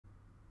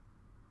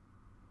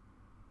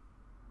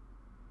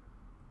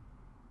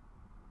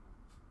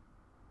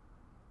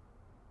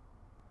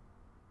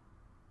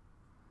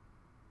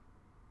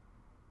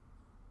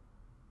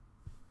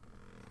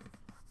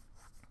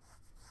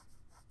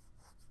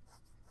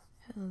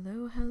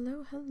Hello,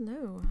 hello,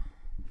 hello.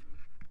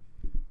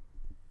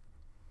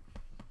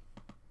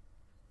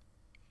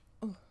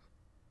 Oh.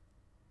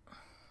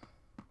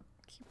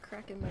 Keep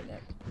cracking my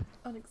neck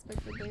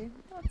unexpectedly.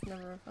 That's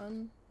never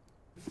fun.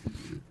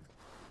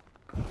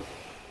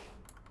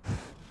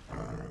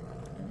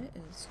 And it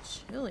is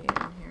chilly in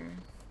here.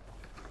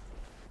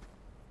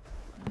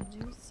 I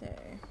do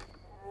say.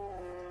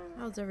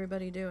 How's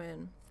everybody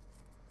doing?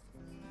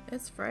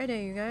 It's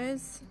Friday, you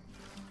guys.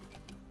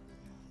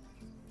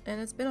 And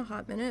it's been a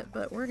hot minute,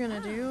 but we're gonna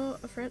do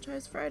a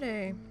Franchise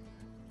Friday.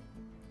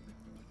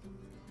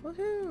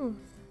 Woohoo!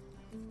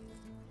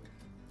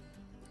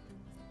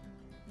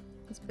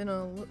 It's been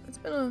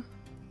a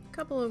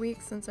couple of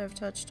weeks since I've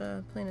touched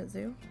Planet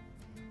Zoo.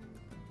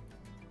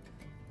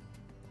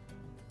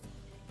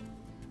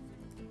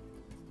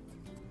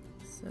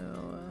 So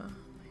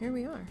here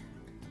we are.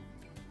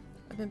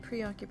 I've been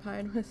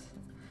preoccupied with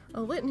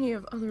a litany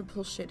of other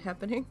bullshit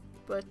happening,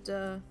 but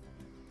yeah,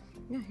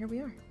 here we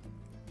are.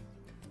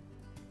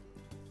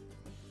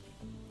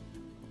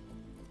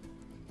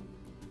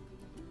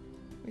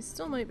 We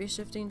still might be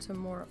shifting to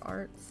more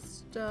art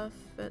stuff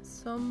at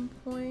some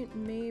point,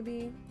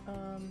 maybe,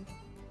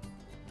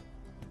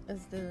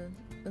 as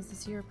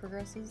this year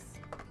progresses.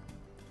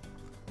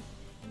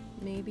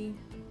 Maybe.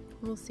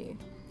 We'll see.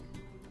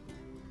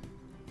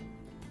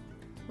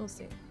 We'll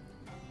see.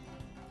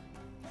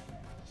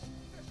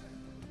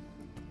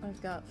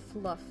 I've got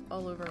fluff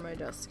all over my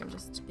desk. I'm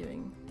just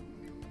giving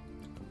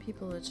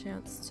people a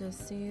chance to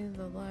see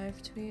the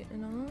live tweet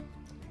and all.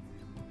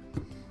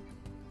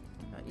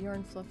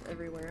 Yarn fluff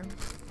everywhere.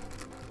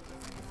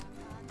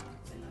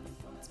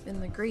 It's been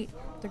the great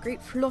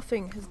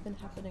fluffing has been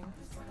happening.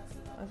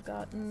 I've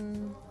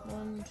gotten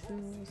 1,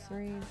 2,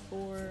 3,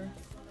 4,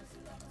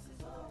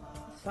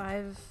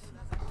 5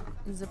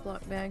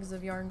 Ziploc bags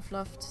of yarn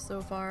fluffed so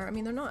far. I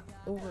mean, they're not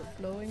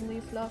overflowingly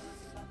fluff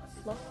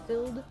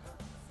filled.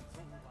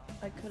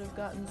 I could have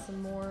gotten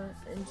some more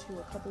into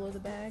a couple of the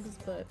bags,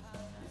 but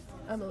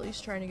I'm at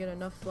least trying to get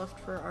enough fluffed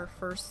for our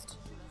first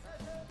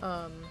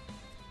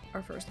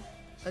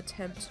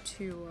attempt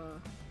to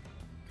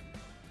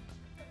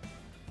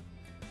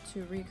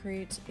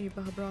recreate a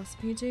Bob Ross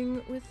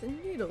painting with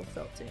needle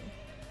felting.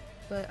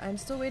 But I'm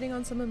still waiting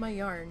on some of my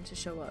yarn to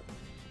show up.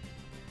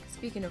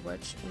 Speaking of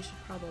which, we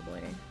should probably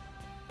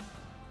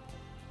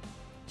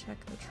check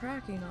the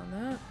tracking on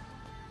that.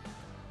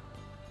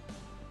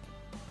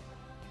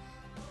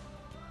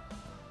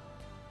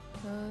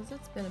 Because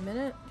it's been a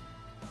minute.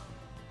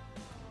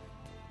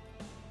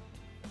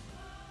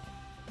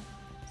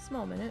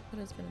 Small minute, but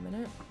it's been a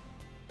minute.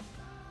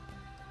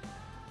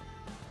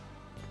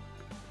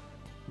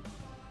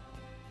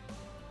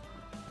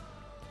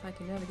 If I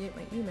can navigate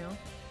my email.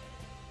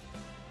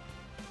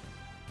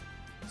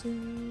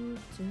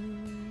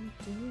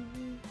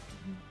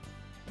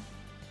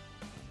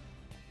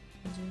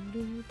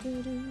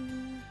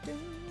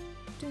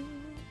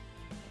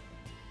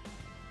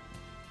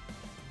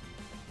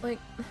 Like,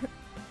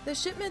 the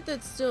shipment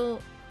that's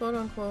still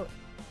quote-unquote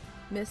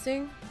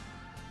missing,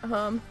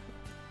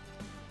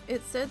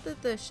 it said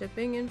that the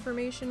shipping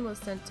information was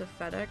sent to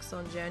FedEx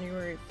on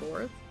January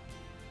 4th.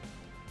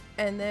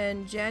 And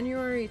then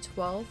January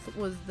 12th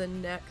was the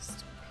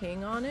next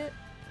ping on it.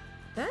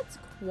 That's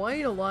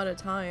quite a lot of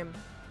time,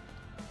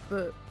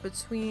 but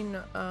between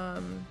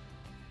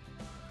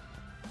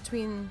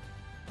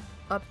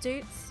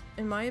updates,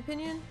 in my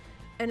opinion.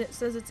 And it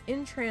says it's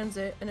in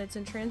transit, and it's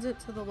in transit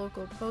to the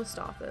local post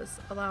office.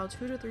 Allow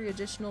 2 to 3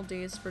 additional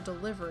days for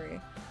delivery.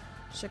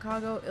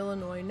 Chicago,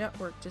 Illinois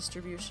network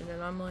distribution.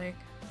 And I'm like,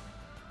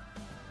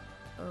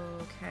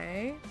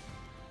 okay.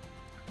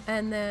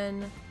 And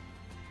then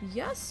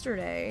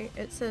yesterday,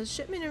 it says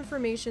shipment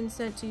information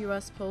sent to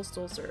U.S.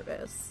 Postal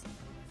Service.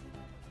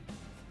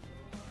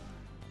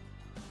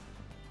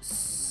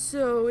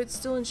 So it's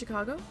still in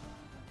Chicago?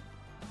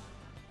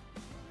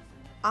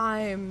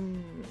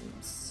 I'm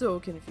so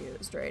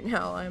confused right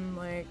now. I'm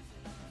like,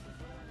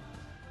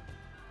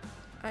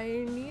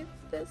 I need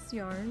this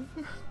yarn.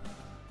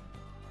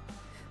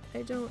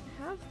 I don't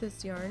have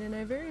this yarn, and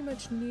I very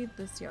much need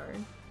this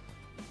yarn.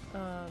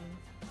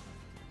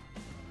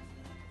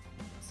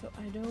 So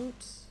I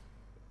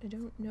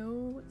don't know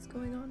what's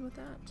going on with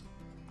that.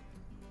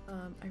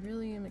 I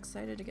really am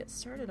excited to get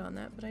started on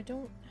that, but I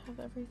don't have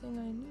everything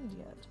I need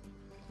yet.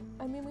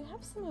 I mean, we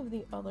have some of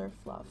the other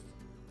fluff.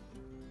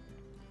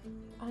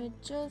 I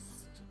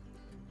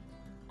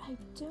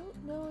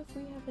don't know if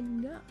we have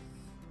enough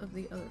of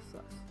the other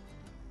fluff.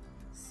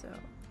 So,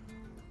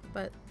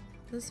 but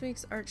this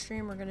week's art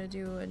stream, we're gonna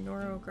do a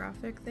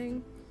neurographic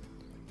thing.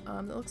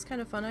 That looks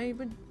kind of fun.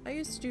 I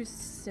used to do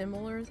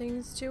similar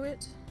things to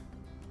it.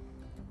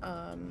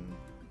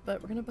 But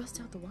we're gonna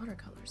bust out the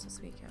watercolors this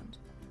weekend.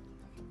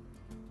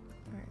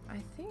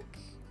 Alright,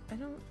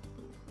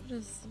 what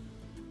is...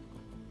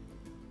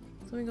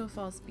 So we go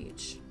Falls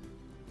Beach.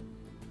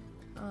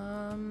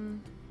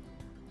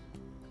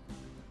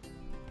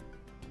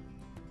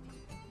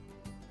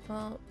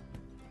 Well,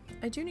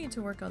 I do need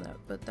to work on that,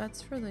 but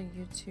that's for the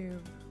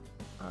YouTube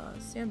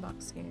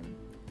sandbox game.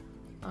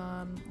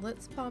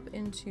 Let's pop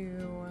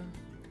into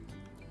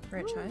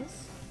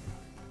franchise.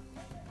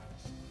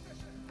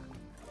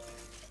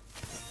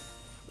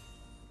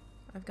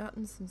 I've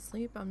gotten some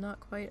sleep. I'm not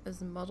quite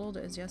as muddled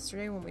as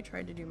yesterday when we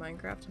tried to do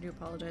Minecraft. I do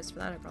apologize for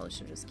that. I probably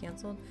should have just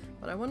canceled.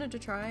 But I wanted to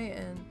try,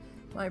 and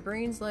my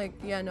brain's like,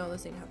 yeah, no,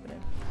 this ain't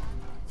happening.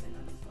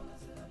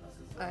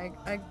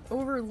 I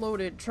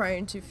overloaded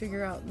trying to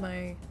figure out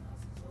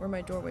where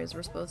my doorways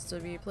were supposed to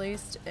be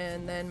placed,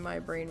 and then my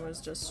brain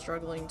was just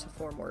struggling to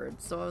form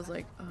words. So I was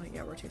like, oh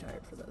yeah, we're too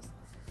tired for this.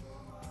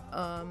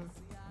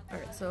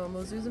 Alright, so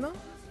Mozuzumo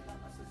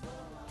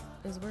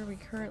is where we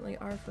currently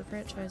are for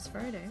Franchise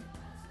Friday.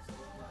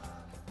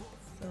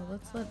 So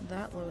let's let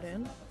that load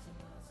in.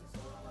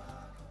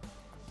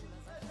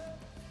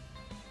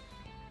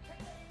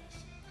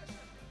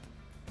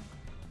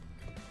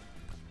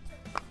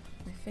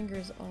 My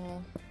finger's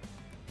all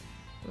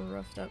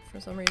roughed up for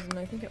some reason.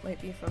 I think it might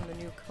be from the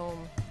new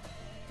comb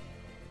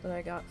that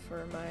I got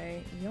for my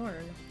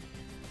yarn.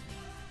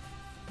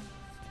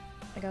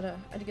 I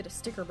had to get a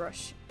sticker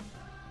brush.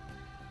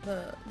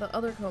 The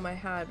other comb I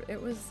had,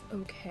 it was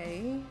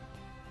okay,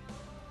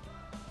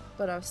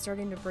 but I was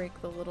starting to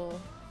break the little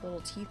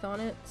teeth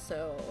on it,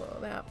 so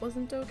that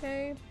wasn't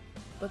okay.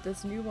 But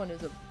this new one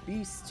is a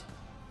beast.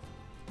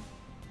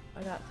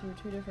 I got through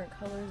 2 different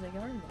colors of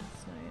yarn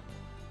last night.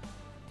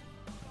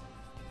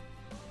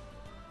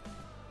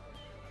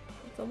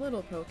 It's a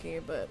little pokey,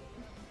 but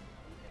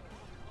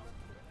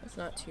it's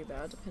not too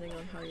bad depending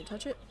on how you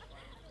touch it.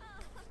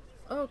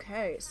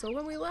 Okay, so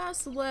when we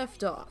last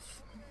left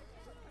off,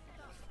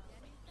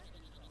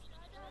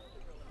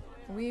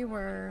 we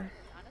were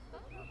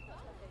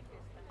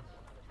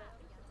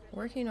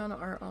working on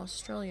our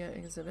Australia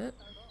exhibit.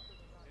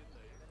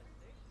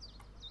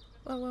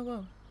 Whoa, whoa,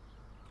 whoa.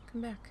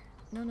 Come back.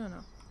 No, no, no.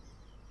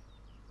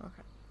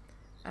 Okay.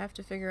 I have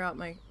to figure out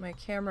my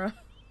camera.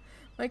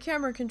 My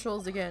camera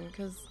controls again,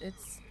 because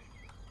it's...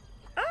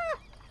 Ah!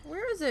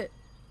 Where is it?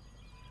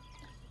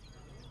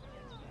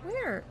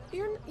 Where?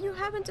 You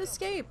haven't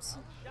escaped.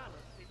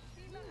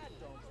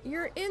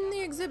 You're in the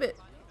exhibit.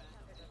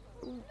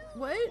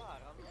 What?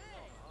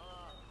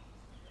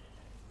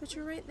 But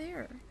you're right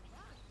there.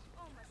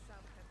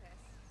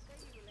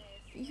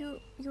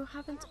 You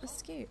haven't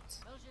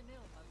escaped.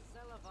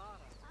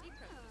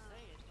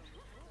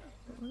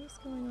 What is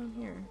going on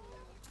here?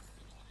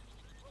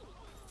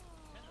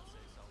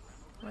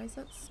 Why is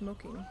that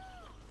smoking?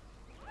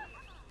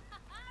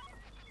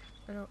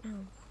 I don't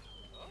know.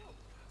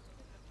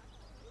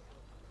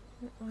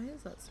 Why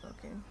is that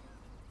smoking?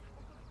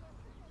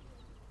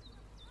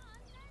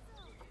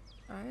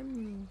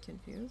 I'm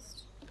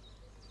confused.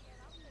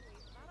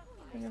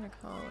 I'm gonna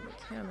call a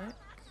mechanic.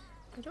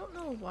 I don't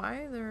know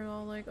why they're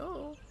all like,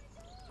 oh.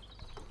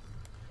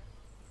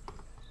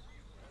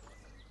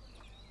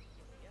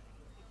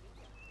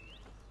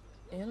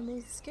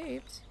 Animals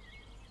escaped.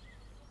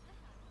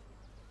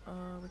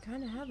 We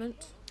kinda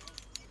haven't.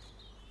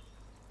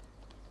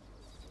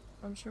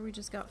 I'm sure we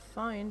just got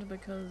fined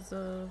because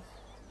of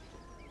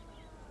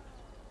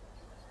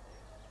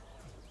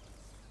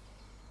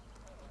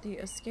the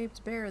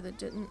escaped bear that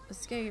didn't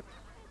escape.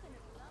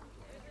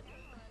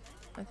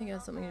 I think it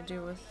has something to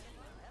do with...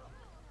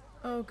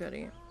 Oh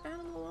goody.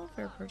 Animal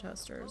welfare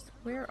protesters.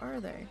 Where are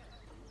they?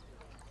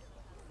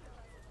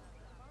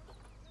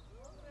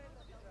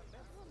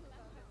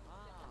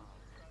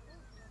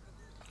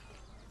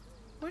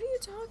 What are you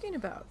talking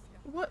about?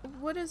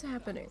 What is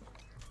happening?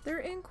 They're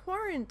in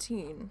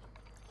quarantine.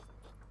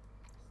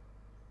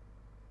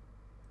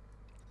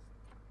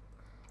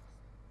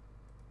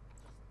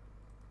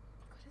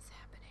 What is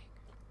happening?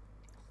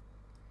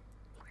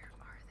 Where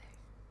are they?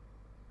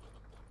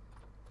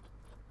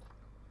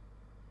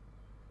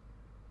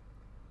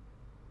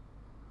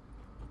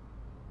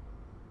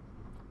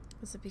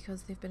 Is it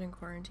because they've been in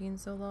quarantine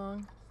so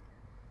long?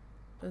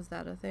 Is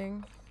that a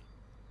thing?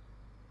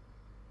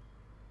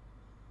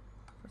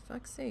 For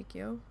fuck's sake,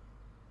 yo.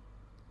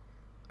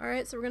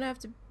 Alright, so we're gonna have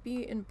to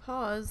be in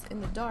pause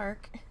in the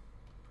dark. So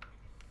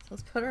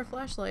let's put our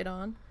flashlight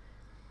on.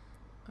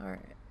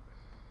 Alright.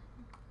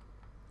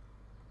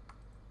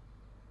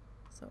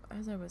 So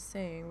as I was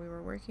saying, we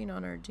were working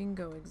on our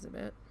dingo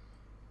exhibit.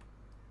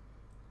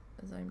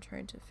 As I'm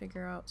trying to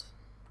figure out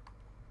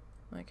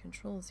my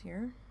controls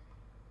here.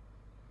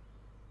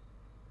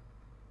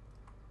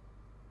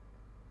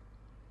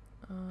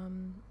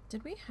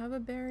 Did we have a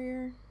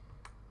barrier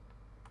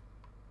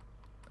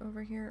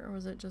over here, or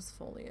was it just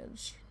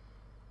foliage?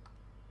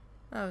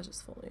 That was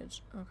just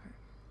foliage. Okay.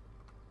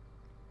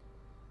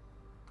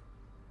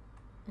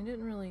 We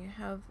didn't really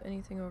have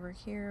anything over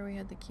here. We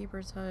had the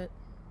keeper's hut.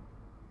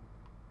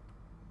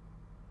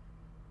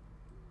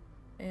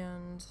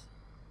 And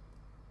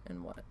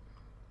what?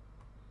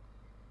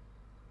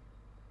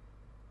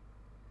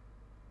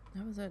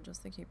 That was it,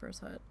 just the keeper's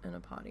hut and a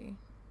potty.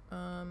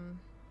 So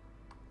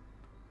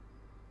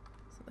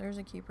there's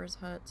a keeper's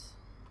hut.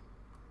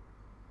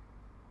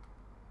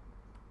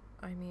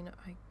 I mean,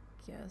 I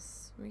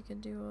guess we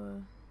could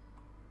do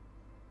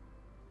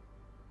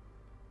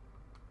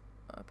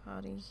a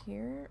potty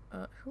here.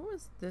 Who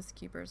was this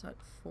keeper's hut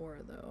for,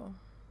 though?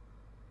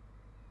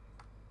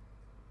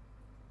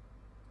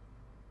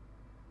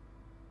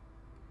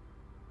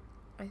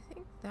 I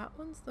think that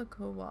one's the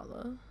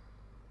koala.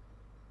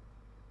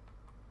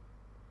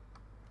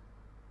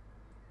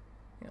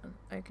 Yeah,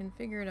 I can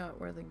figure it out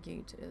where the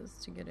gate is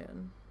to get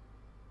in.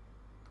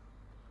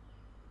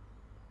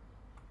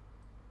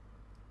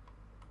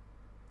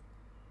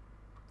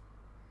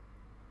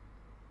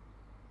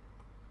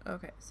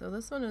 Okay, so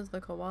this one is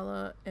the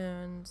koala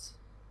and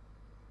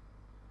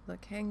the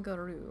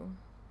kangaroo.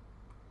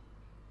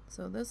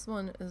 So this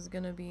one is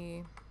gonna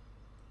be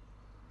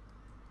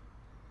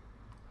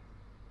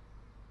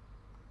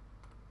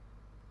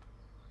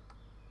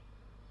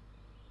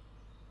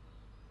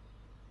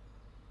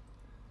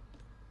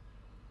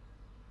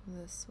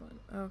this one.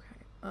 Okay.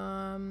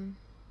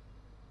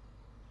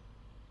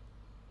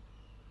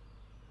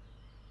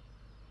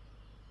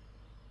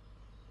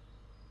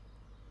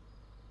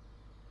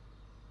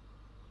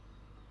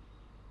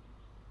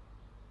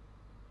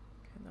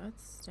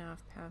 That's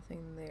staff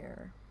pathing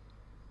there.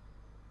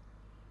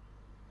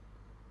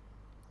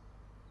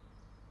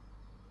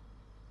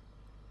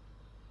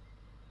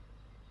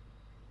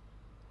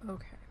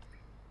 Okay.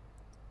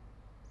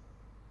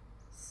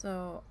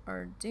 So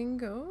our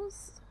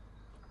dingoes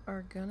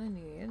are gonna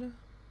need...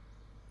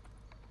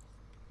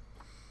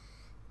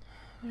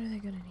 What are they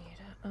gonna need?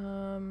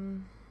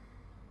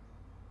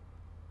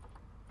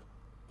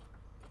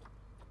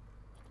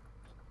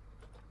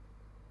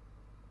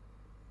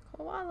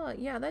 Koala!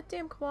 Yeah, that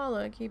damn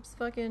koala keeps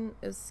fucking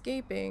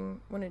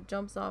escaping when it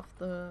jumps off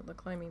the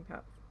climbing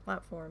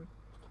platform.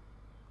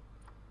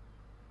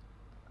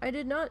 I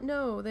did not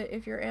know that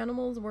if your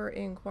animals were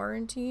in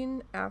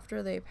quarantine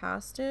after they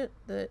passed it,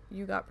 that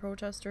you got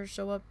protesters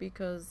show up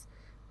because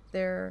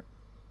their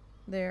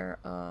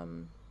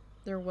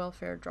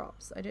welfare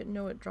drops. I didn't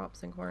know it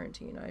drops in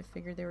quarantine. I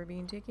figured they were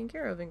being taken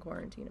care of in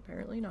quarantine.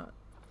 Apparently not.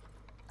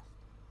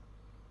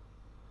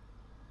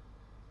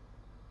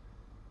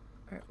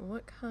 Alright,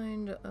 what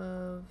kind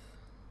of...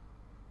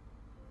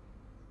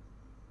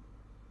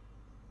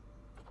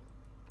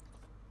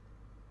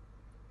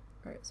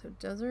 Alright, so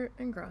desert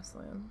and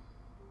grassland.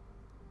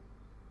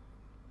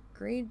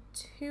 Grade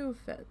 2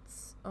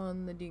 fits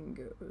on the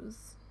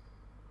dingoes.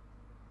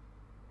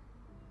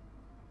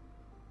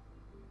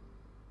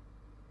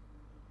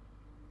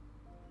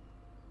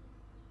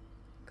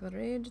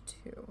 Grade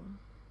 2.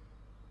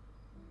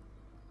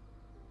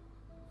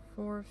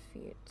 4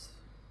 feet.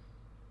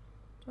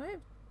 Do I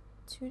have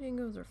 2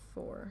 dingoes or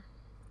 4?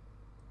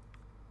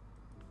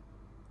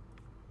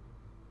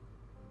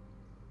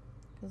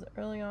 Because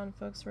early on,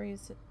 folks were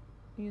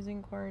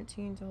using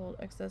quarantine to hold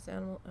excess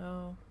animal.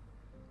 Oh.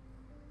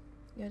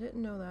 Yeah, I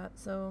didn't know that,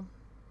 so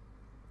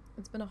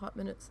it's been a hot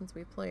minute since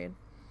we played.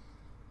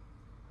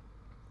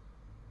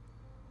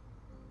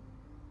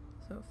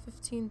 So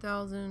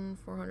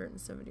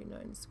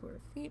 15,479 square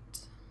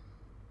feet.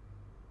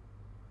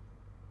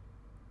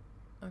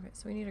 Okay,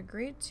 so we need a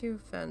grade 2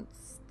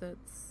 fence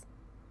that's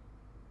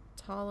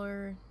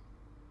taller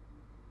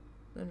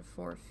than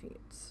 4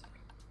 feet.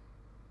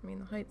 I mean,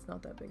 the height's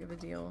not that big of a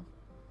deal.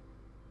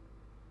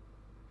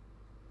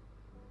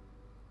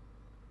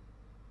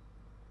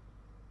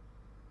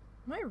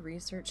 Am I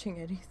researching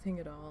anything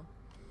at all?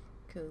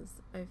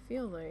 Because I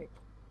feel like...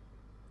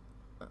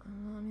 I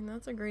mean,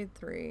 that's a grade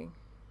 3.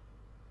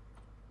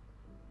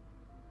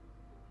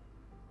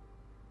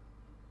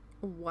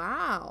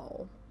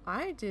 Wow!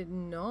 I did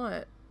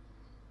not...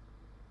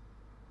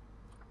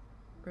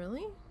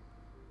 Really?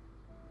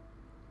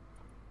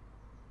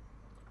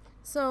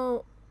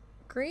 So,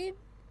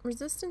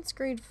 resistance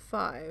grade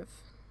 5.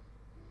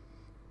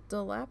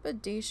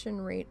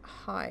 Dilapidation rate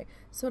high.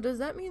 So does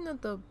that mean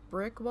that the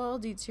brick wall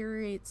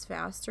deteriorates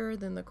faster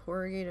than the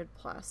corrugated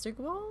plastic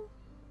wall?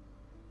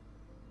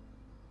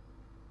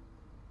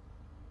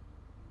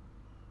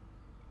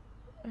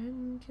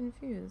 I'm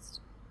confused.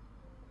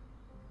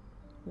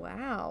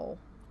 Wow.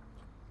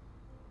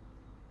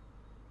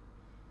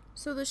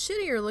 So the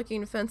shittier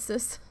looking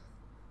fences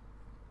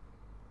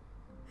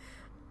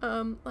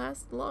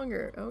last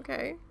longer.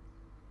 Okay.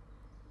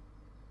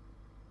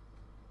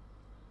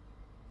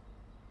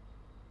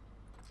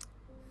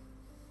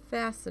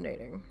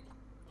 Fascinating.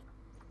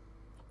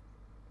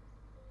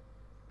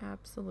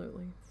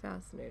 Absolutely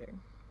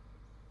fascinating.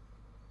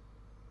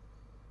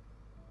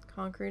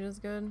 Concrete is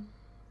good.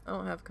 I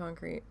don't have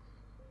concrete.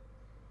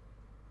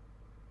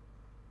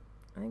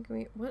 I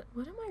think what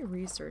am I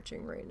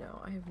researching right now?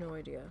 I have no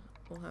idea.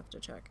 We'll have to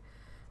check.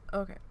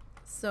 Okay,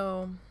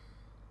 so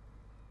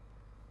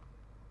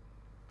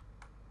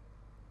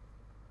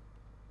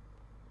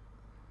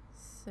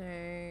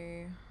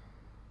say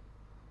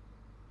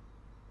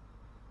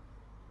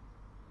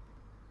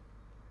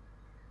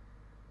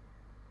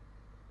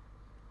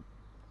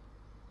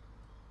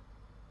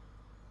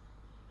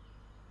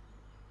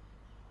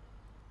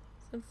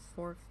said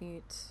 4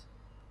 feet.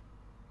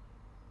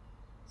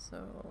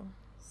 So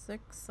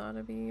 6 ought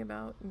to be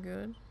about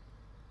good,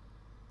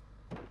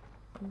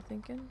 I'm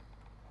thinking.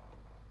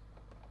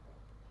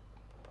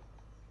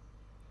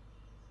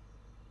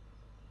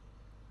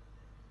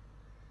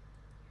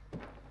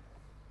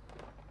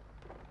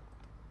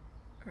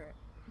 Alright.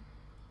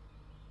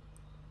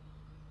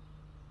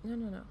 No,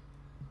 no, no.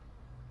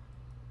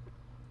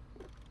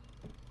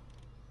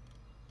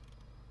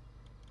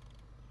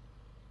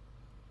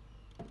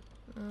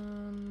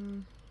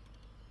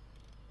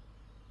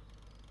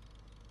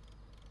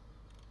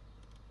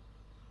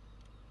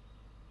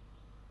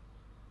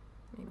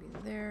 Maybe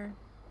there.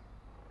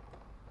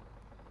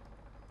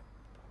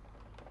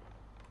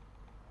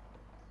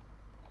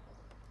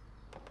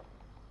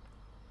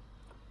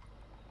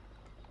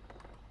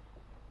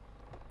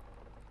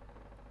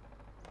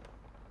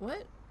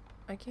 What?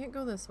 I can't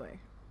go this way.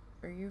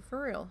 Are you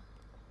for real?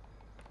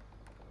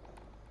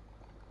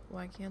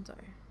 Why can't I?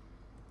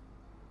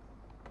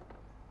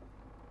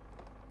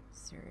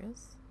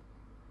 Serious?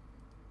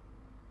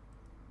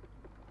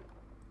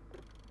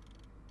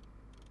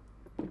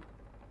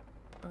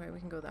 Okay, we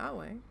can go that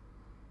way.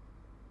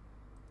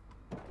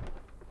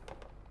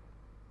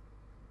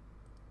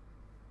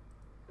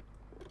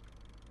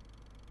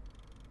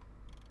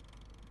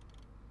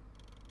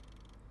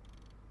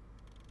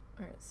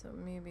 Alright, so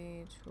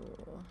maybe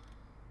tool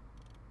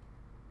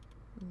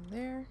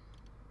there.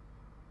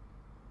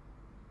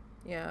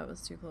 Yeah, it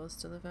was too close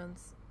to the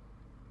fence.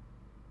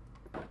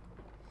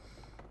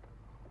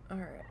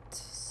 Alright,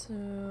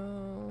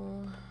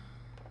 so...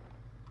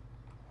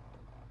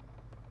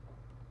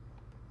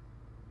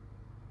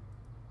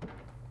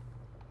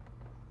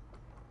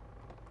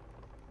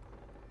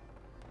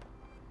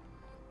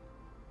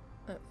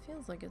 It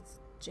feels like it's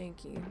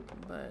janky,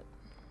 but...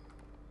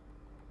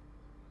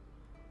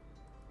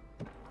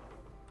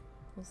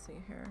 we'll see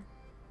here.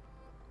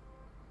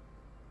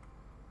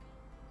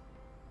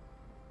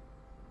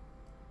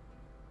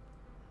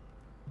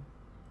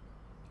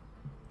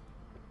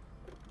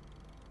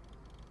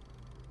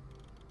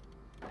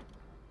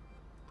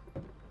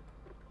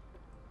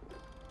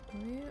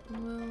 We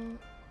will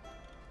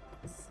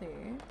see.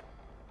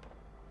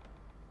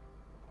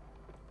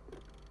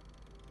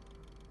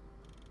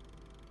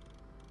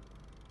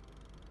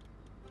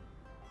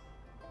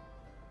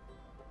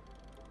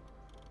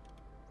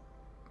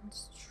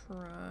 Let's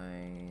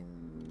try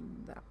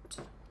that.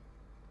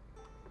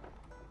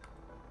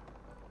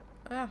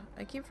 Ah,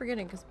 I keep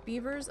forgetting because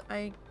beavers,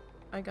 I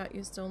got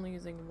used to only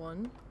using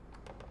one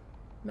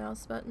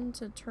mouse button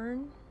to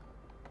turn.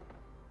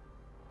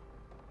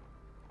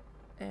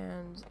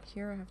 And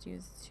here I have to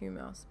use 2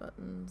 mouse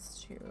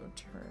buttons to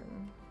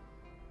turn.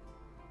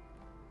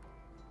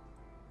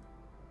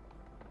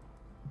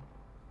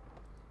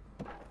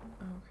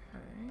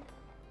 Okay.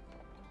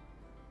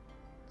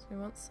 So we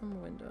want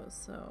some windows,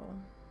 so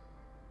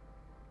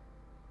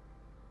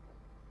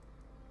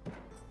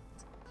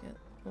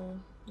we'll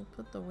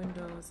put the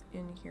windows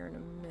in here in a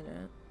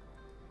minute.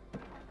 I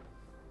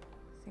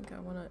think I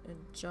want to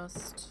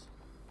adjust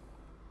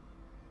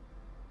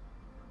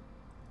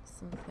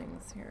some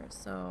things here.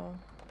 So,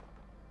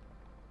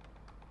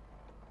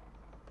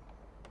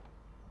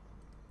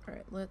 all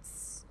right,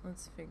 let's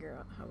figure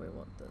out how we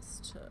want this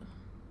to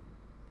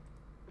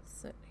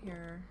sit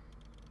here.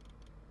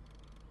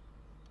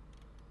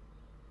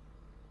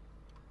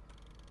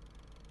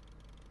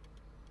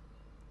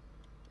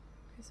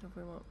 Okay, so if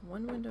we want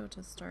one window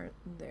to start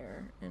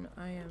there, and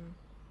I am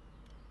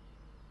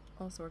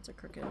all sorts of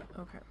crooked.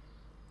 Okay.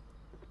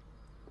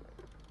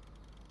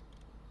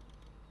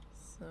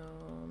 So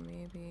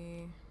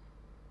maybe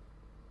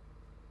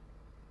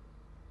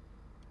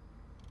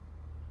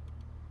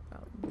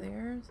about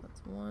there, so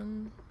that's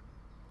 1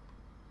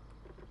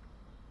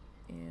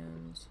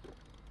 and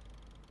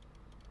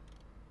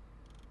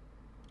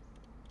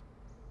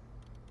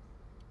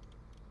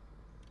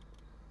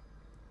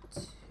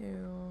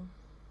 2.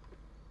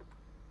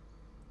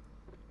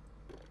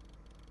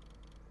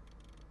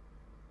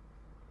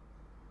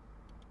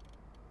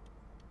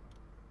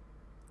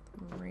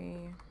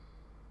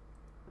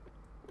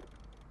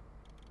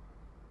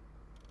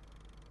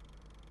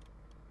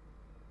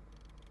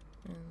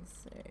 And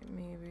say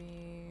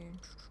maybe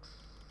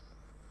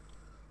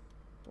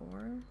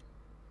 4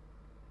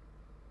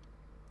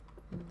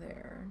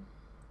 there.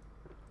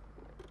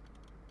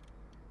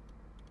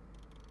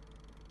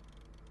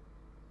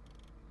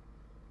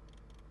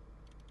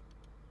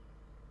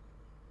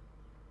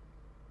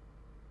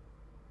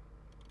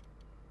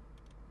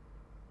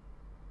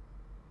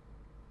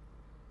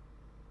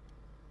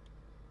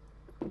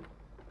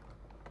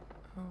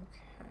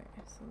 Okay,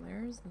 so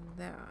there's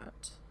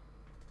that.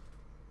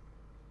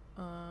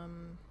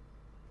 I'm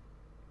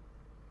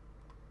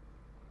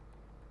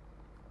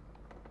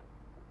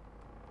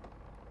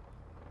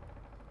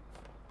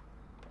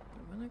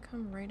gonna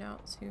come right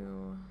out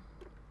to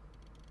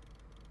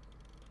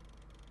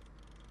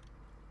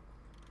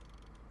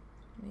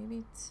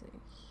maybe to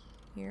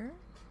here.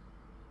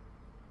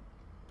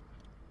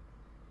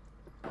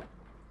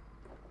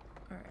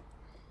 Alright.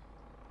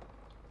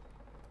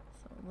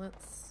 So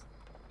let's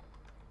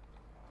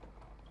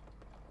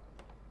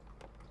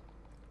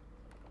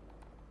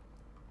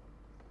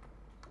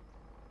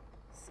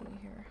see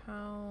here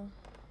how.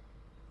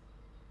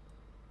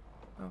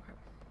 Okay.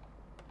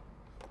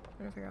 I'm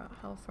trying to figure out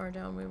how far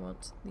down we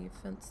want the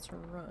fence to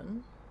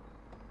run.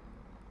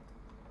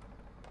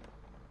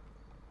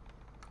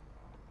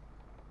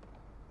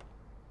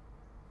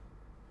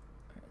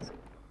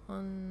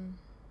 1,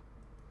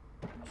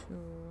 2,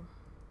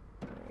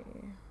 3,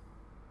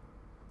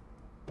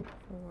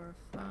 4,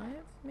 5,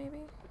 maybe?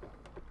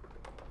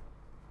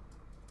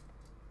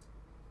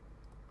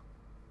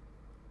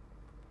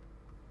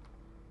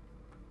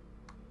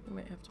 We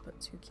might have to put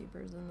 2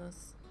 keepers in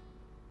this.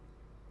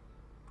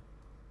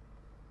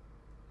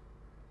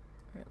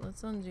 Alright,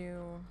 let's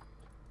undo.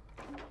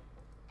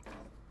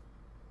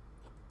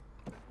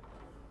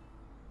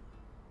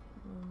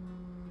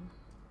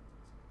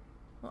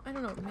 Well, I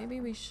don't know.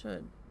 Maybe we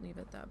should leave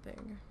it that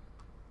big.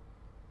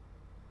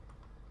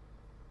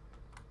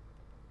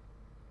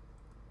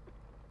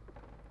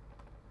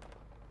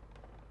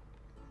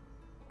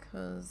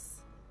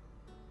 Because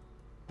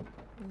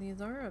these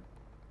are a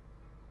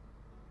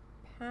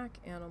pack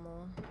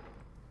animal.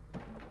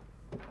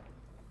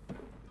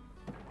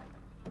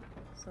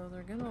 So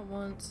they're gonna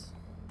want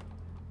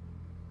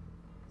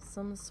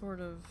some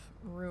sort of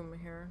room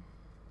here.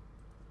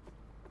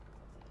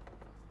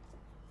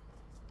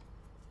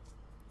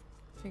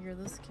 Figure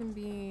this can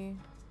be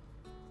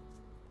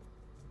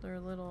their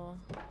little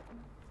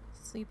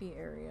sleepy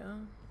area.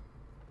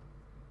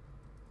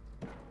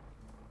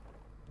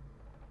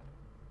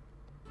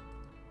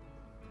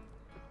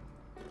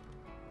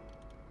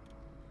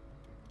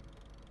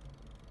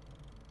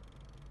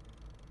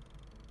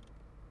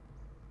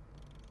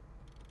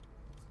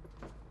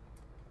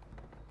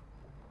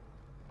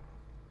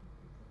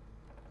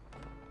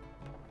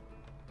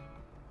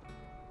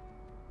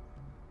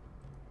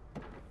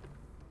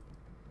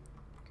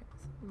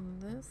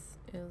 This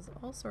is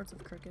all sorts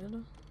of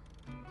crooked.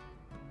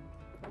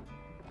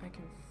 I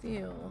can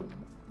feel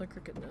the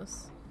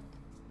crookedness.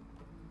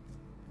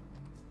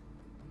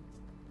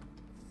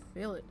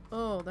 Feel it.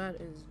 Oh, that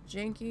is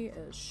janky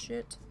as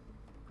shit.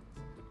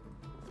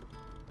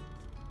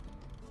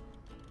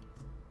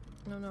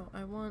 No,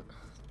 I want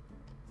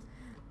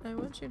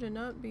you to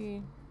not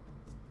be...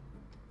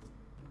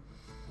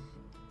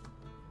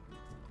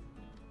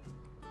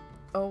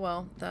 Oh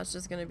well, that's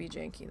just gonna be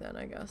janky then,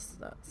 I guess.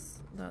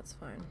 That's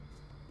fine.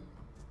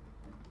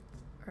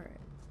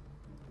 Alright.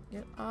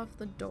 Get off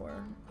the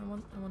door. I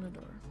want a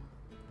door.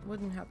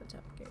 Wooden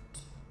habitat gate.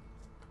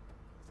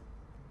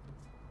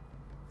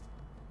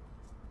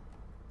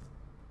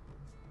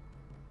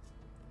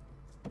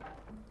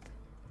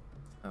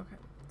 Okay,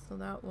 so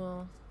that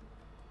will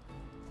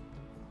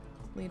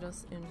lead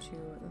us into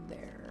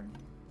there.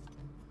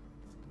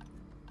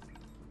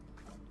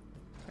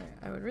 Alright,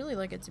 I would really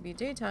like it to be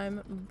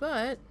daytime,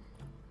 but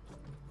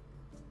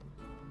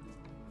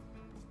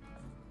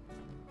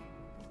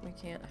we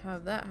can't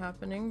have that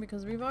happening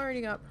because we've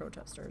already got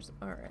protesters.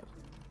 Alright.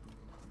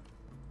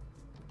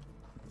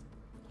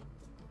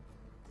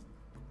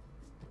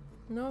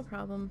 No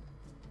problem.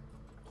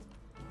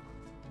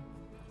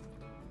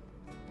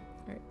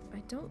 Alright, I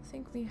don't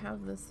think we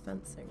have this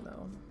fencing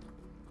though.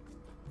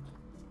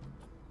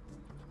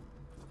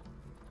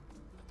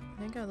 I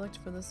think I looked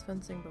for this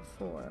fencing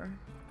before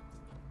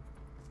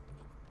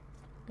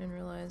and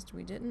realized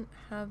we didn't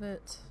have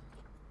it,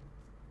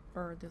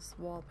 or this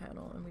wall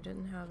panel, and we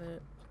didn't have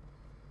it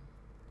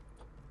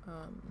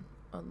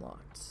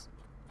unlocked.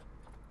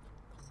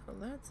 So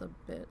that's a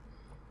bit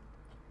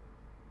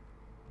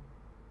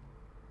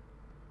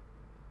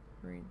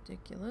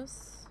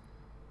ridiculous.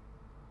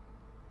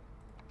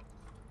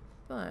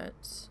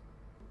 But,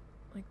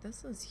 like,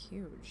 this is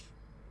huge.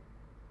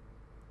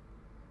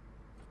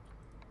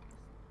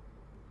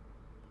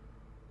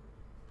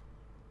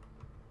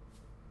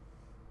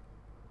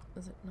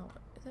 Is it not?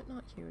 Is it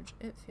not huge?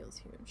 It feels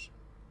huge.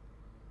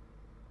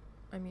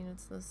 I mean,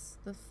 it's this,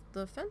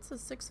 the fence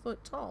is 6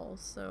 foot tall,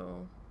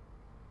 so...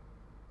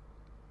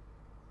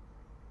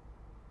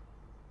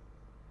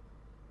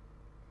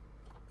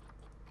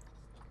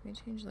 Can we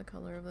change the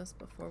color of this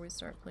before we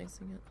start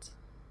placing it?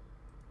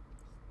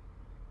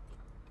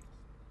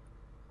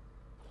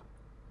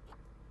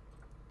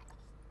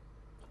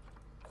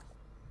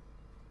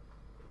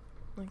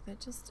 Like that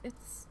just,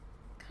 it's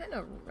kind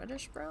of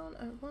reddish brown.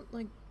 I want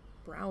like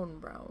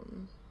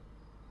brown.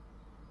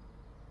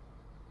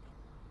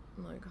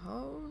 Like,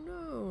 how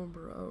no,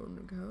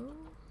 brown go?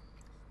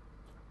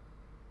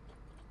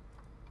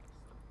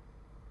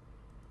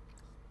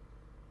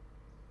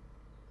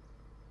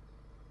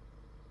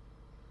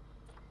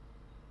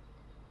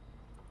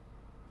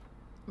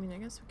 I mean, I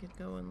guess we could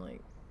go and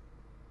like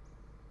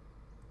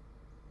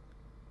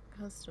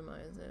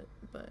customize it,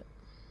 but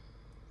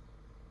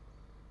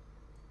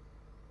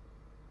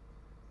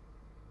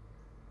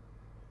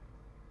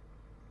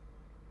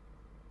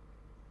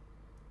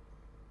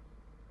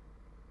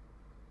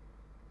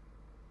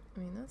I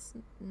mean, that's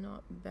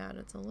not bad.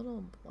 It's a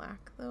little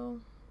black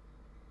though.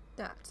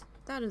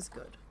 That is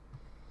good.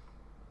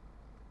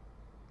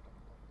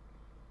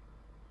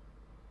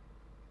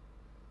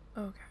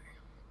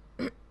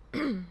 Okay.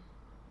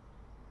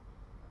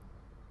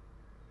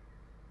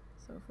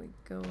 So if we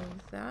go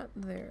with that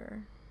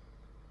there.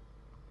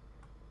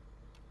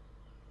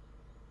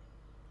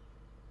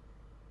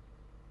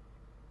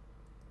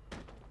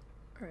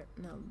 Alright,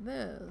 now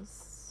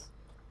this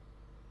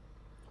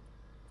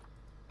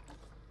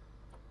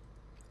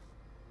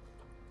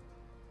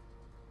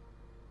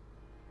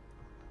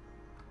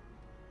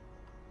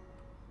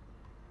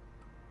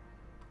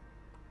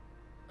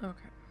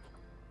Okay.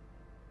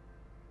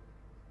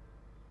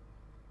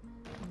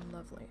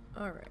 Lovely.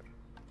 Alright.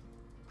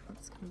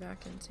 Let's come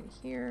back into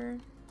here.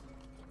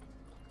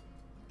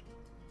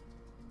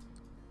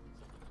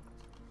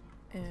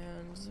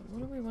 And what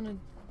do we want to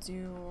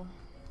do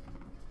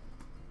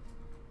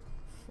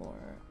for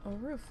a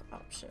roof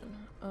option?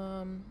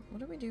 What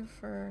do we do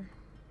for...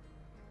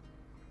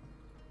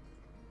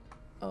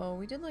 Oh,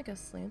 we did like a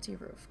slanty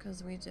roof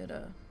because we did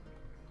a...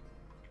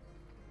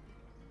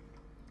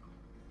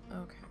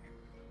 Okay.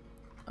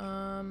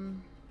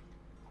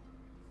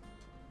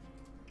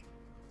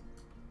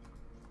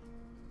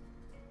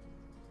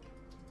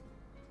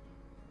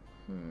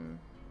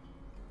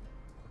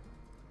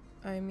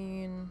 I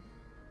mean...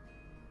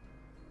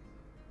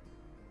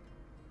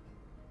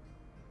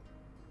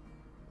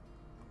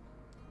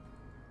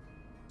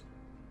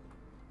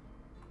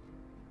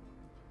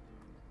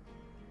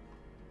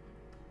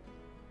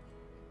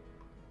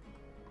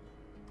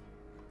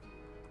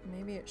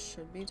 Maybe it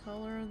should be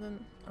taller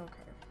than... Okay.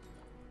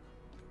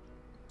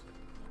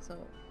 So,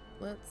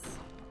 let's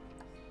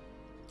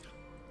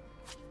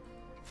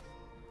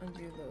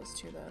undo those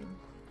two then.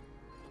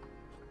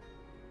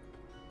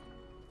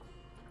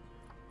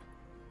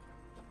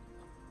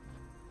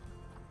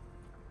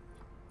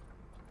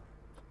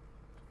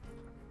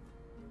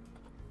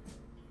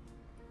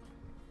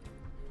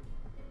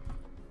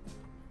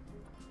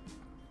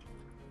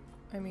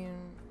 I mean,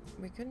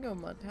 we could go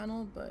mud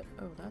panel, but...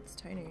 Oh, that's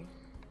tiny.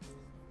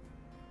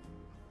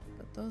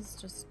 But those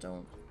just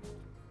don't...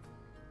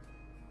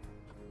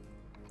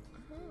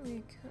 Oh,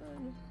 we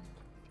could...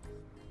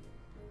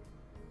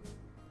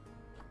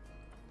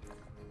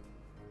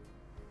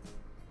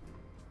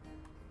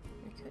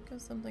 We could go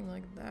something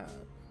like that.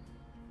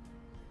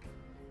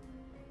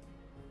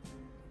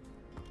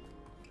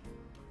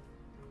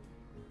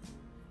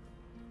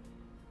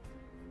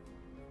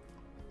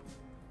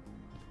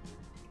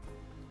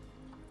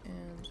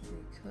 And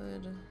we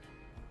could...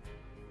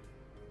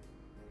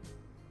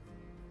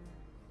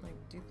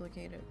 like,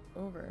 duplicate it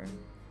over.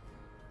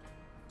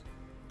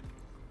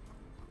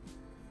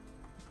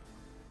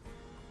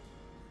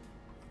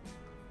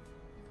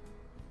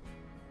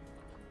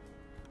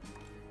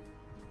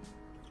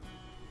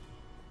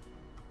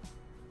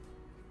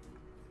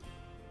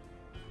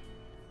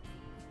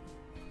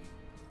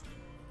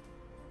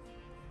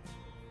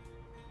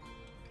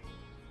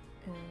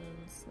 And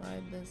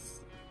slide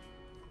this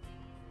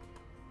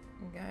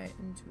guy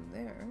into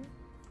there.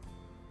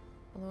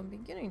 Although I'm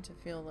beginning to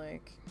feel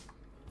like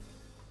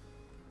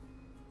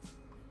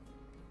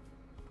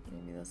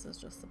maybe this is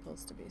just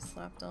supposed to be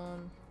slapped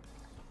on.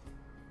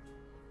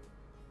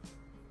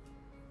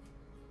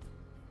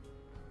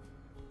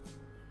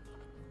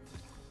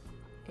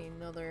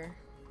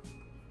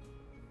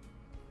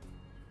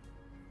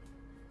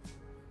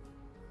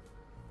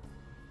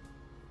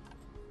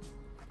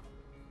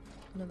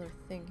 Another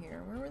thing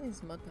here. Where were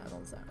these mud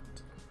panels at?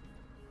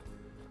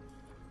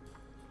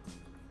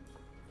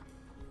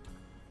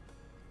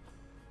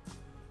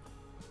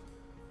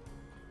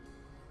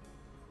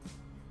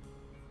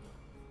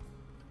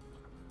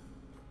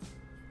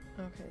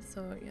 Okay,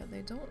 so yeah,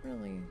 they don't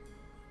really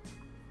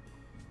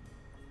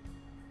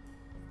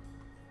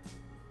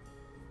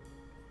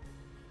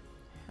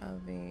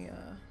have a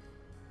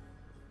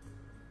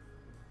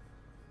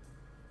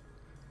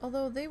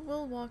although they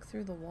will walk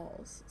through the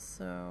walls,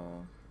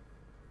 so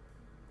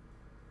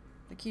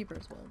the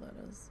keepers will, that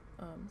is.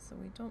 So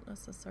we don't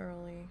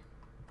necessarily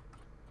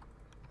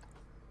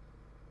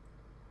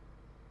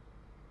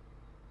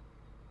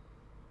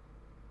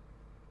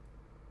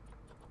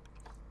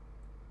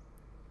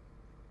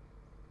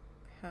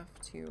have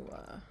to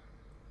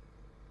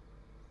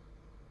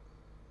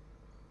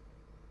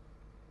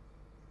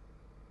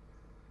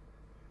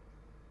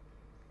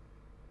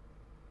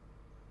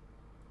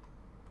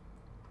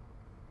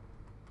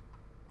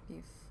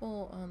be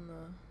full on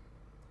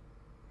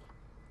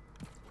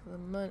the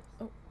mud.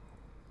 Oh,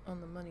 on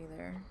the money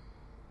there.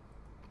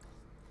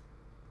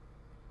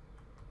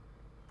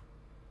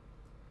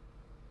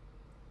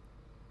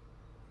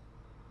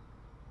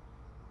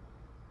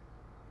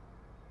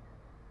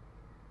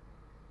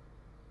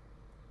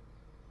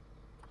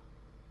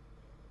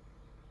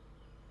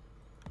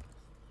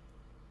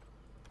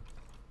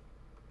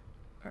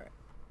 All right,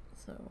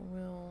 so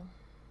we'll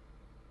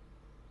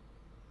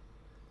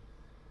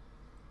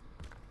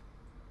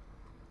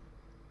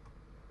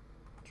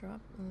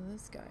drop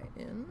this guy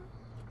in.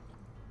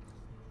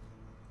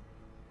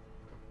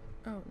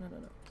 Oh, no,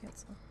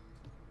 cancel.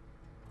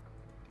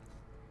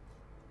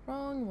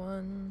 Wrong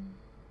one.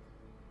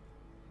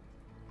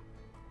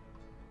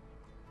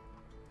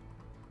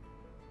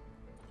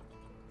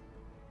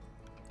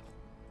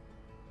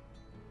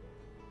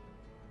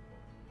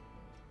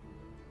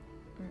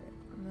 Alright,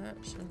 that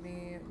should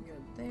be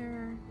good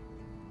there.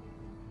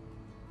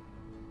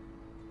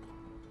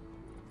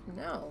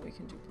 Now we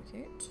can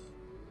duplicate.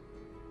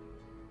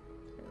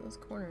 Okay, those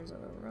corners are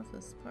the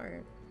roughest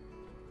part.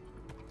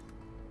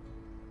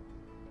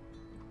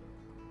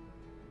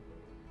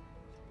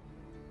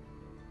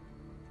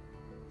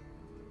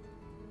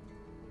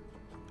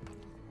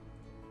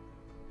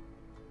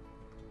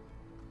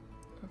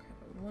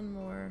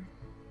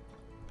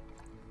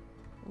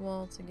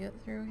 wall to get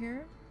through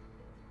here.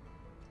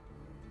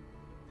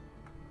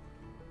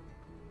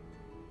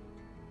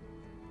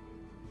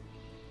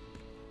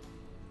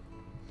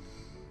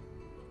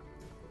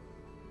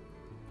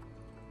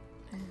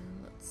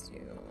 And let's do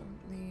the...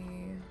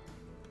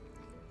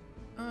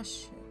 Oh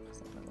shit,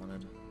 that's not what I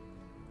wanted.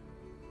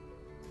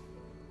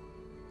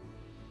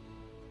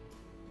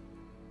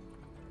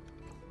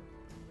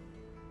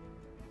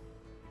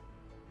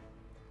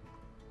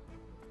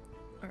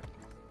 Alright.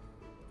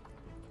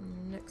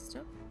 Next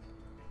up.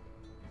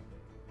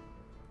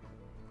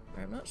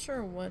 Alright, I'm not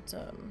sure what,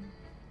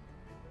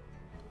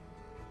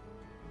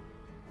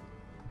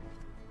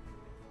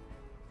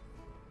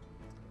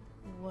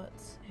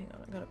 hang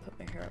on, I gotta put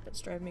my hair up,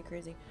 it's driving me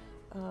crazy.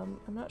 I'm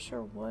not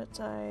sure what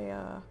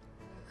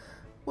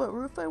what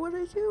roof I want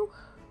to do.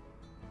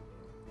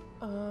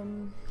 I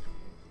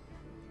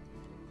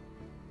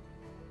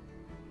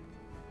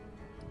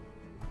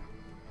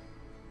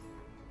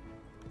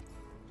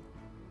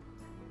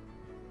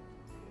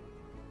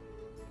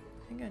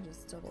think I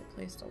just double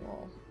placed a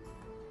wall.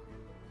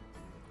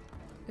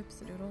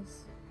 Oopsie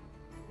doodles.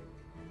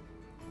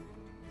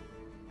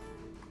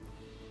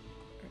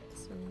 Alright,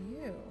 so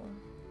you...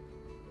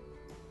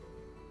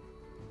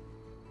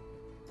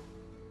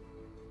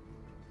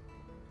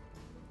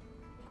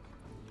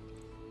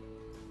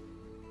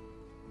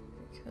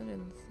 could,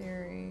 in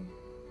theory...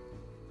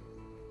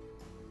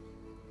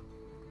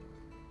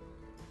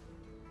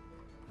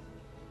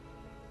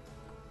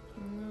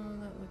 No,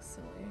 that looks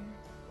silly.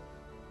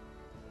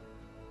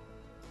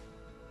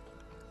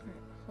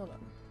 Alright, hold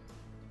on.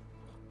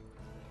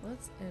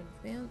 Let's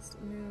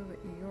advanced move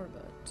your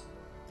butt.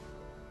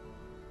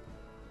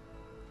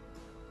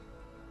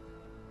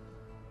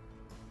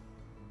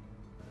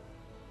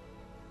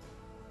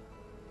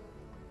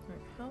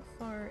 Alright, how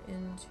far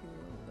into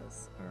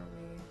this are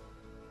we?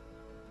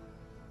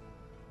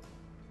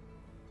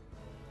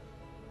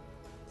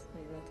 It's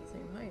not even at the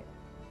same height.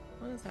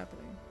 What is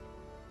happening?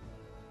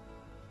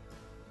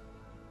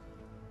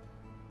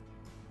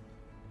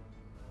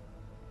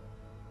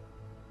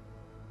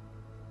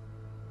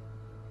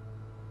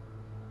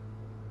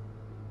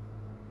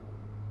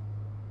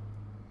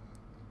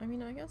 I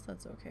mean, I guess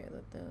that's okay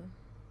that the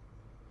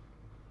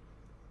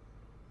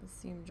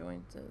seam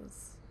joint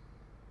is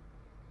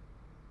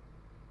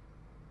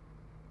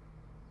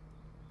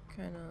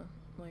kind of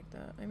like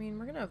that. I mean,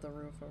 we're gonna have the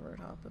roof over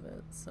top of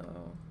it, so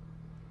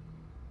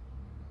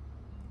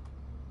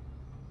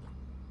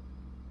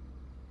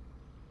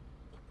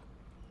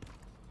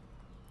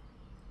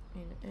I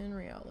mean, in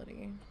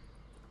reality,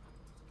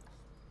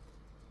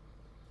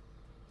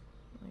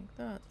 like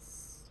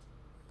that's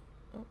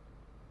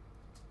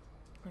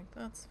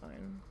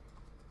fine.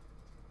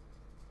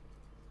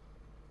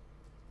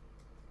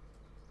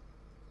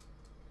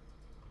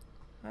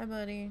 Hi,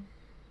 buddy.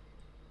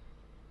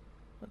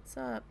 What's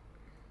up?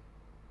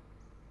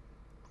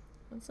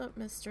 What's up,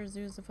 Mr.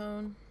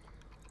 Zoozophone?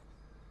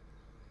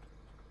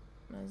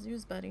 My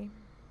Zoos buddy.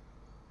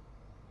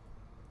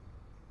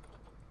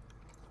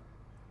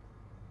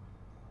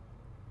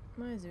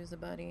 My Zooza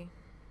buddy.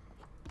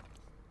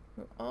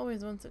 Who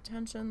always wants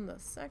attention the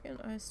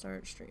second I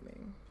start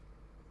streaming.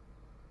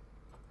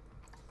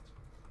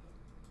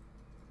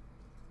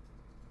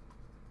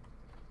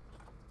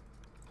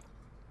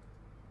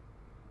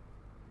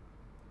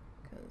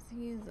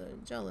 He's a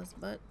jealous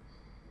butt.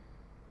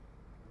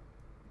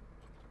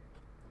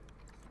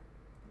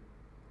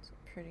 It's a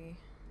pretty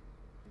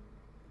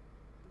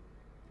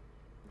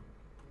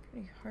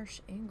harsh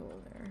angle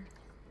there.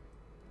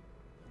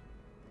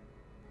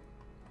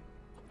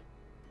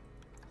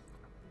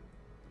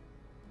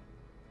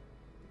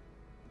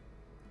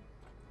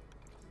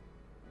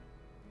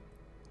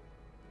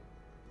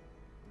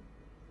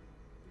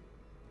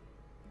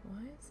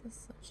 Why is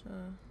this such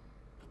a...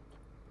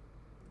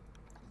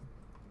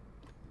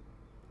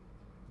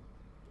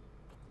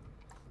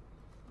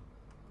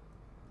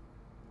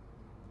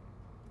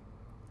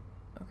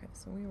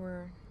 So we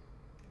were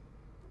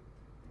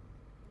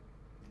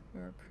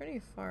pretty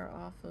far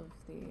off of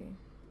the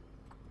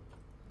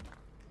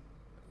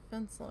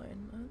fence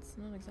line. That's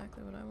not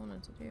exactly what I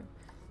wanted to do.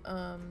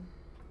 Let's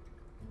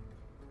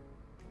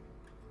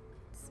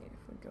see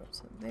if we go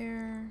to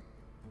there.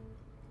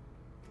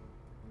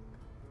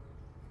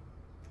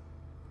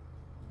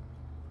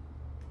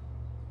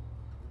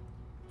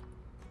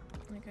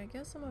 Like, I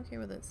guess I'm okay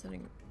with it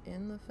sitting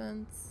in the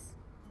fence.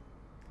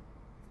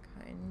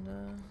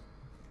 Kinda.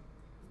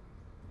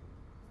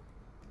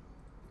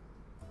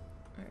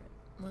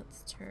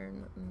 Let's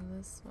turn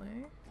this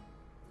way.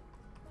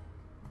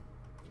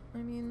 I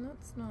mean,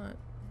 that's not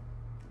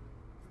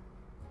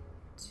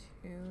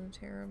too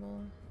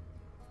terrible.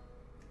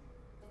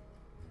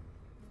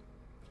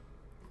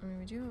 I mean,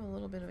 we do have a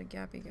little bit of a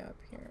gappy gap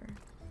here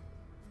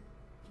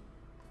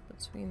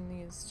between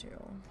these two.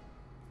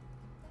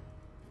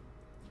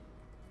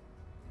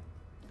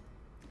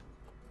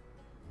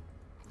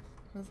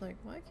 I was like,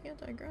 why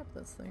can't I grab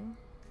this thing?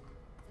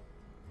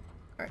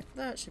 Alright,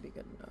 that should be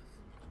good enough.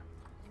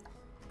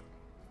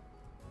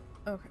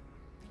 Okay.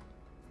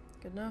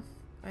 Good enough.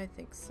 I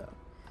think so.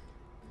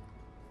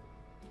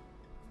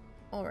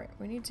 Alright,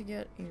 we need to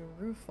get a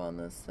roof on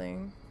this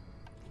thing.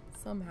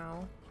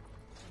 Somehow.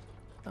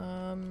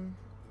 I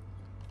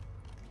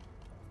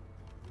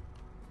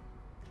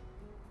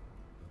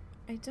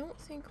don't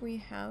think we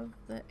have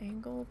the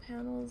angle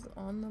panels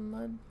on the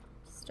mud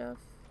stuff.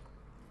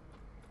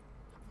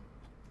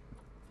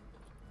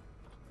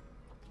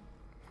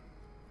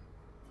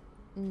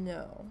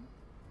 No.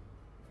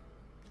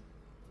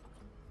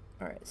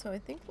 Alright, so I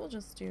think we'll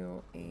just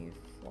do a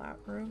flat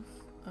roof.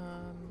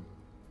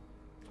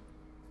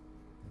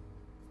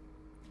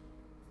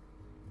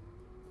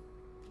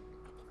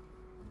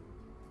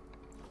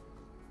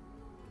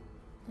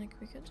 Like,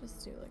 we could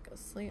just do like a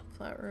slate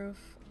flat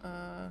roof.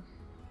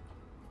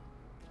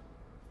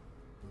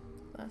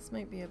 Glass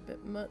might be a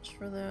bit much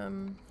for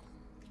them.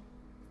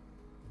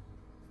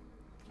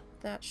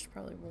 Thatch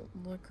probably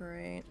won't look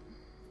right.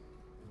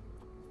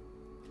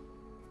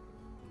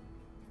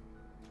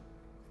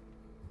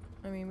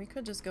 I mean, we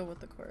could just go with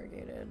the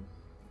corrugated.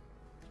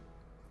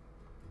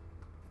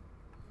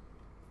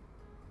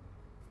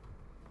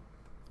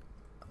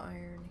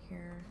 Iron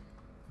here.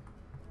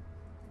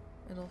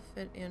 It'll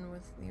fit in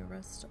with the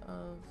rest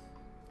of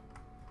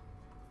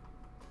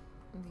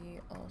the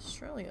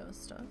Australia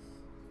stuff.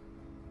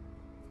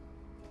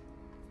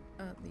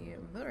 At the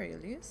very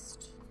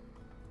least.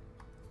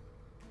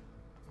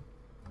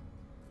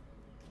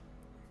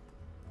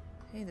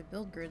 Hey, the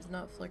build grid's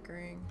not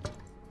flickering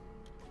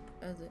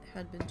as it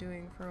had been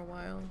doing for a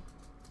while.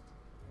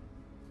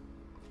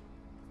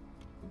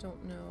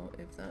 Don't know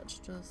if that's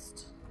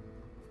just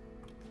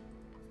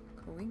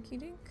coinky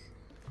dink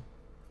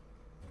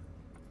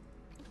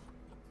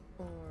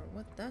or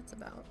what that's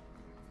about.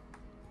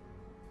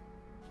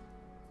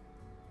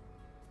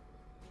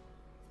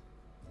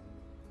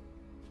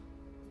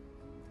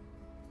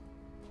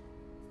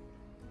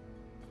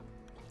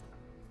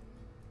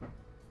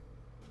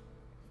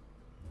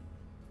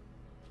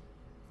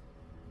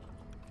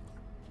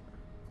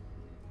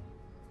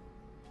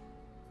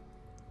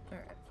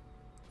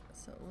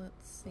 So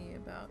let's see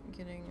about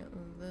getting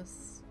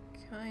this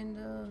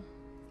kinda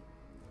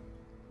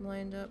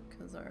lined up,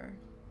 because our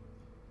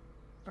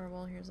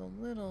wall here's a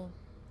little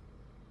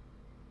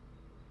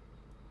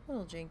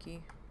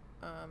janky,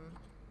 and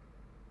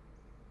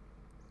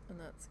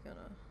that's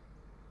gonna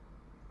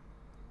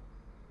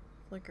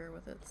flicker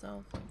with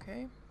itself.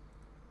 Okay.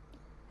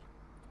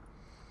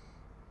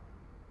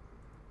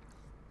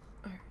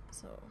 Alright,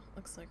 so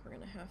looks like we're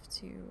gonna have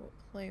to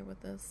play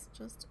with this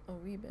just a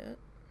wee bit.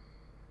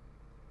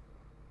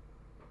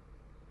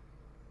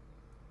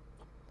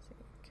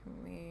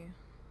 Can we?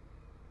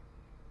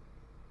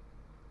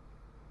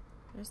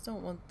 I just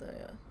don't want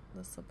the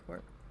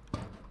support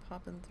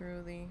popping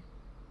through the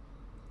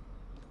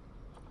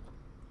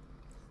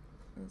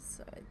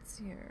sides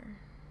here.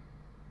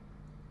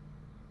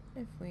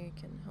 If we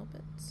can help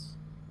it.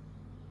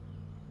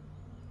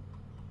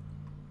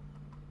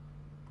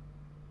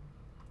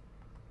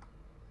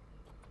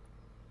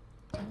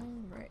 All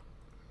right.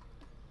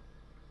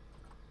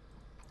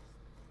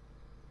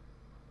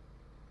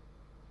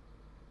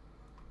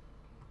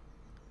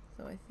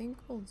 So I think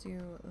we'll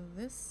do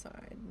this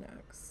side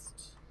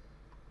next.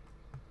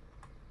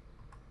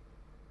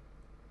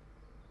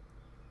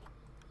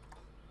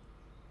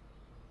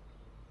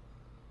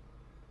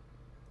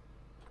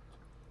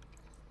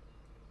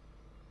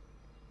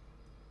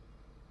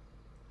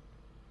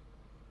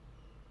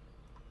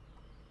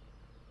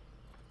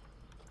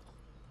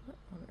 What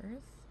on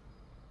earth?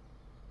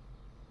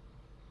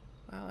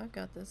 Wow, I've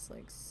got this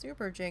like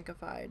super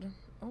jankified.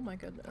 Oh my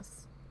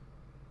goodness.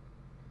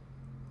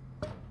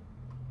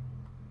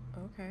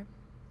 Okay.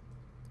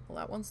 Well,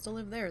 that wants to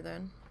live there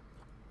then.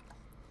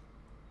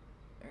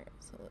 Alright,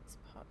 so let's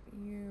pop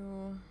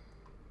you.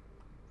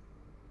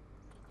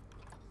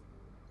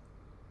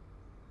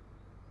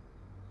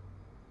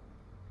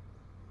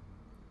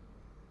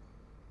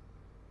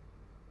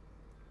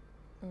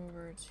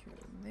 Over to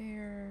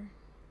there.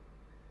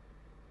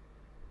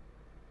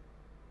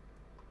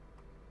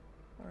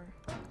 Or,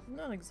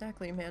 not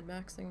exactly Mad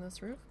Maxing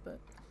this roof, but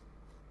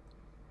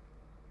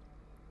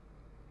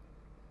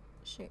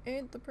she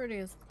ain't the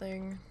prettiest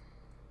thing.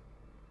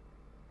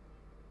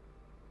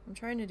 I'm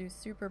trying to do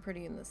super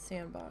pretty in the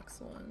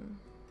sandbox one.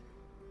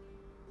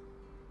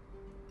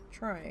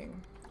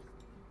 Trying.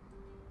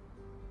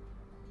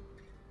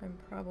 I'm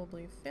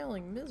probably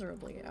failing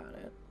miserably at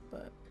it,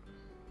 but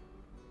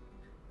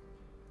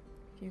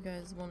if you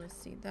guys want to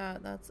see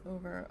that, that's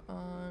over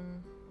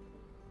on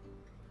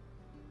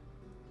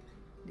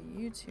the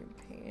YouTube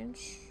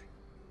page.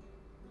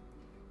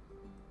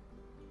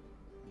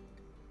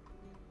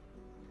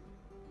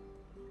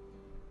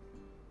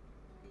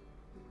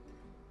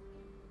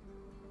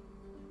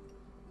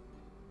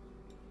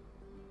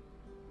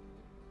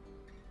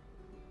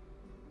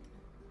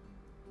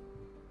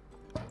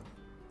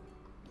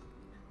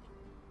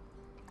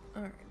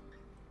 Alright,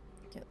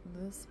 get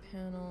this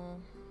panel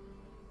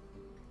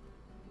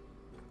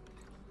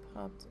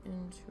popped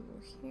into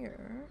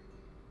here.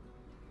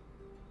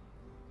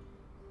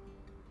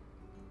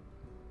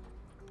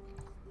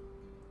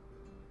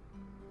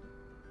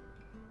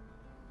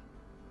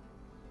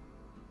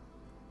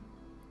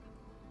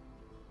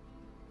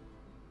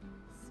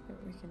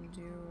 what we can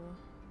do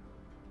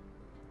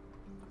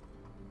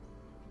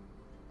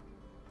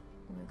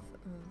with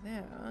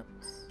that.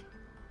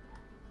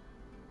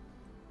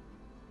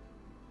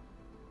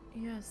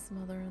 Yes,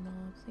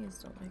 mother-in-law, please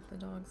don't make the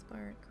dogs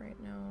bark right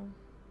now.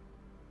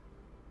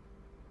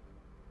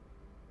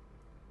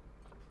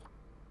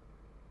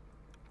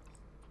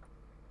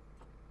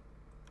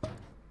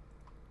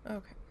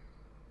 Okay.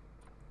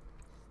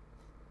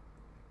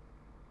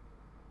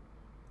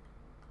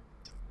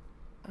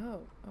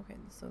 Oh, okay,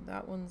 so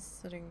that one's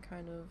sitting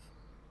kind of...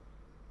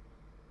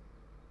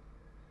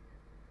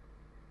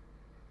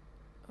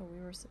 Oh,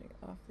 we were sitting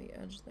off the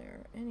edge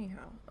there.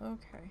 Anyhow,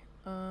 okay.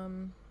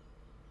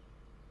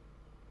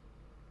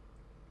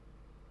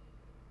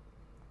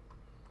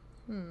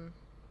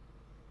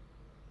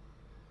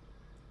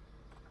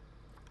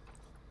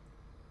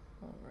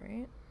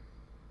 Alright.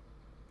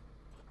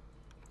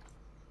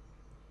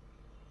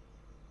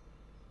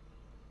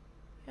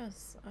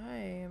 Yes, I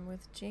am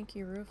with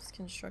Janky Roofs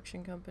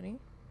Construction Company.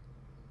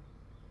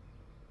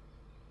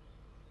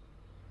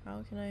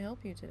 How can I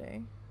help you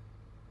today?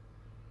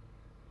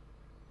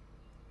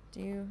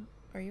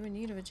 Are you in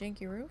need of a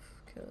janky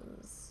roof?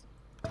 'Cause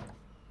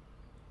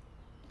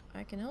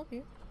I can help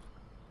you.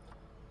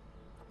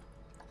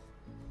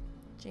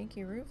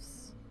 Janky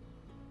roofs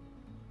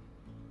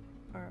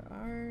are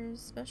our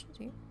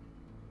specialty.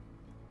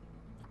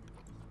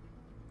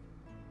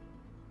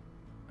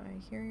 I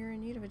hear you're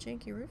in need of a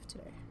janky roof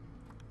today.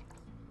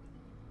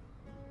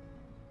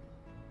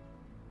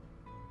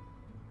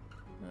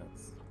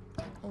 That's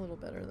a little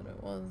better than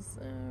it was.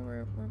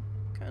 We're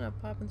kind of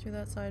popping through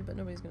that side, but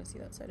nobody's going to see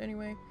that side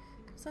anyway,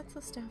 because that's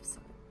the staff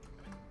side.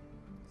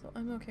 So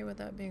I'm okay with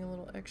that being a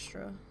little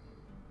extra.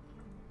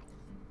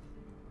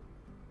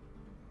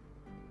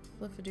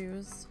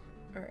 Fliffadoos.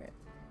 Alright,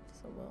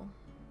 so we'll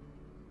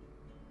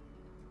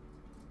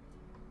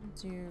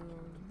do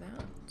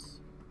that.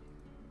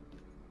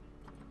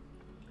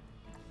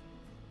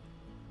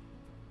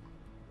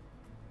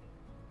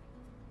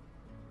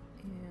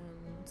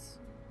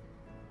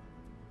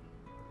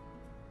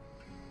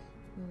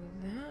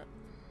 And that.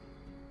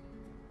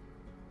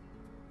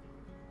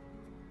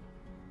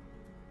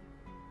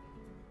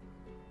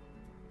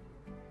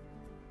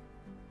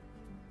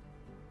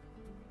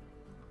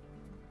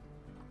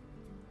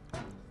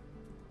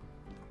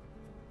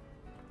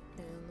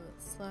 And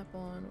let's slap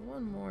on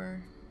one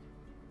more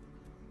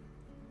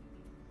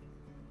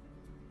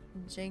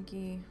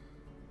janky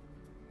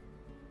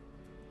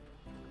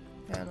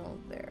panel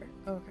there.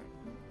 Okay.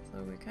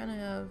 So we kind of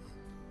have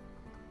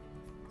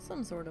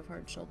some sort of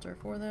hard shelter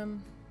for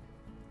them.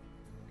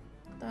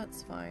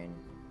 That's fine.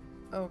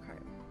 Okay.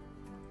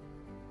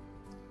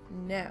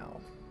 Now.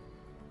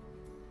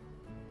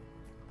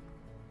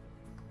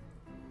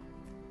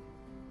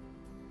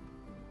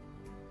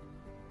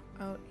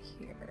 Out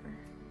here.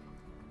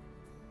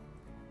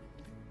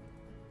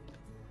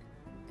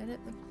 Edit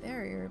the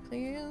barrier,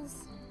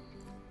 please.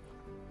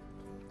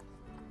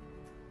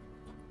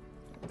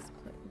 Let's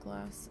put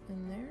glass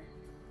in there.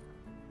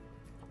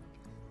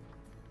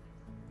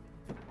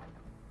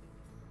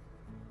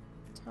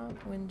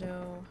 Top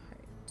window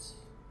height.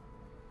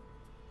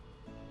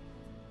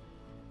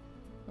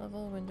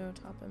 Level window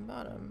top and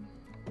bottom.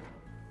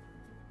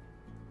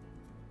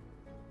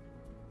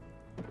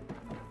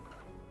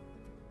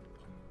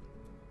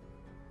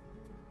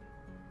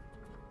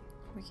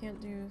 We can't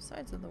do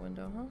sides of the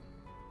window, huh?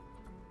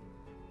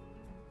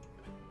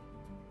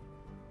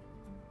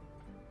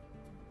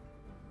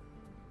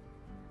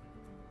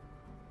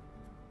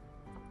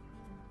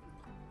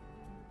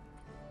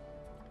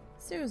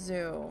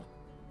 Suzu.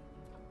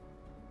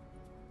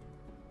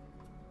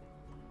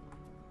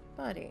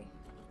 Buddy.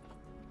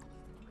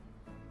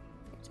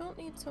 You don't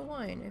need to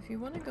whine. If you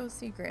want to go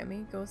see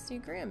Grammy, go see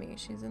Grammy.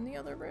 She's in the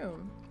other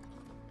room.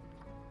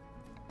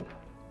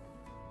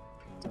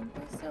 Don't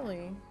be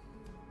silly.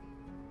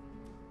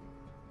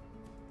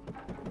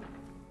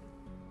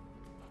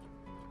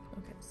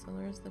 Okay, so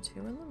there's the two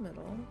in the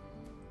middle.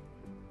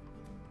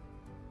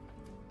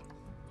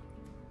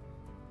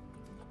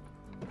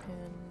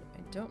 And I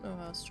don't know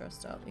how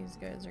stressed out these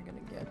guys are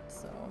gonna get,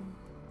 so...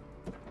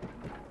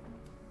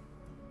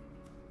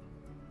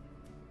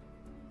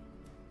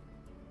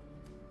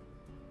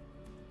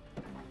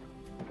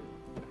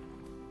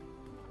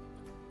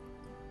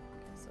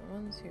 So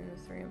 1, 2,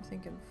 3, I'm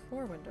thinking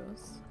 4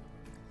 windows.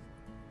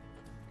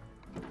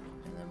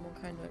 And then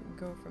we'll kind of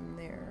go from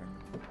there.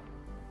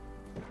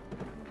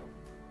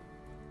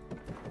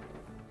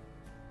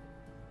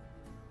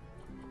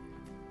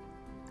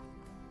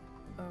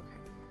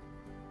 Okay.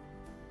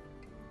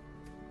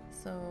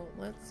 So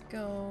let's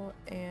go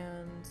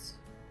and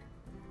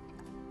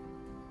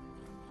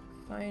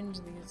find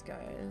these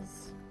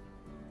guys.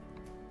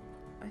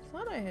 I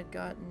thought I had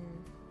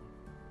gotten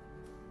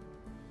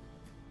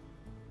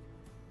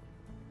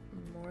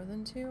more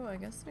than 2. I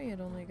guess we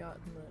had only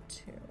gotten the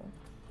 2.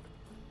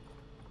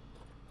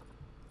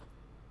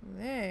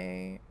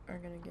 They are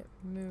gonna get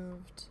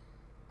moved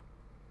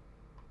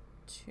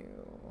to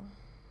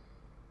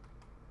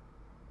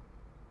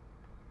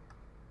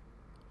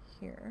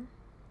here.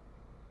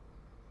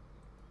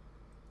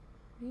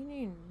 You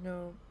need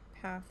no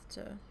path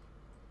to...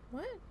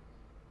 What?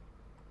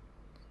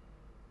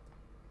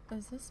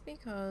 Is this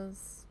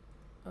because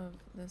of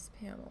this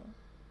panel?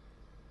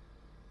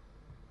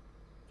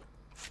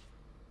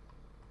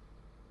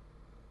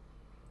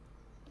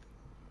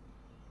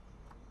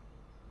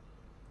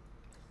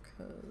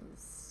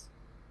 Because...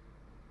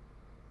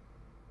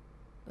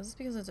 Is this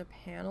because it's a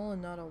panel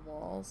and not a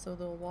wall? So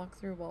they'll walk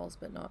through walls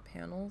but not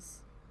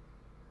panels?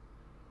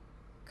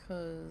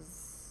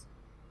 Because...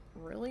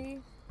 Really?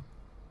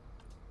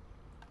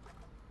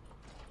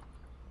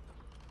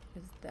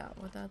 Is that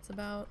what that's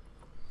about?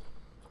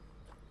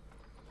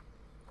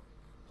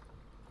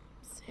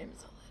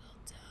 Seems a little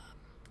dumb.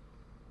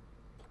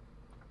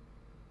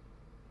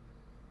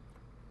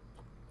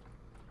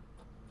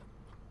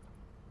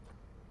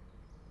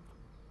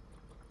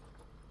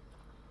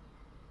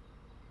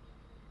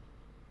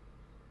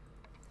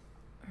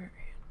 Alright,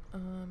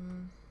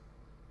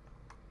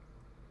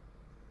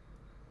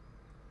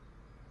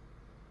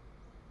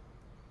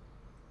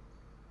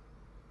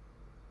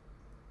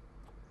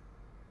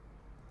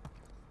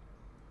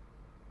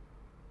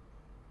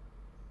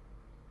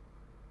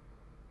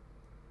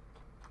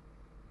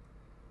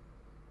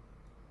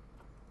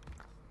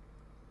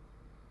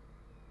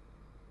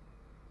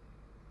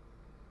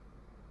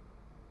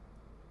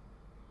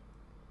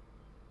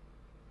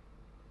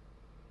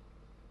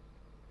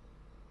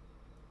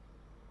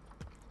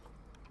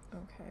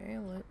 okay,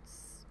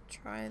 let's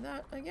try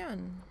that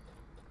again.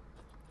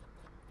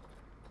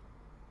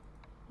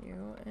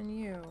 You and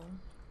you.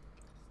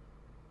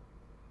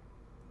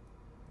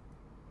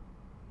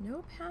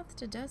 No path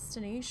to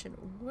destination.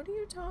 What are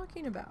you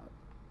talking about?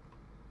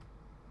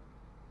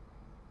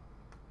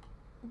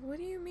 What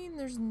do you mean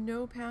there's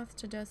no path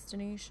to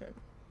destination?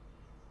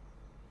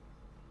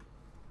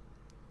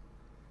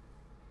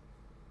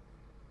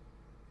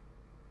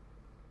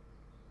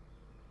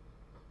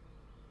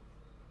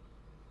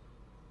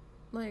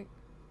 Like,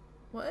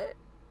 what?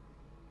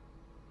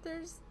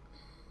 There's...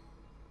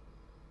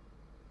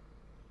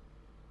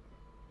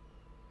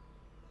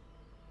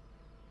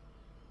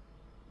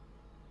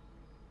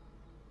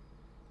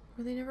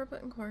 Were they never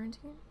put in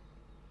quarantine?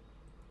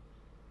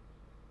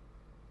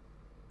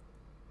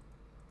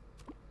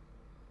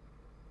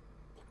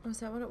 Oh, is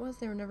that what it was?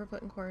 They were never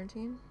put in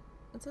quarantine?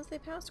 It says they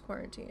passed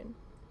quarantine.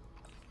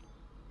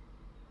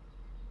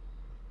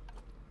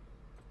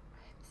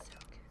 I'm so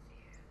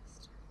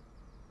confused.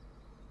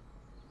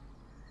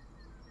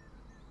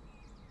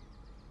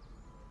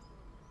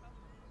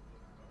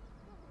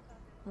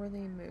 Were they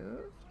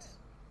moved?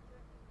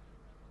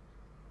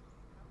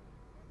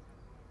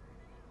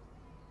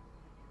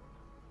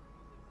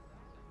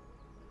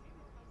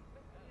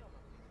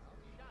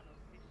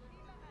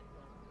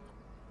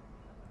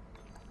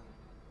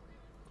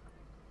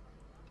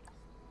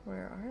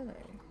 Where are they?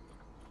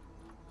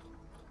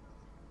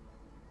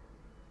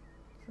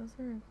 Those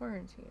are in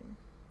quarantine.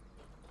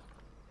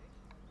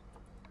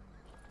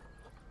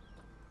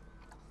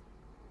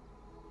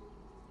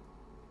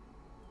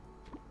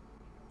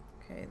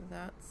 Okay,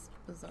 that's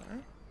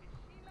bizarre.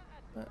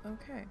 But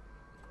okay.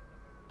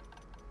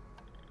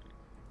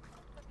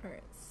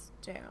 Alright,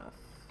 staff.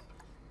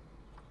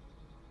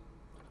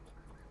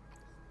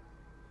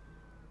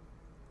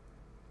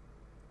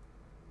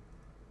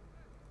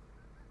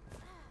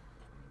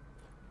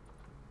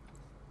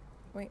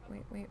 Wait.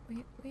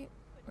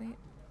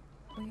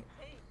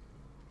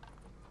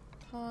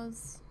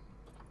 Pause.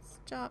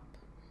 Stop.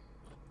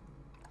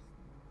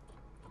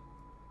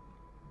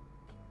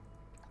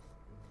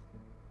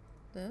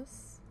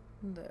 This.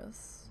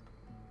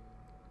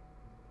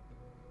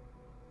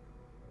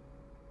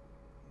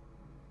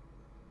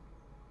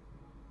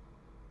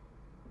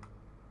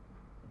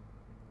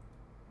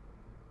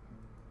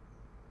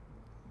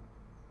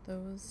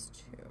 Those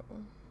two.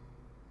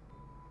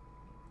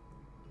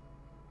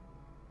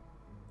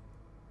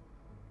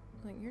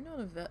 Like, you're not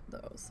a vet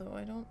though, so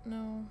I don't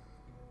know.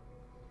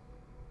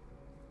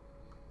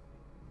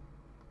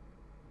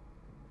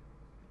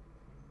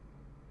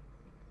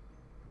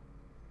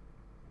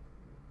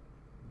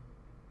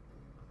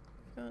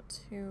 I've got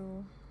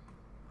two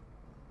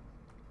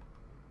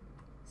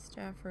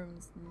staff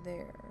rooms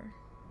there.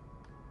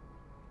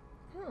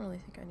 I don't really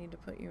think I need to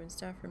put you in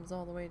staff rooms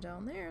all the way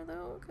down there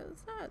though,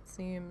 because that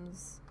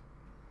seems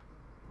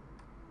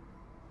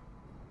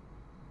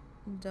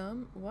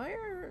dumb. Why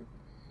are...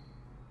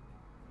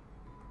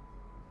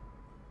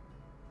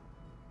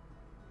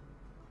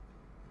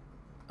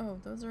 Oh,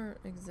 those are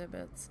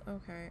exhibits.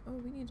 Okay. Oh,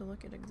 we need to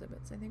look at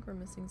exhibits. I think we're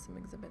missing some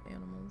exhibit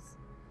animals.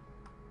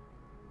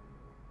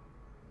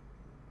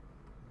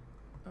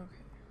 Okay.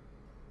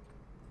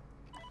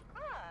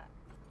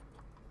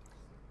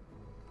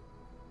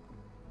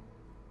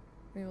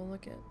 We will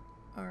look at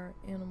our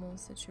animal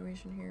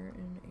situation here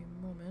in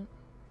a moment.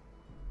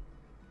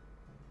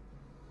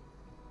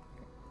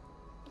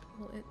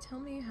 Will it tell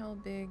me how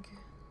big...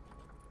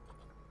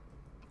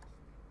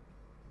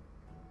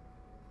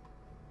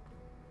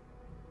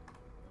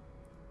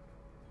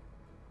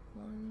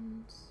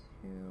 One,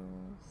 two,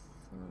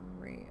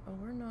 3. Oh,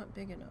 we're not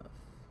big enough.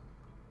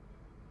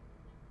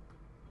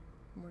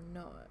 We're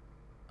not.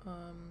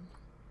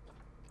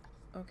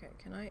 Okay,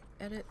 can I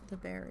edit the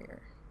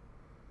barrier?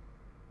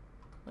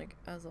 Like,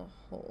 as a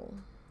whole.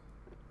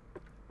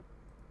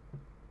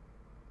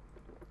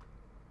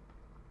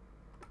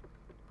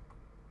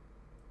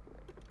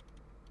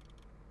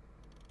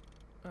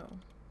 Oh.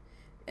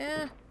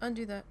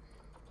 Undo that.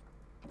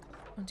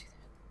 Undo that.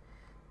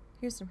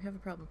 Houston, we have a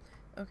problem.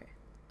 Okay.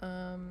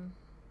 Alright.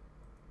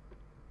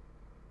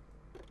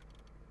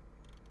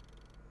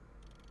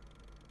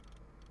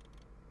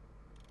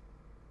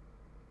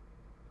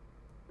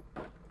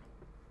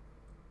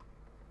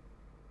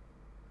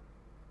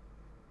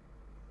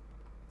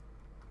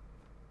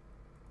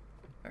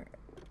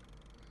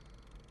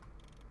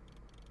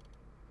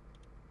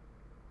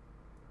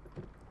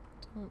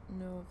 Don't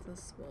know if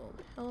this will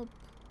help,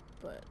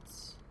 but...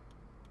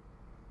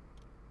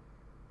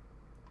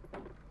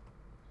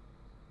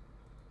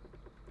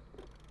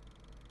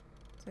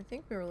 So I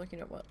think we were looking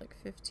at what, like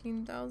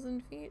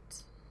 15,000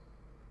 feet?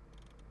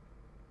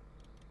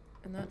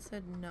 And that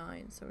said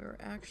 9, so we were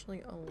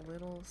actually a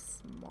little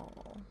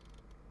small.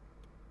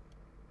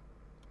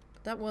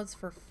 But that was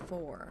for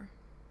 4.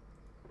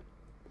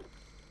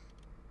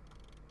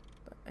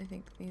 But I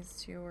think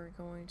these two are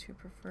going to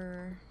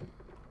prefer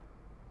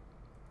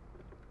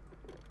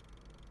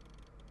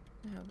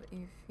to have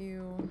a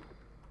few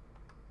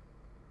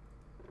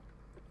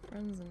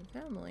friends and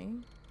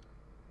family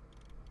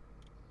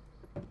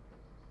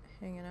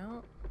hanging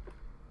out.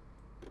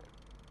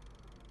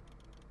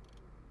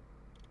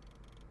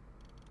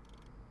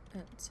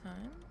 At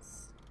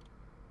times.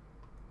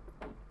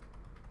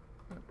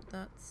 Oh,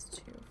 that's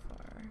too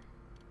far.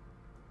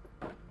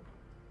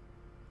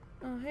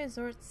 Oh, hey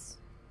Zorts.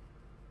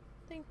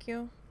 Thank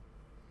you.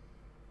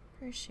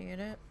 Appreciate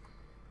it.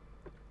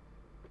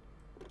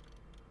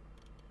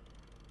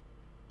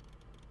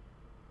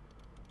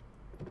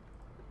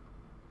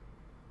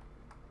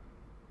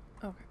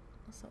 Okay,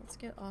 so let's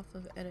get off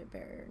of edit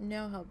barrier.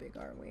 Now how big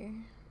are we?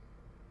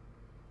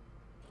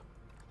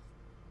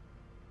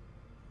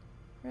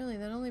 Really,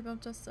 that only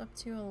bumped us up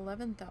to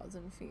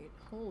 11,000 feet.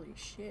 Holy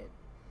shit.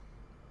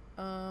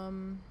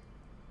 Well,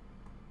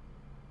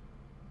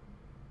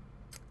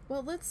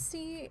 let's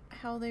see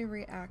how they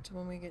react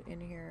when we get in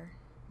here.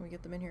 When we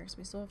get them in here, because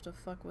we still have to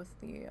fuck with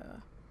the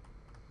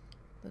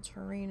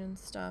terrain and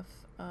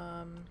stuff.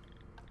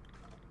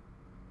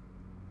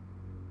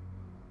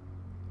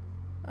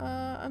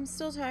 I'm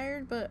still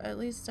tired, but at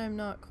least I'm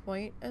not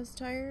quite as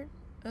tired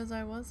as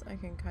I was. I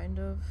can kind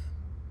of,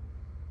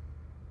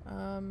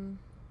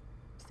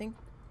 think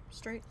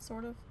straight,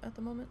 sort of, at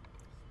the moment.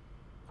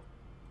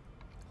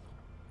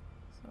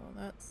 So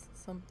that's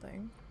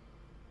something.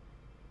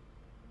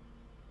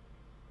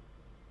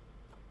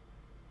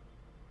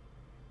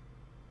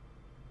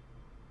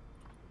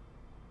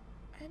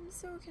 I'm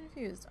so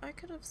confused. I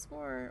could have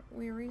swore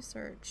we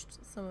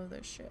researched some of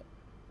this shit.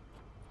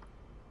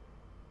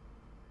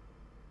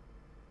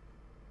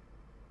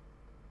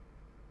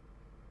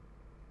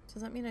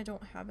 Does that mean I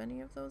don't have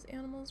any of those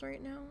animals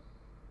right now?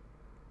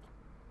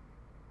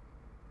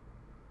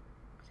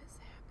 What is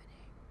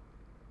happening?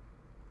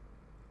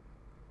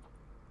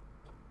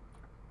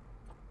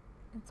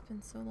 It's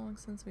been so long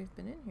since we've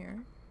been in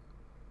here.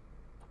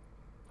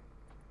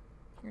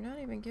 You're not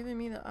even giving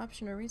me the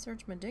option to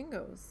research my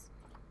dingoes.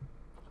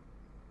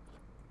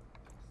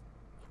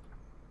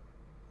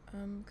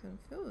 I'm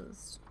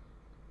confused.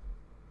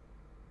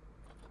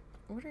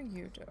 What are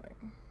you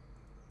doing?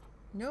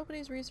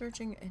 Nobody's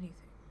researching anything.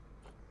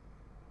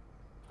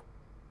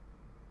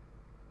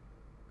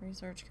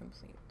 Research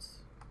complete.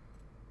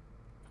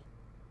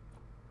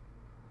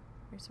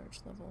 Research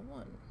level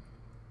 1.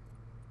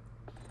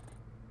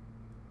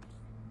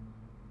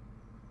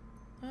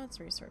 That's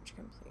research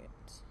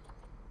complete.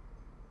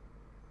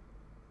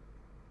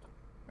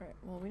 Alright,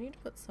 well we need to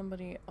put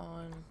somebody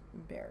on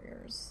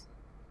barriers.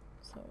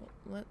 So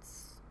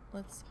let's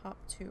hop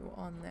to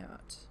on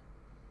that.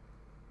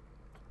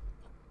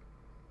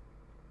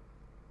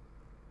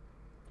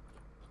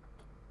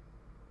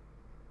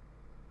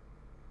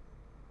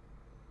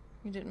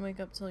 You didn't wake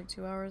up till like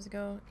 2 hours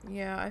ago?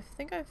 Yeah, I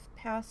think I've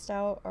passed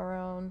out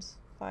around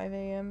 5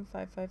 a.m.,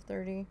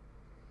 5:30.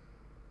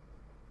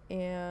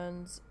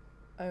 And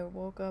I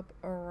woke up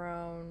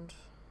around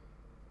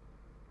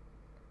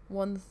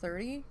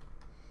 1:30.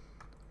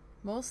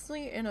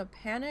 Mostly in a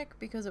panic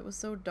because it was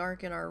so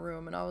dark in our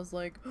room and I was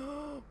like,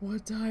 oh,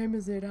 what time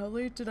is it? How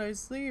late did I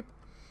sleep?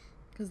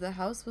 Because the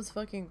house was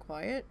fucking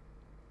quiet.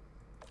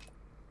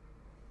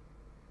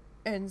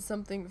 And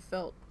something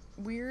felt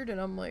weird and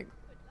I'm like,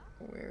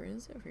 where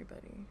is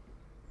everybody?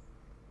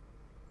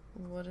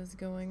 What is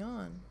going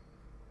on?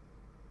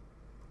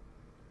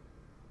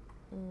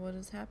 What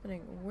is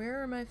happening?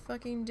 Where are my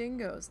fucking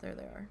dingoes? There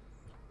they are.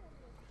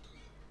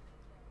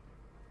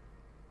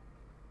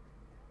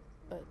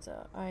 But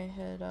I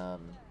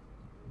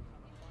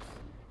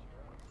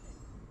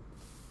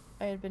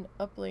had been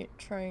up late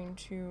trying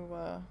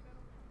to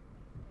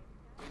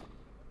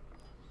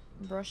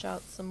brush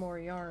out some more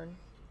yarn.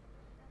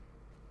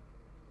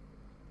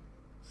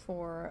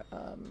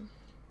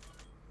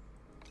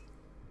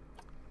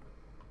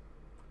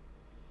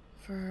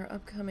 for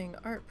upcoming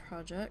art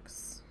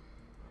projects.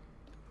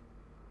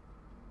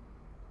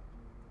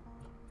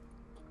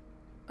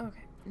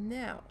 Okay,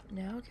 now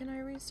can I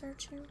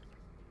research you?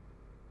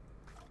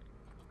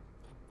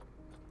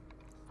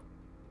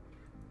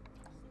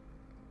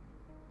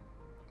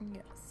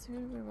 Yes, who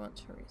do we want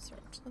to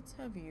research? Let's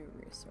have you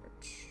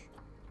research.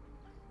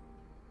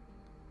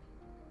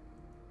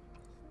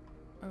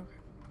 Okay.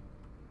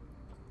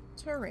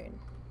 Terrain.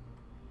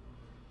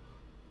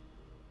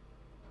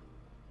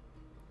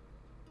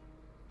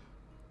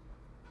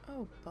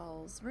 Oh,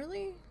 balls.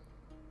 Really?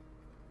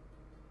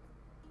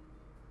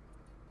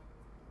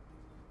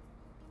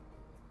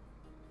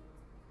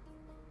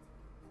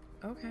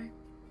 Okay.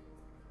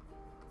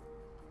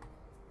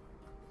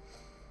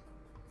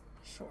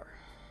 Sure.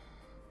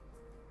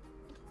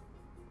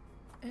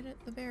 Edit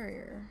the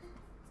barrier.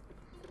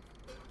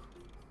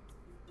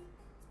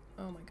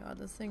 Oh my god,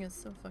 this thing is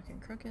so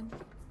fucking crooked.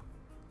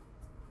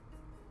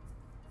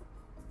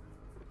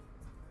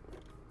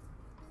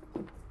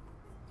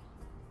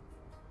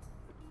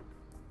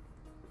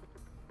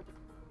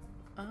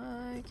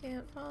 I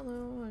can't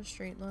follow a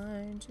straight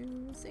line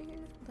to see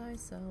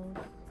thyself.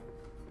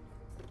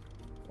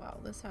 Wow,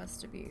 this has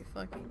to be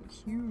fucking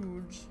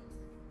huge.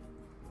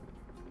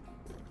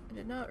 I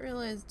did not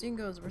realize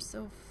dingoes were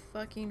so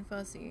fucking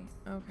fussy.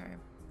 Okay.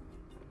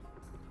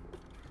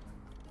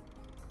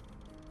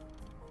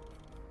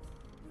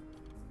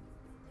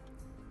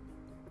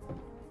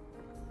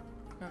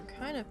 I'm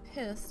kind of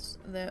pissed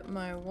that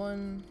my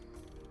one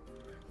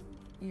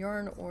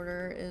yarn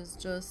order is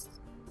just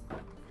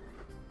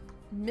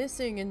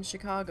missing in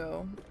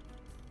Chicago.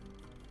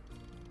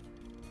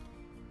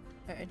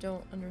 I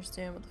don't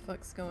understand what the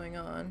fuck's going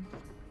on.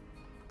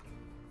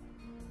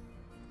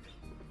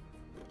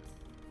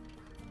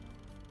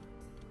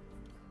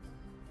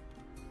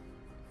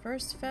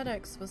 First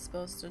FedEx was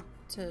supposed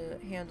to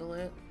handle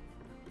it.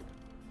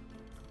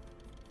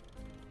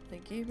 They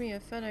gave me a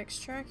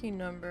FedEx tracking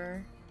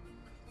number,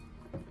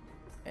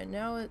 and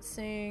now it's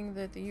saying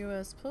that the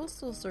US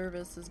Postal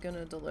Service is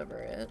gonna deliver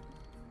it.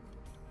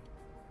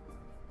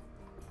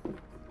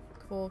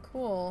 Cool,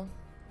 cool.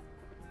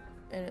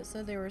 And it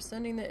said they were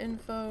sending the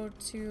info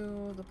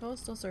to the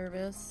Postal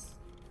Service.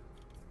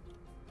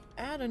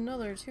 Add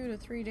another 2 to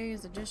 3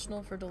 days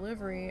additional for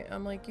delivery.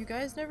 I'm like, you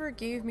guys never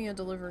gave me a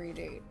delivery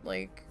date.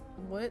 Like,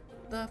 what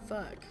the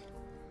fuck?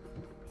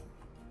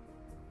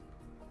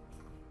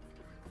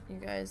 You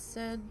guys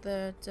said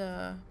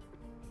that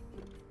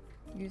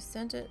you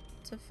sent it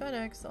to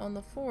FedEx on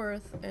the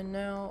 4th, and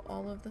now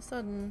all of a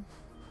sudden...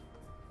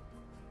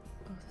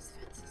 Oh, this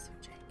fence is so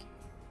janky.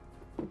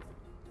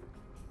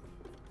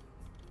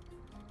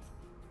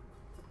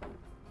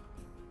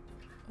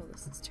 Oh,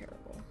 this is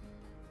terrible.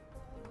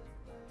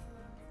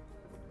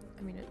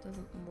 I mean, it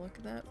doesn't look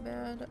that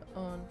bad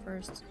on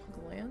first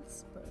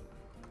glance, but...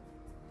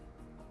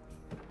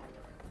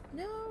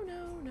 No,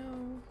 no,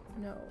 no,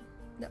 no,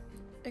 no.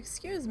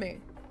 Excuse me.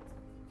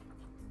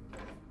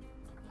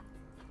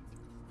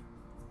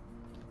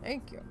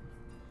 Thank you.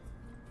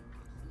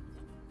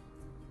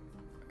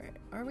 Alright,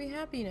 are we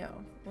happy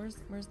now? Where's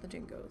the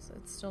dingoes?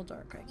 It's still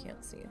dark, I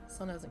can't see. The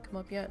sun hasn't come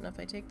up yet, and if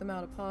I take them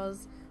out of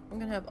pause, I'm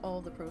gonna have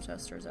all the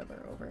protesters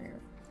ever over here.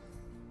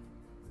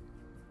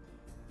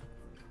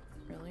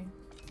 Really?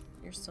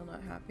 You're still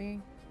not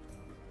happy?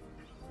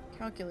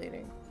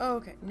 Calculating. Oh,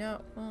 okay. No,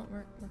 well,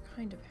 we're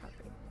kind of happy.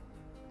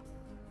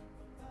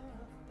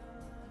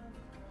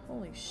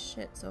 Holy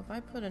shit, so if I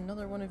put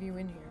another one of you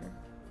in here,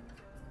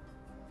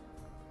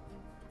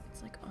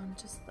 it's like on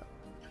just the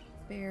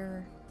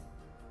bare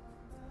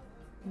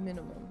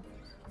minimum.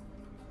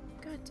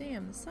 God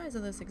damn, the size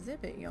of this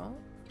exhibit, y'all.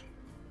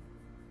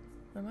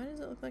 Now why does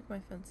it look like my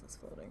fence is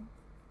floating?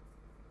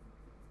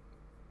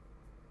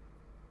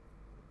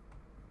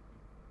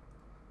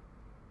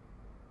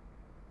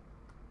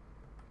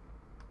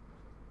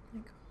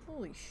 Like,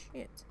 holy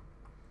shit.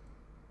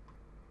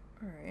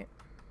 Alright.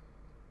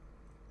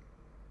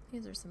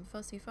 These are some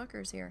fussy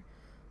fuckers here.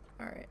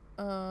 Alright,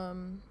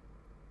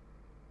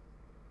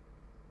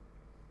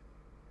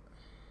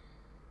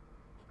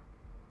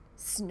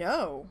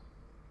 snow!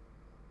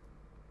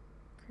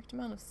 Correct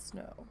amount of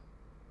snow.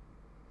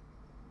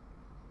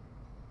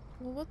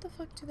 Well, what the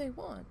fuck do they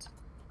want?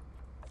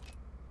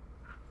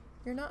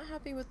 You're not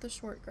happy with the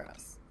short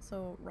grass,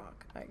 so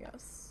rock, I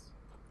guess.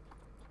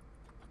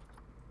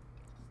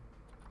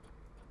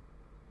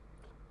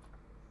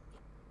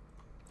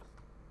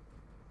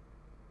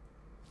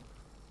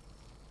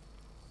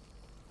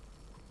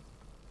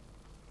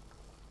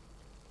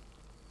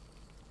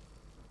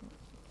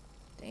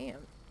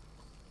 Damn.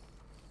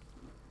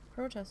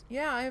 Protest.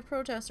 Yeah, I have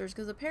protesters,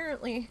 because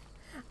apparently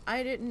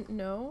I didn't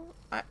know.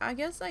 I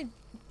guess I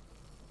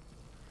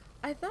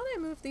thought I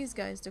moved these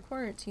guys to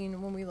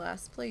quarantine when we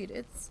last played.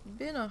 It's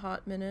been a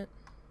hot minute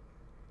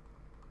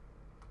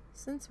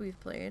since we've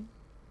played.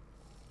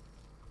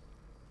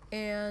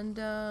 And,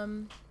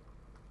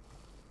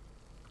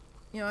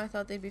 you know, I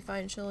thought they'd be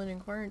fine chilling in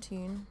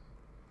quarantine.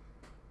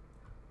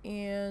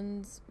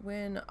 And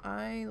when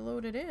I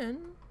loaded in,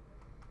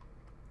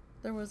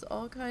 there was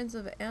all kinds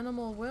of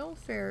animal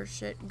welfare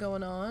shit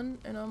going on,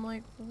 and I'm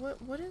like,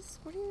 what is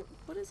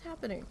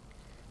happening?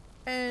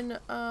 And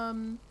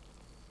on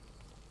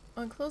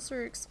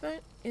closer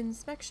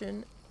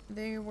inspection,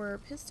 they were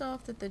pissed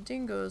off that the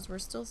dingoes were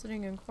still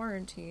sitting in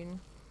quarantine,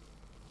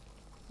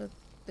 that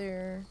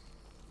their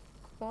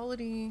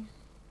quality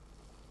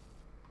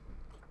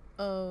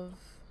of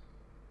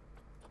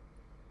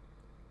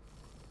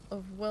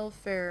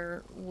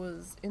welfare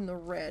was in the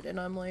red. And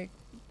I'm like,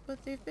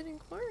 but they've been in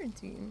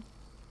quarantine.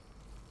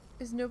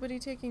 Is nobody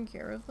taking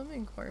care of them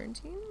in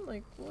quarantine?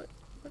 Like, what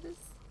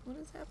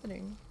is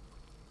happening?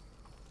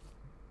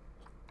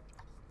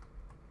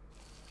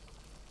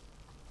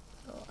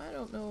 Oh, I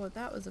don't know what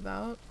that was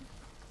about.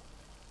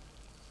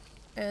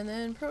 And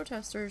then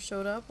protesters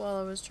showed up while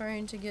I was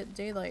trying to get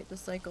daylight to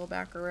cycle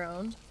back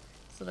around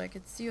so that I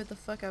could see what the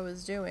fuck I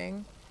was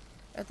doing.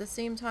 At the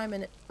same time,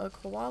 a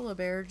koala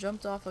bear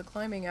jumped off a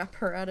climbing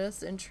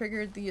apparatus and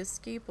triggered the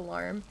escape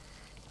alarm,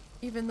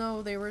 even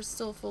though they were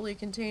still fully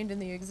contained in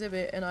the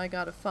exhibit, and I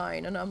got a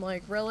fine. And I'm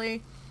like,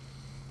 really?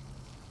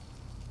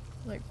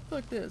 Like,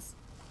 fuck this.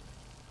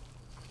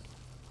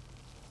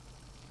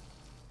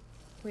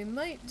 We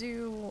might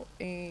do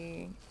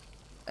a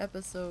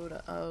episode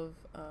of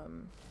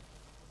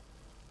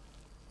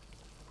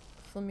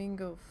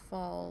Flamingo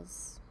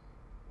Falls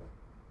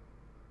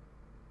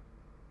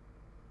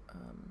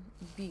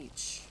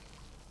beach,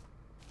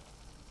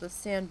 the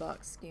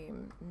sandbox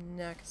game,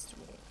 next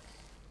week.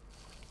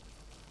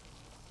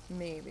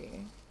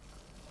 Maybe.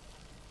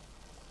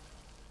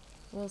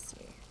 We'll see.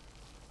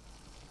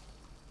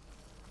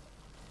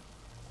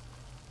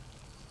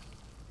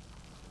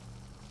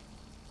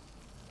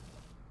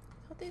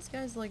 I thought these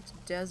guys liked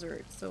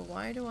desert, so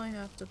why do I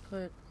have to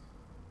put...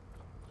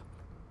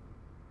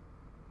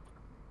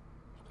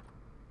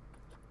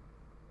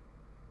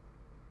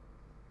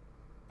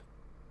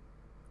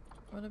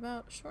 What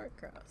about short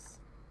grass?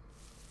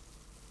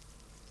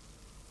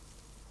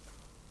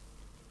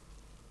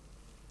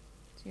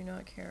 Do you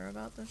not care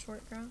about the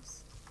short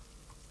grass?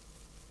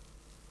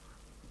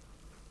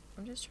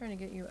 I'm just trying to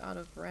get you out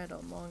of red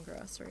on long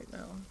grass right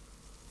now.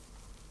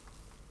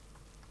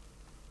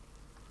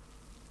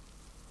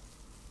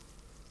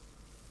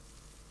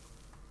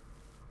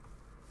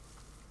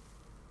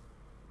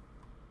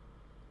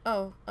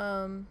 Oh,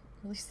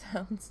 release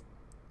sounds.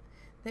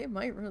 They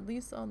might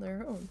release on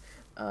their own.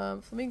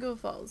 Flamingo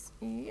Falls.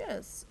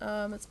 Yes,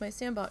 it's my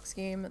sandbox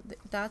game.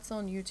 That's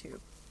on YouTube.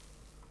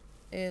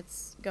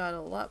 It's got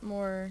a lot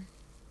more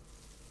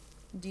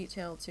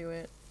detail to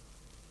it.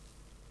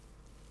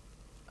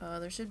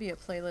 There should be a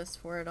playlist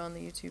for it on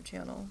the YouTube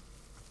channel.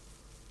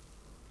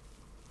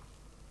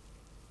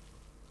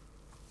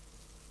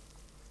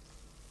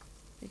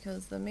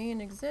 Because the main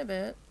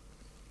exhibit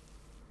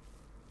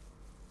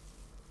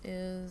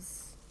is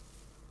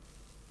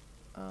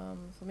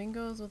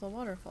flamingos with a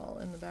waterfall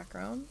in the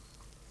background.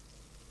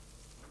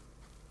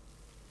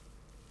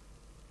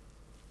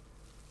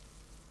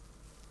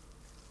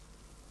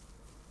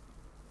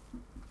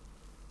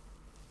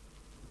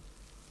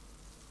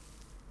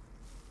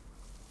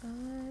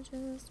 I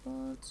just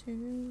want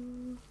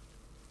to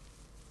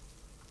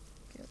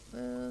get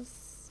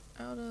this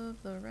out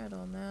of the red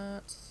on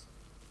that.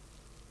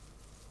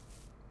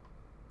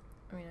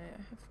 I mean, I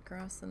have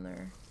grass in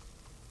there.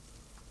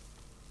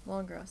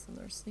 Long grass in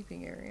their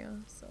sleeping area,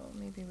 so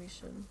maybe we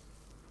should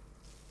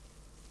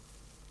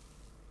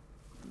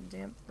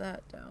damp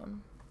that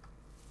down.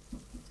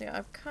 So yeah,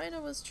 I kind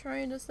of was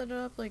trying to set it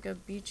up like a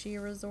beachy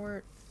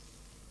resort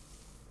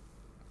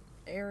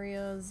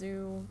area,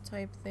 zoo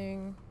type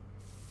thing.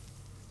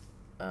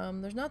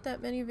 There's not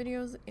that many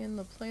videos in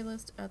the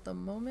playlist at the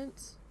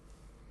moment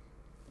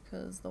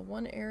because the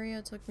one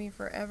area took me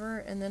forever,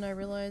 and then I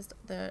realized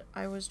that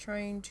I was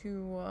trying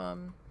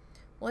to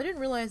well, I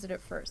didn't realize it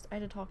at first. I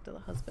had to talk to the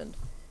husband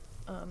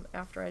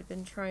after I'd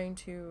been trying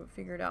to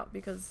figure it out,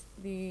 because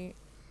the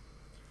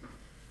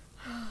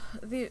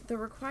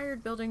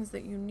required buildings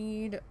that you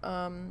need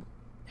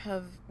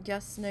have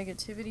guest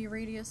negativity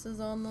radiuses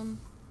on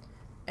them,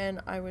 and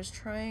I was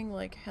trying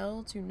like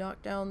hell to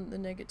knock down the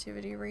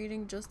negativity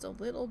rating just a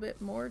little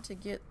bit more to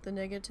get the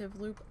negative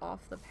loop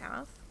off the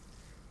path,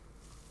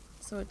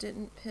 so it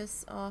didn't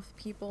piss off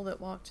people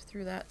that walked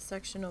through that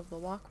section of the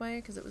walkway,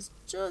 because it was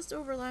just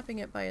overlapping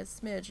it by a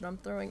smidge, and I'm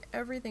throwing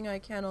everything I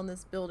can on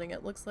this building.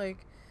 It looks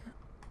like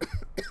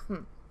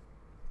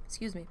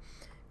excuse me,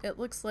 it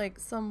looks like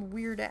some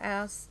weird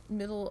ass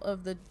middle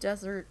of the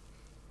desert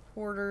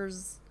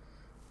hoarder's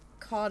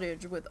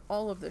cottage with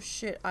all of the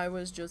shit I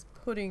was just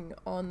putting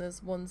on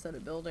this one set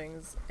of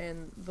buildings,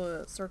 and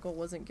the circle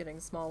wasn't getting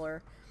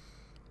smaller.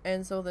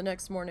 And so the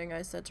next morning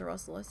I said to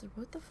Russell, I said,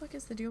 what the fuck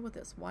is the deal with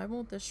this? Why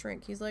won't this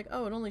shrink? He's like,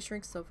 oh, it only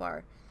shrinks so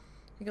far.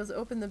 He goes,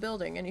 open the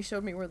building, and he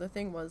showed me where the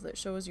thing was that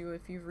shows you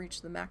if you've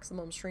reached the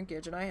maximum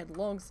shrinkage, and I had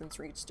long since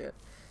reached it.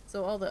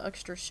 So all the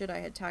extra shit I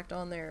had tacked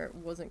on there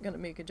wasn't going to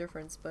make a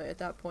difference, but at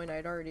that point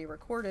I'd already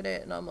recorded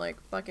it, and I'm like,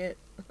 fuck it.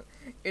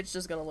 It's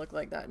just going to look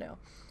like that now.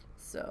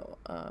 So,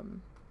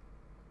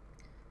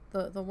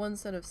 The one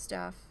set of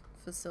staff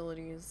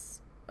facilities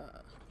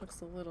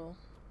looks a little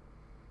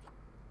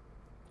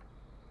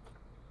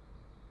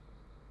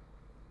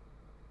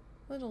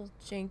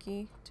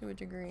janky to a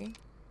degree.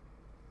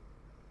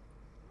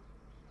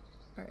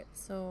 Alright,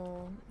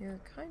 so you're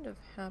kind of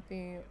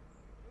happy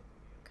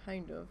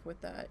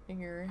with that.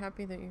 You're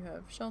happy that you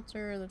have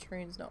shelter, the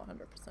terrain's not 100%.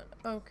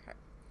 Okay.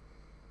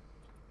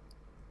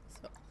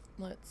 So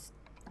let's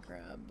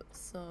grab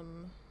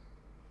some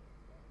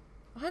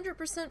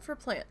 100% for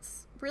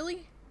plants.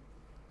 Really?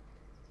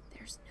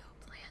 There's no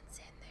plants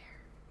in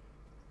there.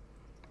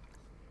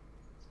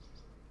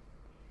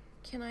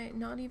 Can I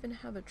not even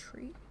have a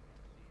tree?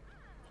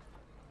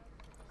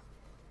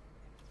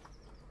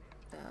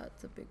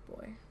 That's a big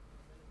boy.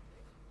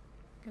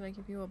 Can I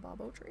give you a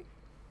babo tree?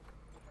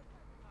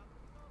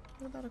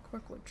 What about a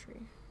corkwood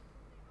tree?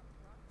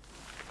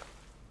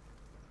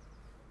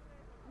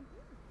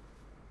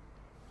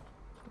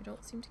 You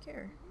don't seem to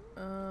care.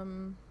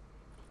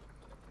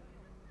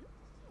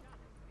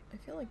 I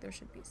feel like there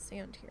should be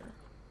sand here.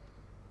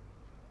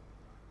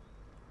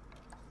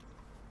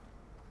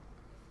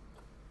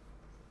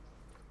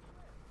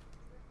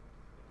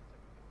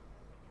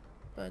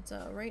 But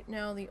right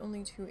now the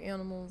only two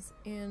animals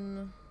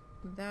in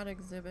that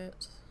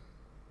exhibit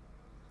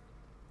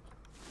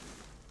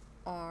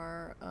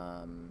are,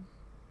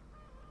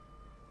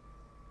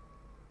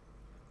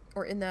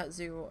 or in that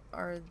zoo,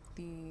 are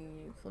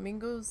the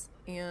flamingos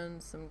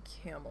and some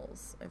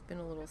camels. I've been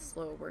a little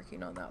slow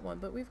working on that one,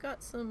 but we've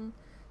got some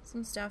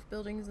staff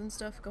buildings and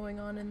stuff going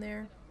on in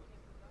there.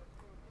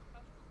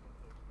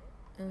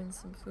 And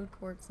some food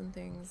courts and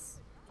things.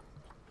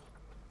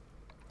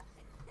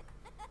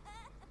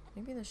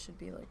 Maybe this should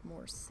be like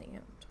more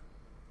sand.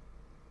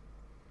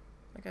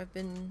 Like I've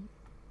been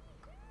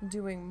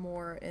doing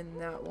more in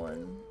that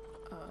one,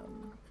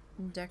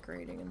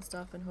 decorating and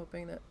stuff and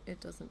hoping that it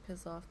doesn't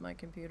piss off my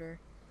computer.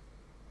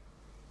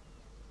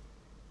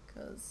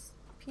 Because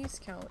piece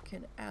count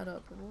can add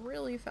up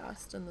really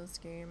fast in this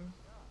game.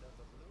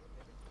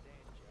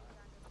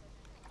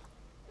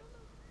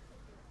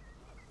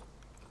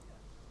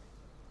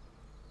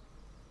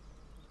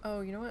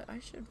 Oh, you know what? I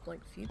should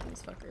like feed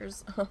these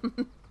fuckers.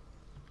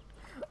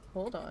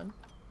 Hold on.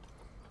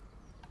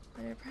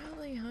 They're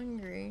probably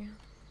hungry.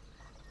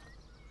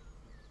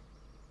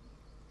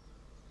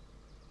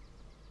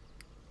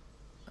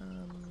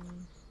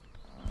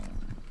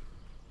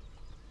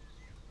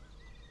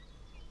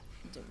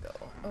 Dingo.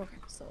 Okay,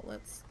 so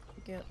let's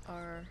get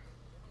our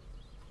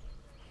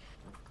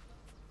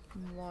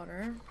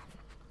water.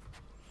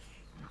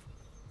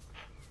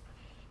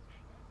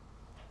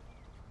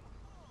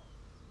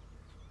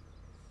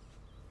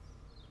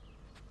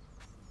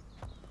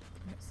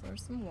 Okay, so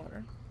there's some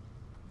water.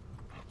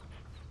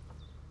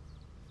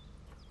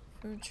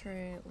 Food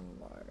tray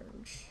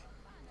large.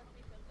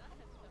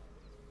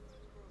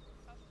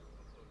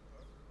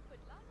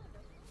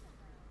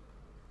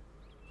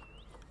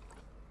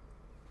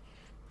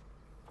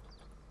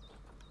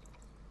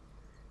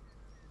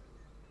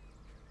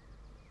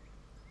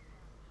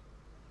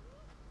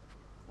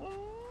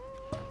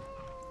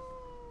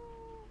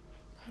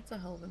 That's a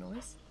hell of a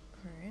noise.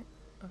 Alright.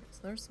 Okay, so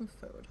there's some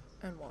food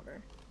and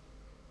water.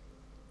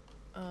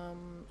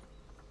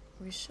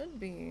 We should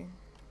be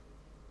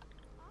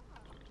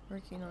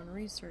working on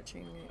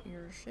researching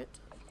your shit.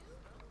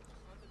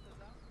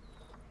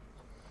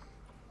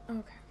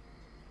 Okay.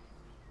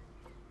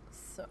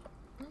 So.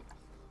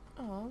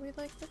 Oh, we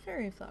like the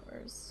fairy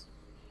flowers.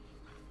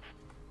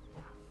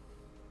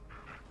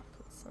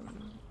 Put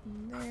some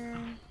in there.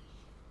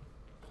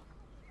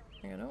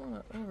 I don't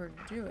want to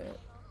overdo it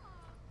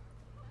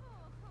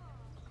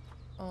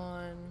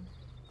on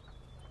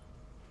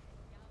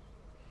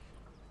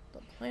the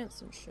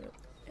plants and shit.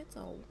 It's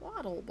a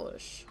wattle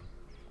bush.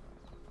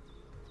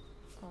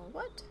 A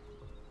what?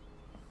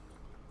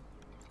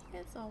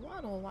 It's a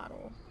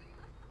wattle.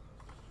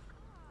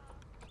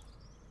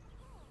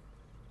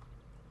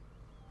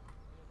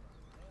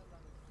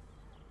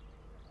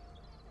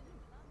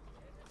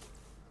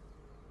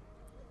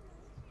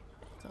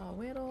 It's a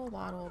whittle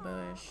wattle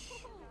bush.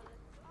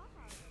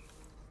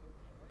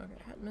 Okay,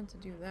 I hadn't meant to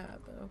do that,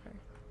 but okay.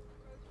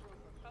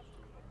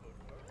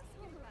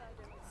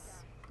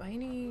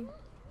 Spiny.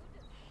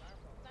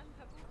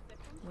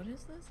 What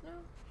is this now?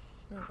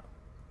 No.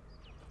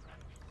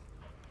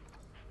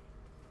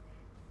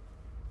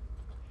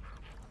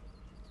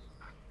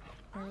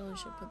 I really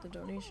should put the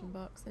donation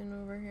box in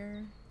over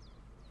here.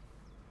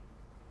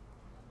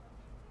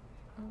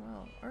 Oh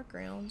wow, our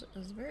ground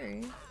is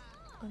very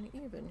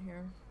uneven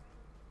here.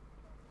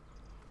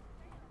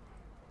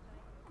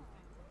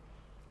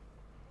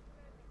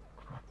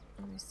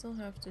 And we still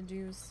have to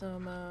do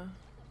some,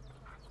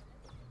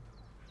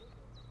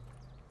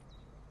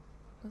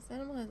 this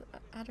animal has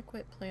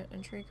adequate plant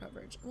and tree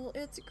coverage. Well,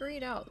 it's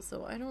grayed out,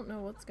 so I don't know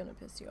what's gonna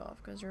piss you off,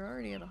 because you're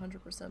already at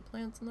 100%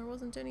 plants and there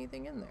wasn't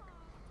anything in there.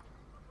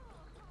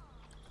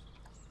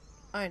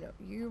 I know,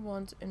 you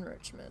want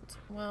enrichment.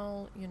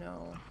 Well, you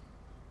know,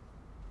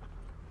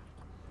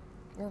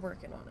 we're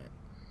working on it.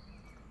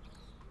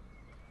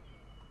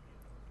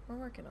 We're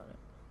working on it.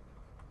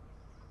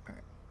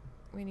 Alright.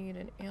 We need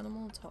an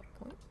animal talk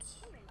point.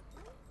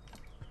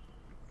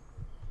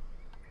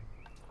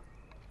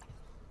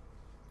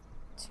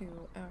 To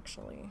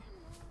actually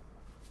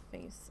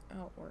face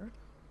outward.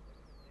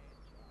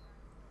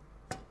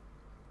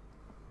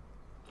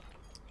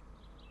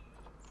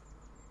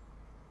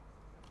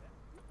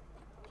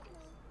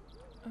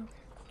 Okay.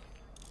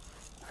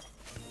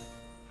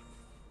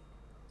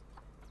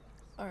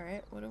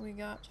 Alright, what do we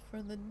got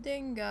for the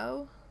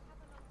dingo?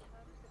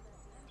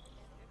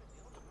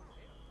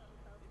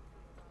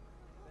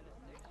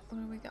 What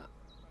do we got?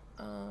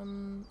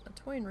 A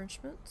toy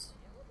enrichment.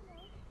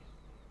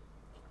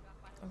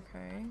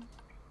 Okay.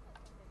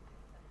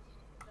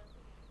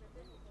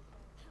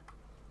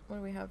 What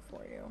do we have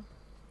for you?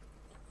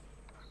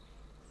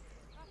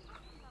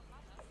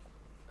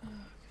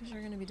 Because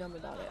you're gonna be dumb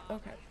about it.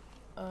 Okay.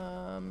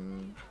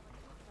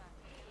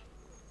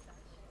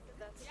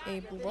 A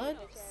blood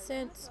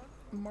scent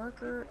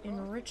marker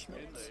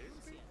enrichment.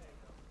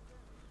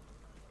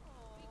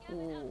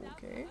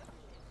 Okay.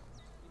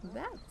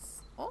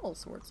 That's all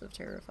sorts of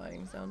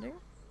terrifying sounding.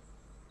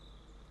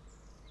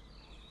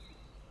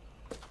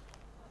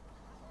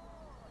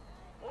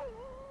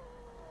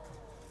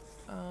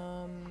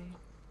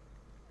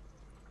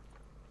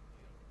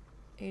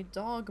 A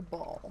dog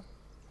ball.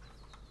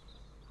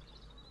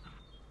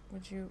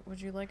 Would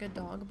you like a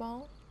dog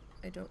ball?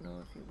 I don't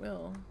know if you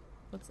will.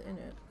 What's in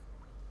it?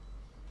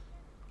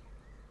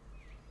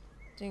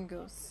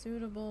 Dingo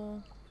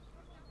suitable.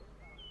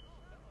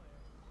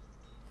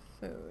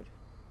 Food.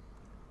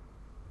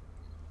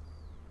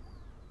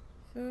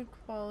 Food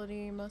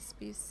quality must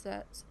be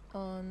set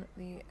on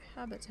the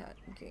habitat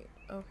gate.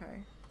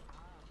 Okay.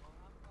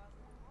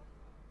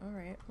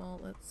 Alright, well,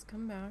 let's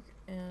come back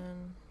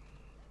and...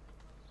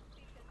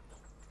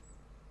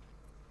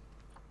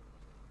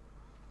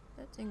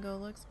 That dingo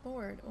looks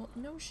bored. Well,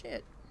 no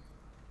shit.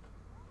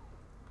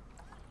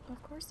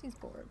 Of course he's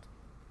bored.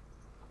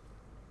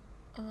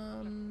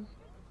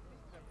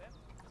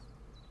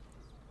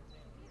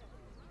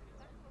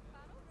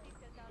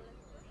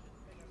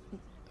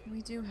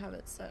 We do have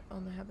it set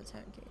on the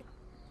habitat gate.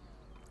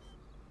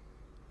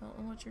 I don't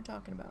know what you're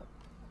talking about.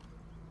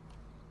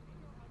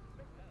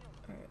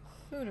 Alright,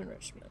 food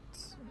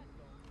enrichment.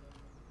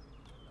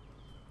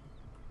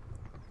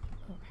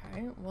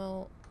 Okay,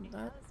 well,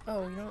 that...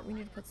 Oh, you know what? We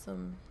need to put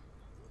some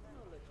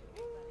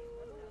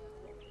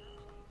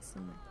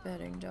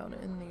bedding down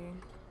in the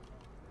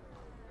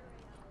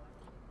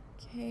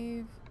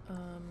cave.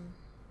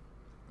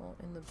 Well,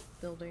 in the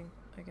building,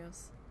 I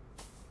guess.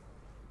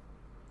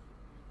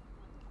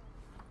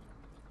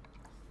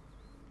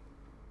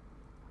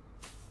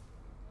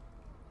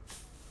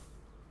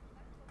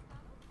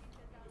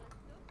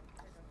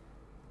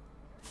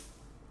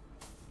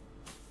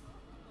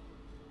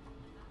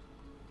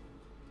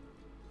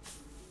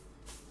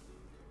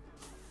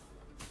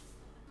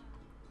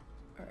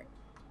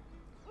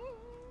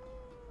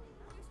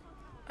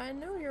 I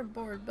know you're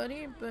bored,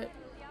 buddy, but...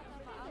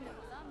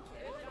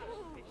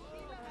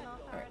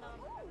 Alright.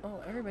 Oh,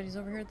 everybody's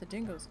over here at the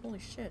Dingos. Holy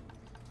shit.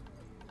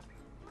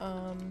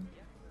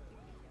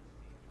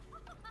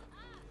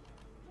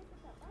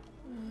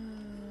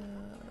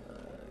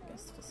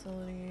 Guest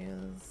facility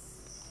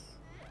is...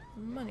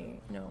 Money.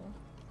 No.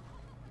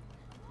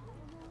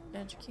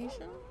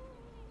 Education?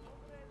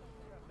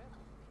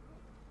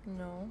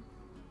 No.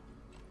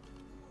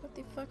 What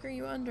the fuck are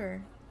you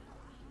under?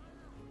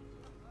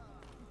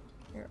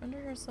 You're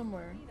under here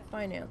somewhere.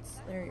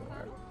 Finance. There you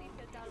are.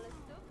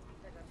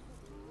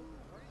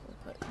 We'll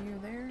put you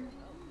there.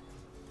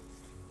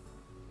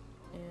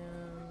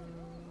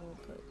 And we'll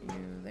put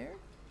you there.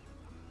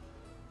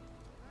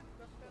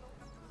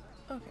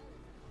 Okay.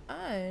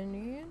 I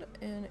need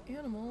an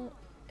animal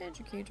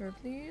educator,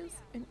 please.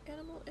 An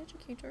animal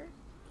educator.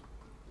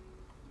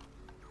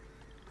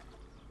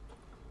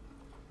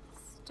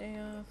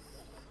 Staff.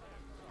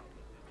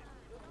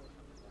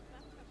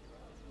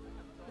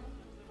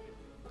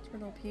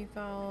 Turtle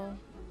peafowl,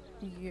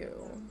 you.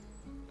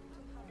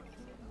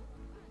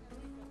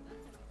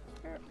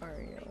 Where are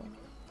you?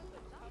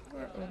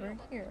 We're over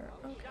here.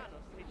 Okay.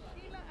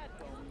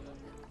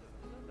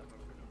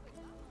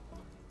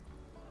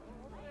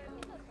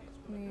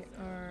 We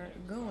are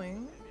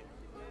going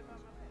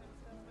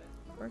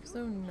work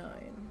zone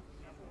 9.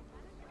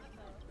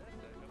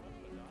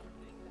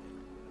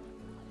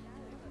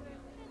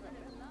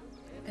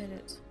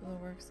 Edit the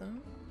work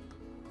zone.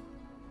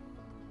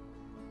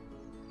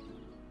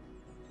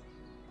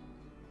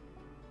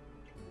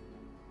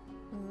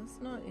 Is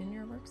this not in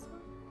your work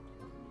zone?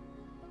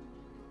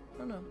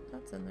 Oh no,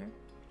 that's in there.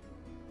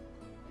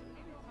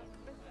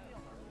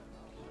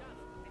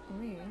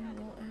 We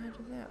will add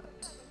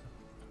that.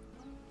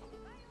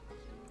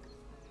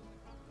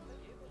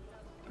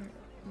 Alright,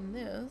 and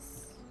this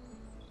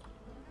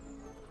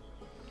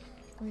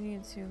we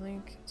need to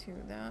link to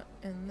that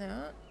and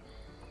that.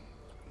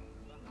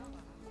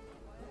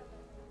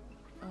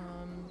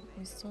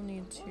 We still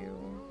need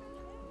to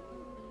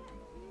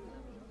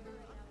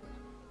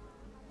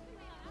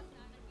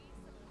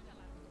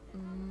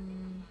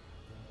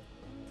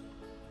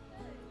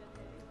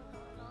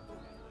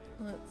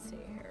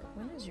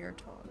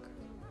their talk?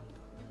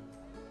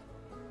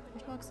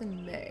 Their talk's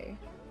in May.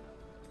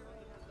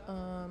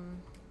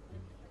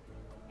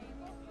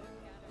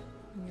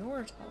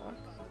 Your talk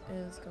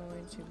is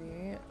going to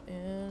be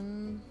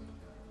in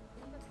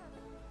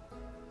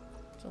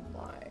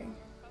July.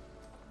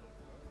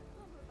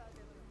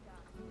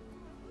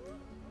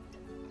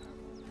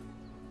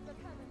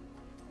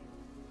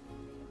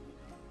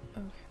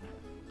 Okay.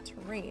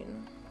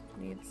 Terrain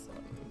needs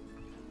some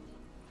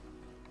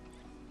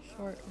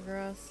short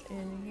grass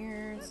in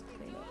here. Let's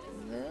clean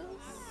up this.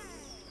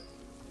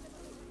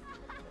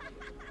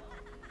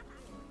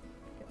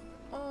 Get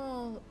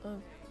all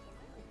of...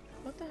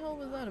 What the hell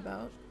was that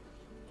about?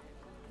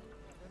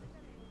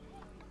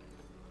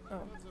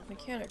 Oh,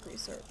 mechanic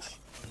research.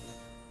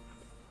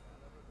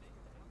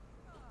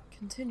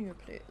 Continue,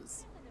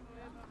 please.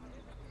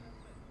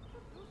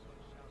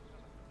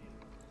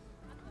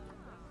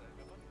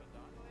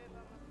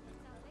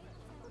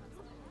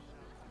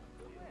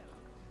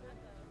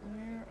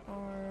 Where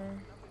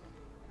are...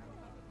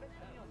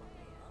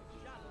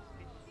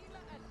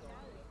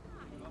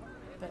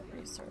 vet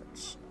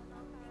research?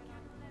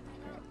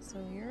 Alright, so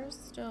you're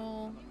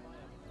still...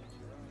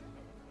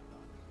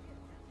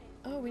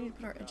 Oh, we need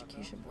to put our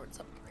education boards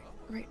up.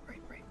 Right.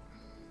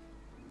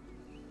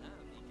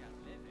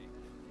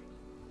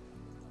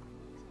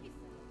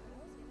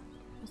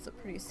 It's a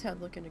pretty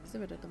sad looking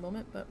exhibit at the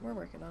moment, but we're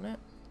working on it.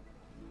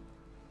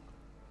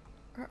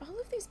 Are all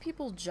of these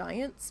people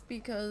giants?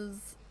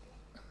 Because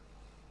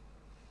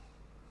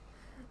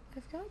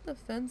I've got the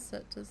fence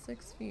set to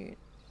 6 feet.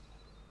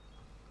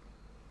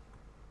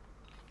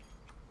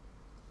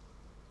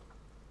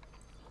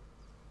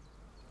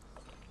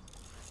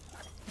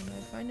 And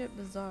I find it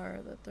bizarre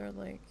that they're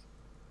like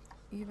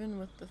even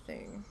with the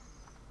thing.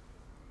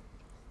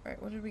 Alright,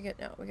 what did we get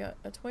now? We got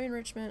a toy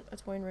enrichment, a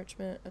toy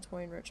enrichment, a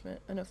toy enrichment,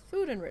 and a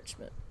food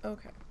enrichment.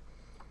 Okay.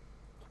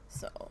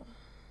 So.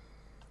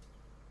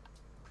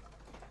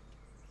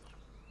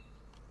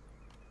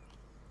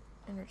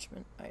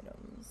 Enrichment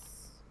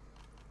items.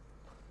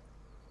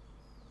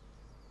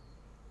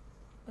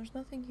 There's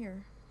nothing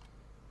here.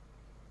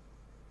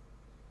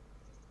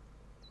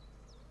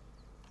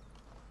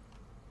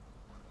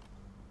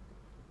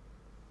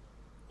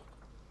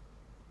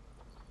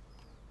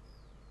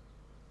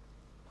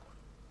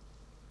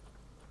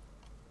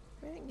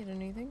 I didn't get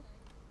anything.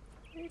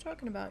 What are you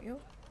talking about, yo?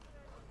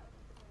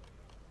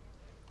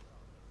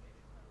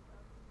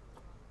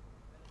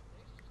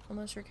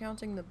 Unless you're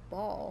counting the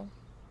ball.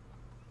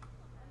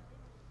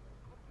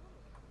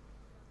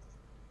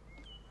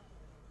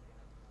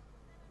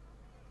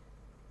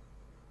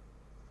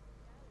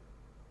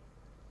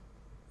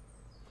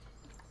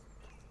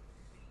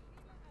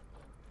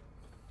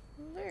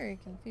 I'm very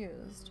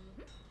confused.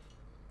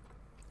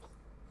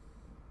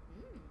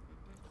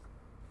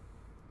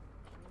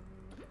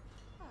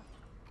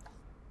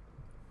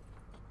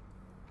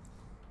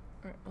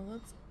 Alright, well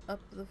let's up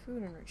the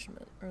food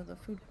enrichment, or the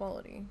food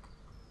quality.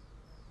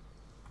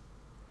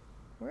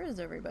 Where is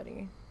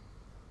everybody?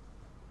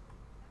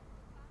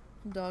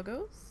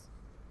 Doggos?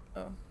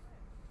 Oh.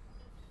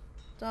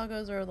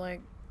 Doggos are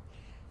like...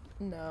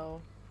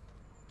 No.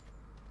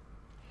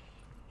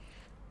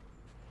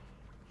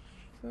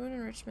 Food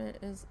enrichment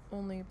is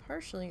only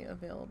partially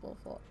available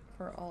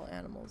for all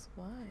animals.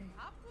 Why?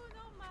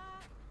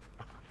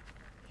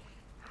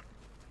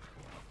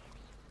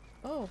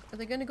 Oh, are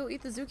they gonna go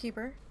eat the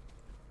zookeeper?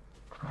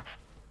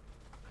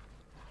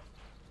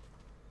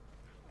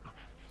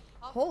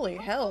 Holy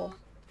hell.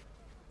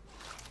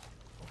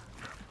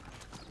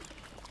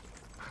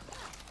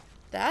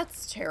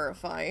 That's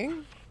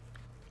terrifying.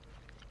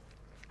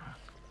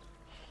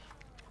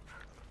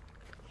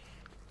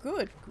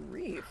 Good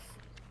grief.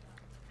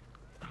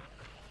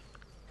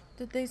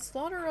 Did they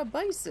slaughter a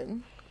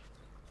bison?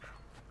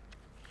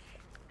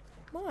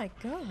 My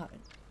God.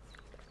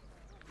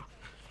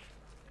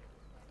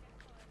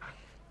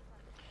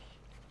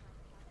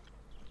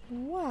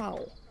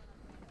 Wow.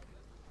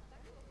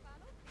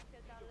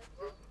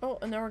 Oh,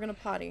 and now we're gonna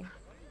potty.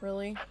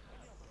 Really?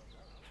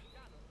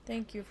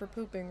 Thank you for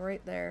pooping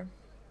right there.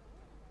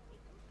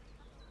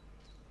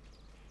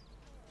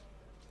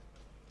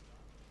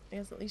 I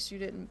guess at least you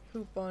didn't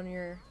poop on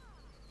your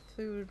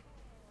food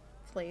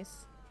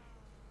place.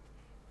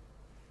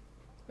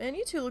 Man,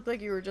 you two looked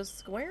like you were just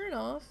squaring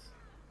off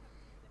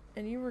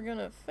and you were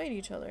gonna fight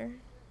each other.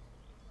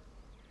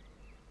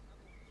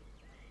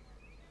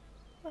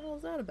 What the hell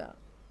is that about?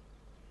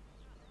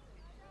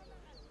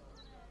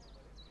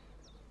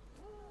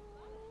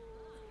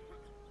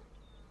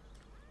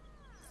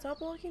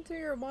 Stop walking through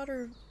your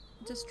water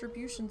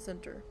distribution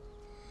center.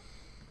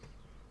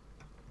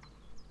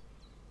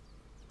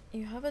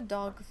 You have a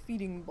dog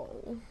feeding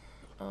bowl.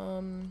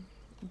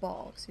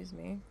 Ball, excuse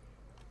me.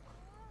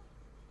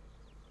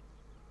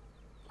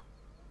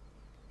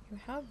 You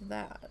have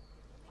that.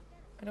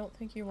 I don't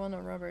think you want a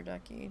rubber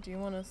ducky. Do you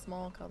want a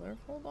small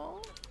colorful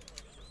ball?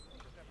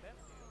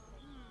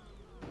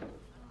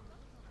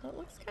 That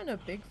looks kind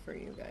of big for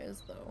you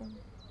guys though.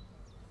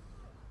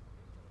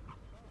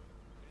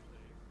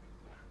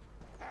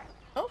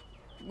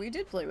 We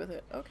did play with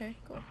it. Okay,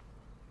 cool.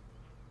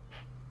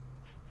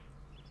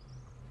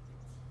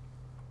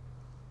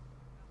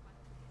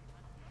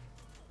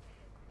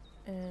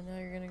 And now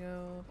you're gonna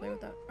go play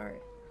with that.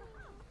 Alright.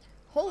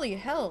 Holy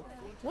hell!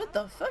 What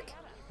the fuck?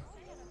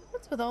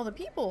 What's with all the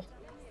people?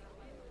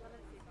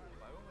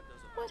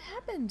 What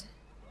happened?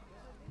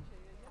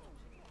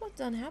 What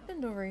done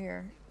happened over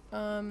here?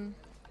 My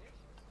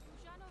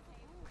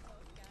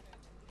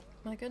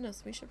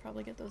goodness, we should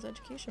probably get those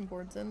education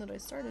boards in that I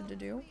started to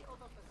do.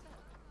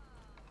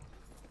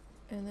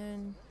 And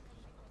then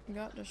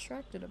got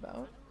distracted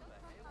about.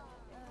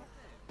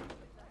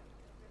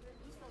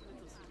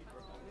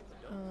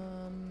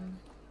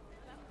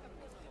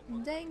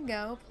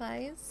 Dingo,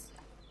 please.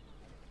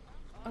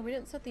 Oh, we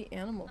didn't set the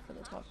animal for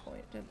the top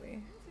point, did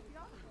we?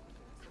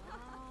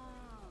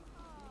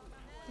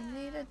 We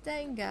need a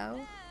dingo.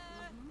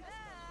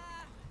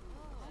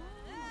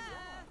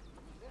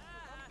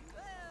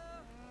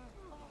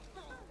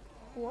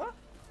 What?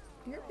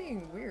 You're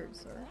being weird,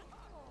 sir.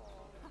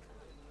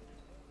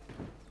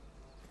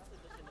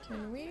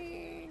 Can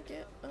we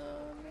get a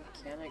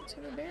mechanic to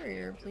the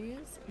barrier,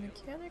 please?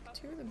 Mechanic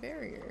to the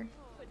barrier.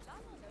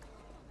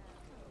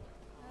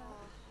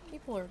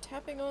 People are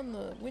tapping on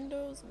the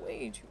windows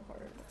way too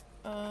hard.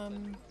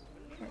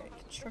 Alright,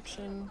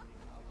 construction.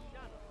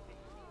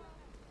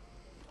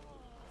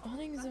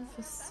 Awnings and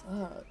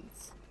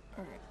facades.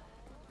 Alright,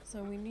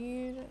 so we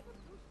need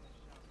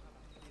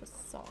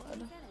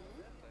facade.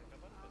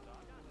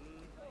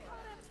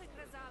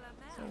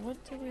 So what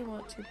do we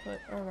want to put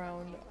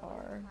around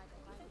our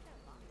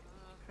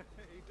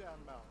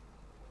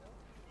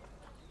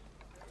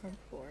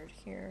board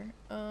here?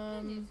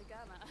 Let's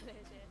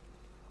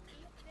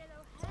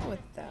go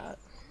with that.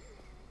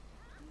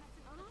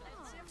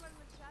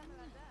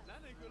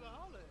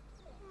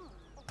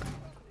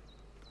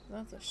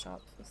 That's a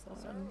shop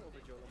facade.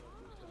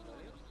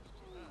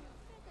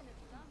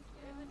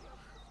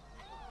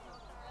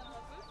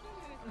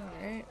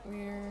 Alright,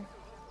 we're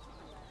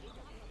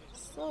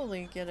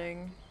slowly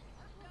getting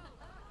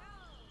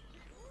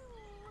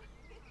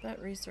that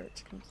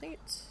research complete.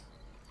 Is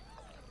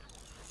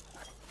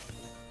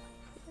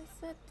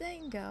that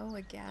dingo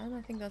again?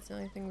 I think that's the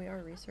only thing we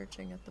are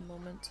researching at the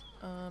moment.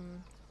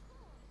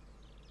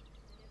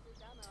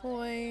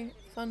 Toy,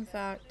 fun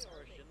fact,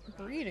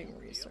 breeding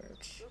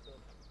research.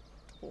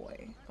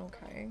 Toy,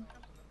 okay.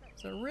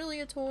 Is it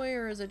really a toy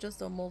or is it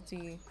just a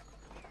multi...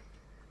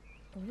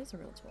 Oh, it is a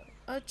real toy.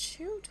 A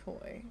chew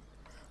toy.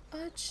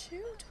 A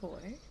chew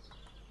toy?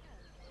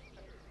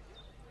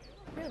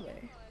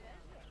 Really?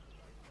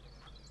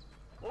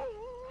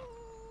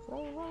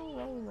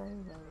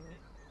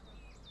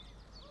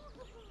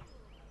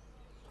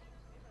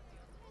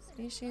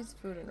 Species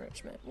food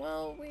enrichment.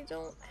 Well, we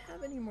don't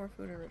have any more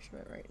food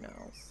enrichment right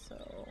now,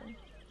 so...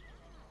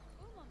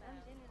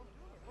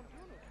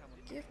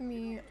 Give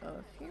me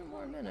a few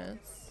more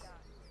minutes.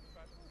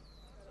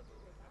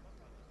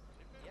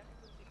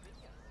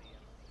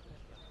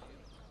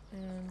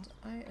 And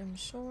I am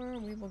sure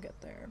we will get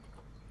there.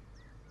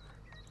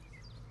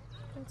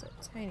 That's a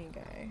tiny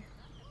guy.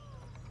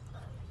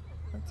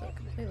 That's a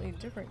completely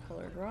different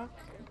colored rock.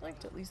 I'd like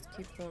to at least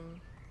keep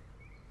them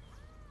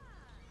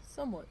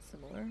somewhat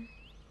similar.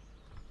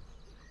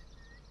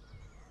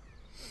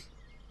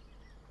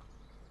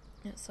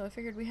 Yeah, so I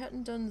figured we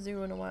hadn't done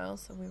zoo in a while,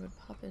 so we would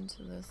pop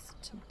into this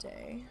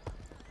today.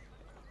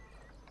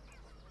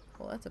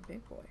 Well, that's a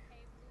big boy.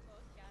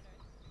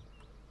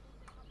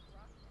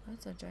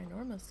 That's a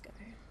ginormous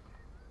guy.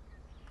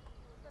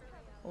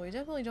 Well, we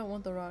definitely don't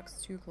want the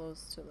rocks too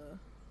close to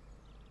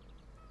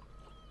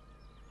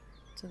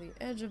the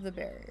edge of the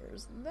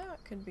barriers.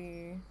 That could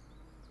be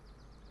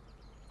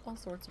all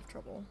sorts of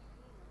trouble.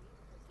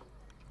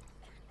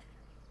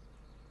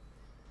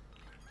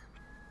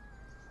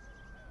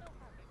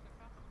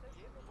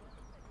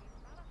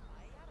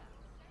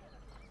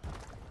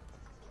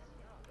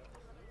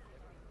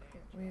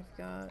 We've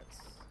got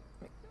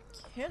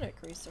mechanic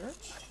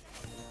research.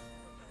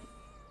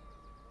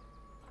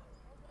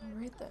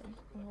 Alright then.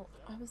 Well,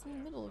 I was in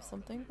the middle of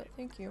something, but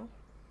thank you.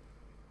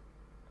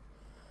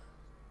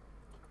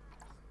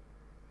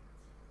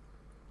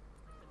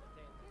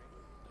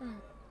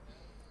 Alright.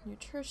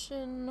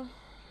 Nutrition.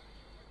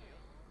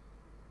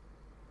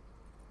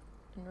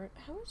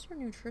 How is your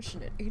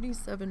nutrition at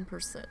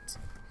 87%?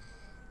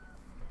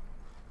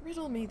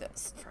 Riddle me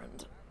this,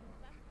 friend.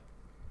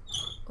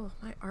 Oh,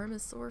 my arm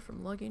is sore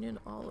from lugging in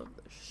all of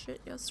the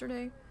shit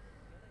yesterday.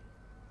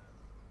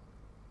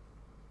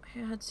 I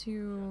had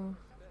to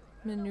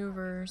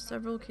maneuver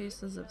several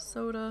cases of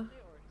soda.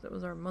 That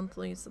was our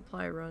monthly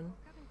supply run.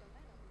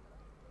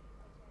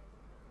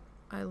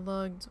 I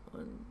lugged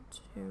 1,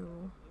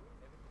 2,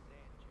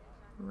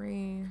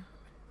 3,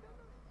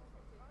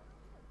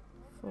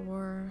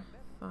 4,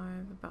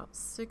 5, about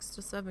 6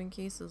 to 7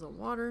 cases of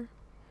water.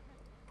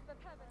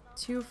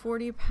 2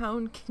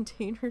 40-pound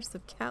containers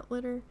of cat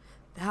litter.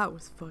 That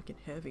was fucking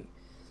heavy.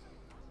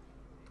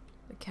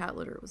 The cat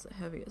litter was the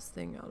heaviest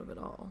thing out of it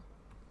all.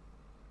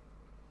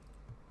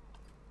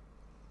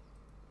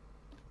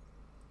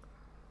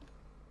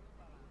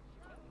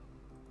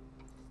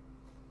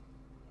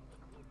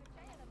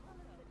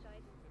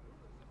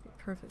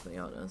 perfectly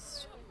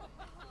honest.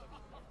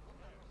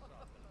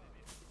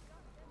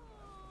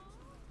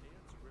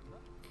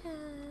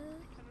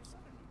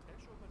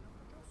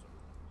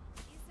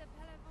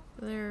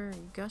 They're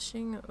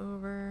gushing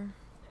over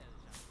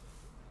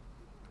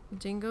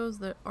Dingos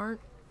that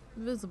aren't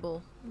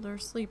visible. They're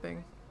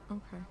sleeping.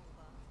 Okay.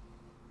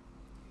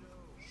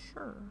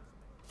 Sure.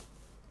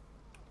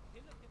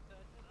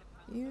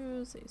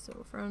 You say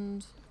so,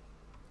 friend.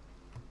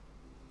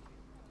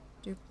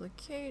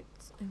 Duplicate,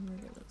 and we're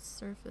gonna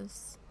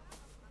surface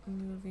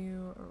move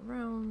you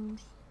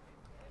around.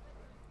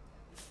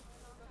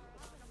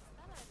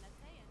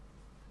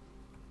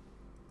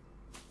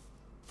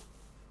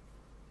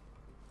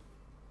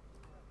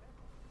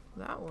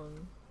 That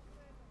one.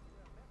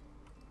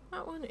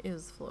 That one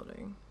is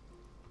floating.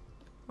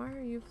 Why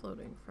are you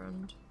floating,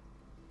 friend?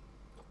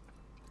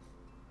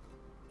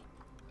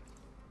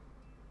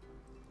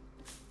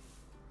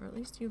 Or at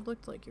least you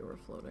looked like you were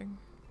floating.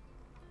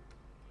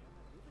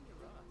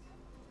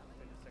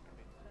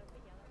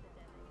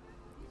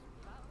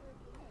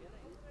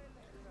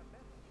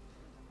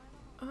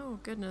 Oh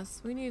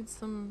goodness, we need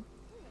some...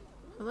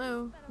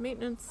 Hello?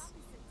 Maintenance?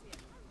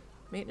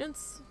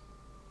 Maintenance?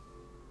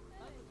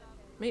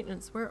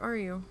 Maintenance, where are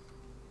you?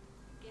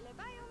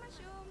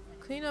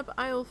 Clean up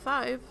aisle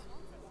 5.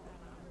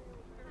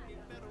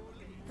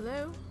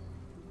 Hello?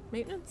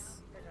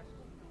 Maintenance?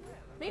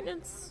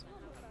 Maintenance?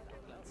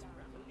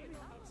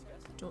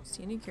 Don't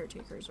see any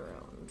caretakers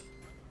around.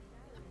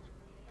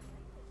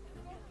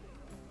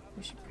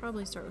 We should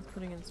probably start with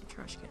putting in some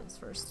trash cans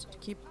first to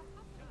keep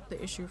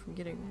the issue from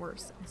getting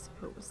worse, I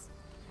suppose.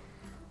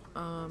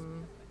 I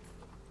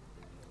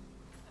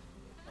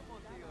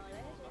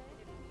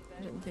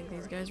didn't think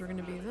these guys were going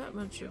to be that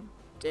much of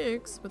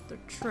dicks with their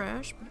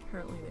trash, but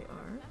apparently they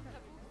are.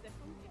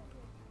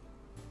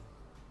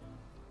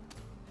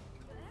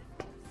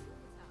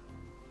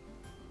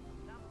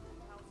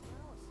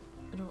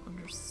 I don't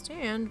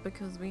understand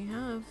because we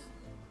have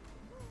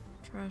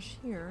trash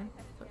here,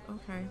 but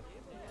okay.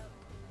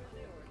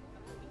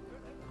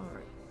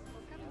 Alright.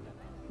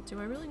 Do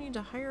I really need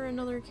to hire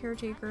another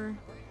caretaker?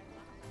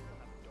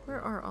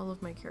 Where are all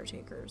of my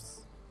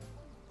caretakers?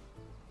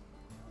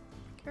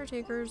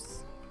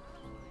 Caretakers.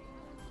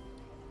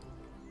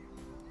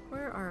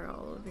 Where are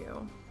all of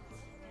you?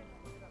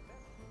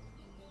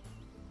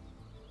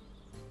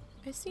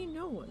 I see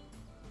no one.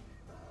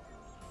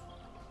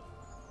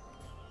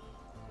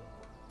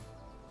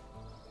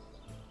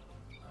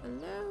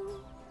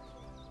 Hello?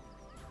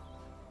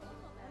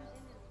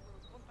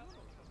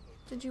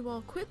 Did you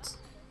all quit?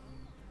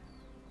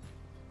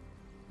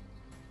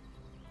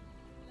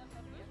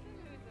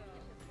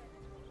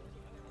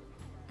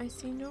 I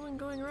see no one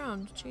going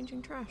around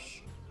changing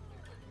trash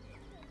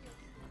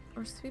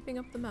or sweeping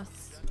up the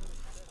mess.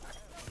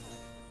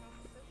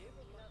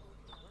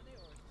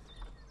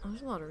 Oh,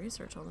 there's a lot of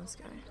research on this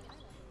guy.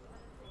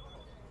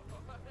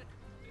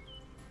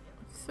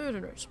 Food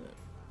enrichment.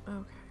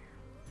 Okay.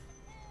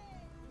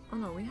 Oh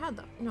no, we had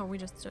that. No, we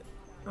just did.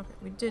 Okay,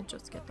 we did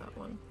just get that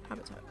one.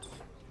 Habitat.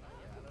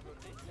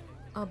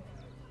 A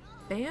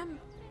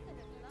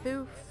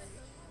bamboo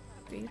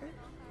feeder?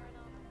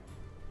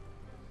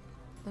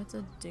 That's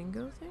a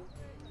dingo thing?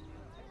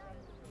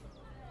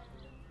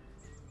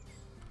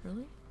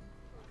 Really?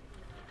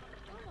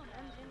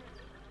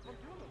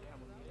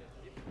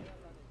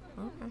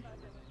 Okay.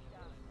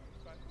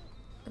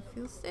 If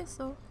you say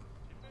so.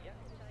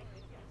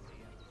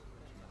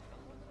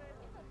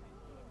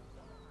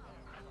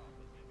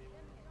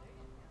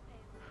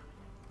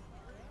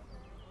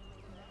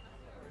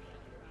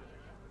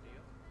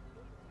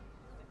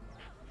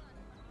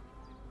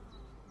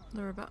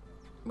 They're about...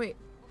 Wait,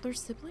 they're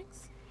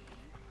siblings?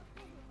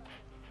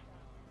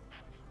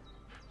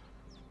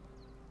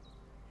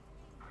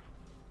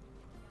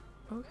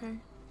 Okay.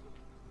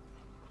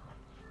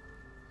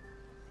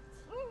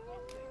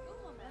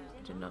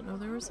 I did not know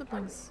there were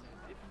siblings.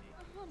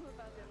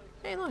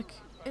 Hey look,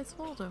 it's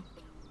Waldo.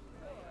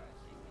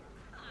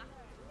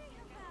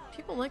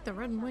 People like the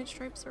red and white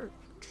striped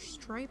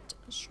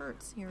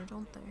shirts here,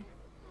 don't they?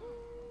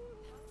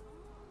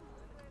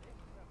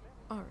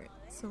 Alright,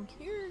 so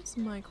here's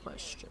my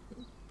question.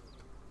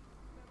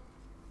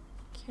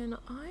 Can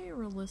I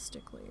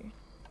realistically...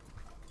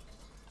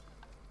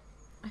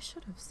 I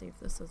should have saved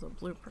this as a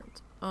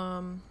blueprint.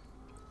 1,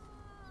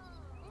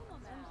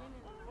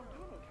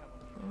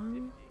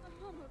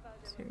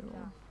 2,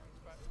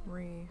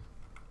 3,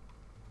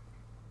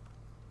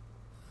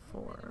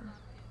 4,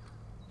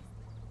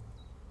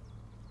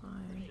 5,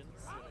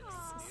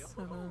 6,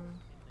 7,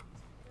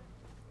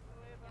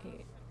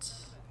 8.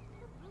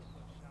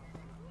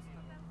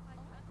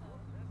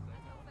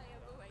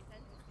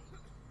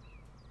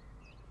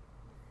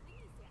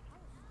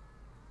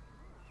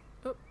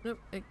 Oh, nope,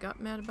 it got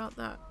mad about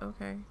that.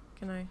 Okay,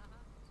 can I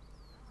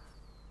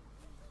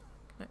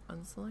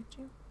unselect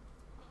you?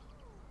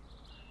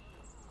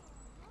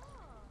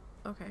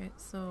 Okay,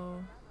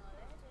 so...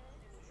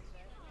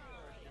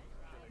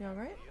 You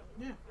alright?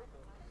 Yeah.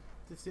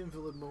 This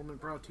invalid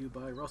moment brought to you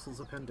by Russell's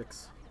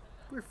Appendix.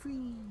 We're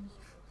free!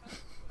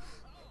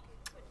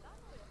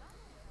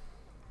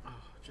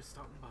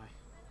 stopping by.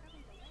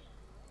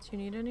 Do you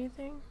need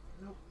anything?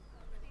 Nope.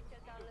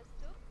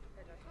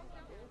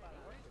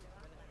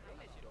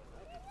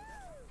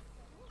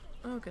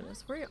 Oh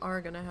goodness, we are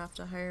gonna have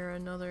to hire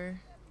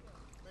another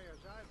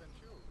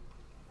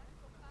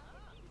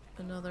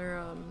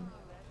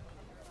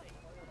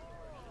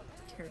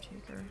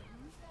caretaker.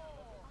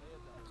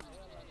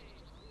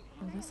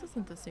 Oh, this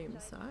isn't the same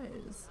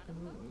size.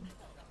 Ooh.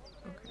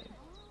 Okay.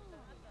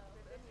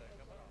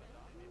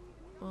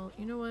 Well,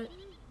 you know what?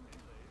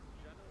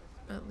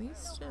 At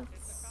least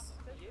it's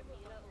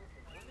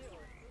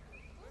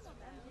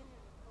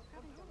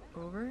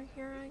over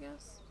here, I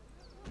guess.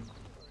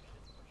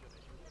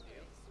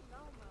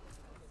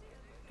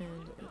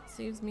 And it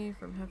saves me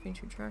from having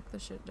to track the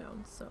shit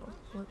down, so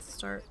let's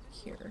start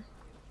here.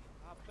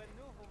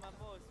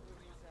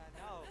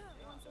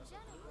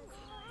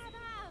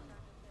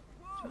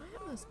 Do I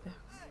have this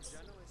backwards?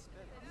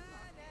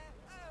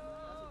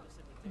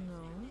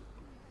 No,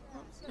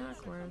 not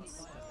backwards.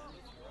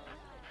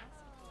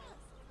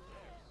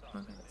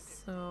 Okay,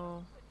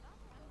 so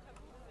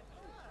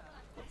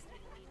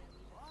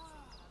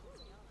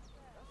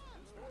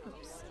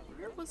oops,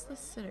 where was this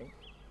sitting?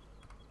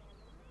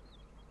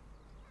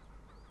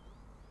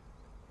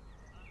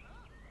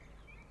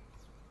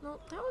 No,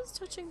 that was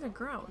touching the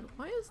ground.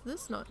 Why is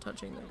this not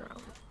touching the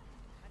ground?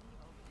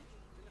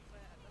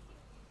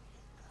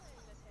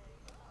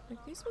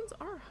 Like, these ones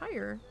are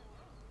higher.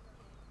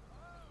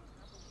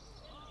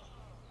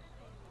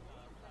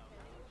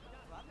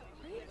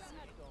 Right?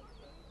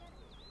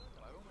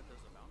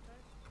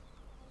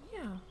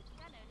 Yeah.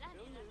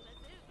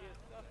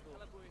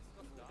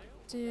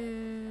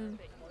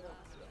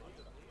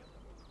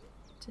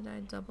 Did I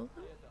double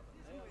them?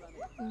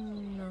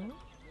 No.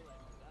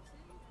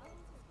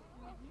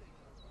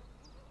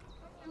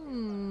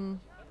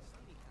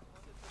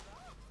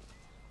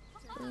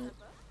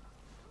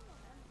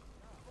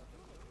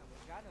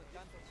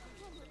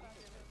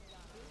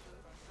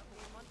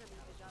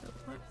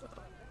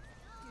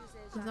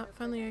 Is that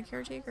finally a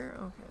caretaker?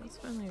 Okay, that's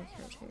finally a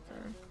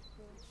caretaker.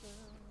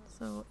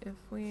 So if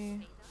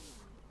we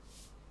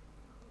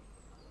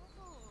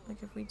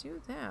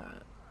do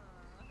that,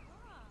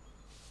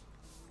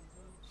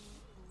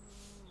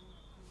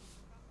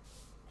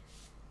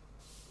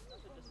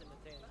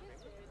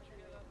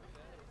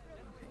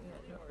 okay,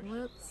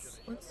 yeah,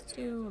 let's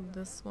do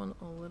this one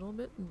a little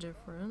bit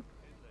different.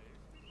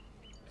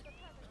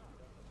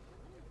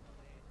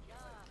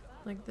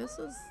 Like, this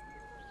is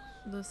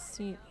the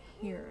seat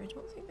here. I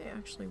don't think they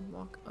actually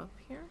walk up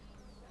here.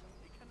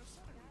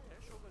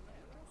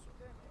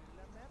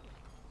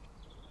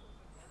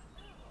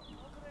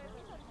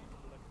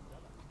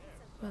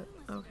 But,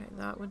 okay,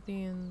 that would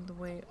be in the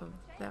way of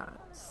that.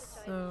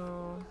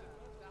 So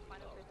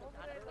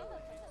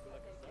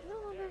I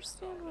don't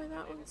understand why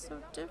that one's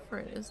so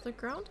different. Is the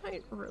ground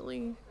height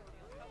really...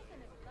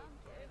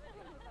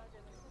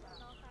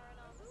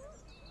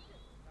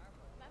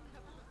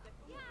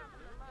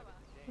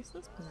 This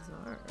is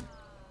bizarre.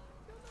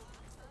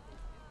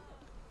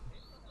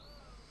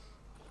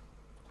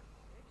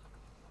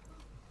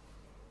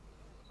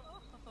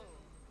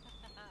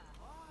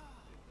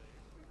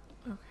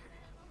 Okay.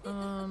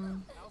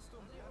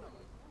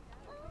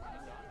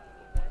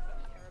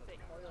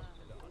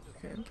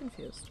 Okay, I'm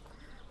confused.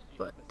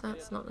 But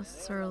that's not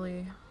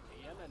necessarily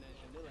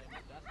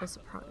a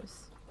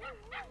surprise.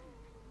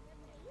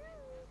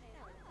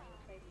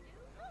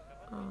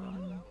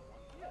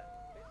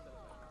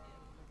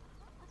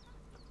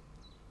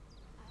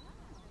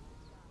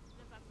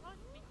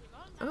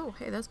 Oh,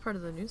 hey, that's part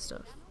of the new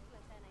stuff.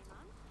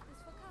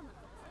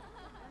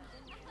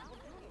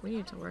 We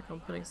need to work on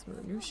putting some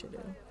of the new shit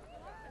in.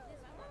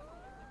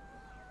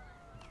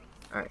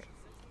 Alright.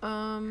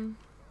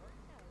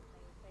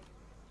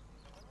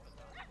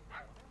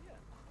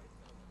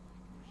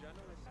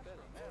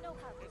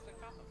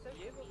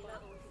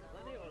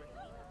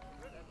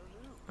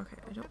 Okay,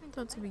 I don't want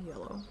that to be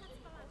yellow.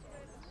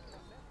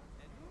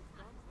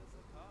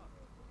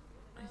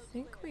 I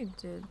think we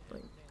did,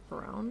 like,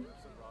 brown.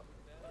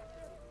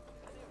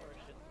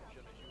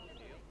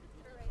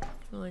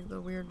 I like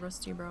the weird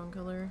rusty brown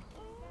color.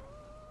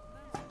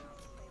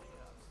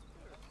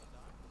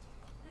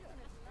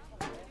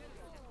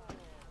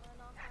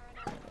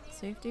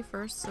 Safety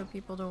first so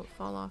people don't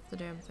fall off the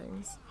damn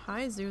things.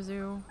 Hi,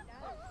 Zuzu.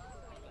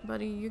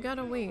 Buddy, you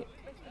gotta wait.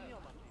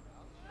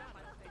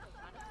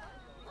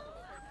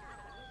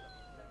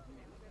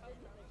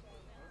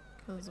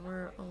 Because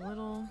we're a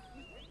little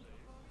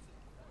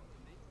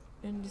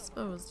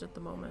indisposed at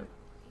the moment.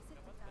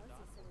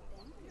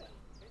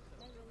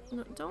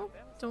 No,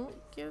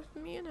 don't give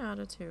me an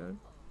attitude.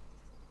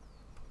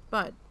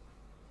 Bud,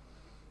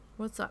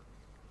 what's up?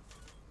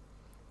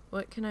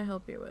 What can I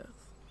help you with?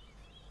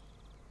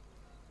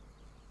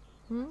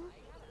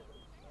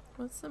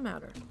 What's the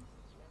matter?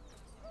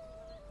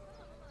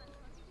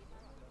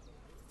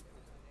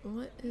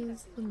 What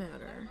is the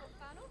matter?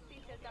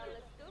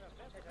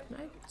 Can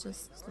I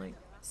just, like,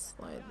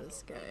 slide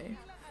this guy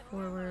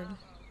forward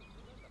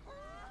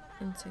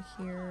into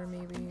here,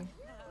 maybe?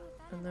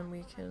 And then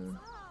we can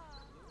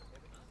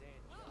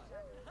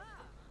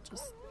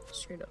just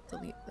straight up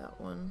delete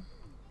that one.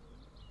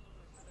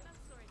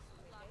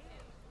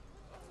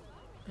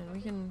 And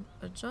we can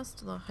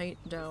adjust the height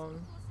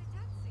down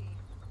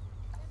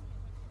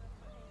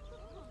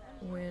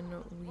when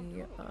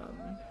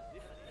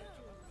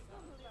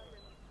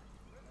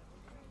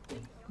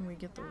we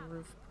get the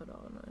roof put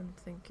on. I'm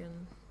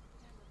thinking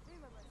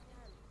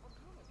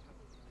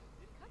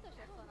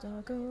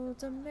Doggo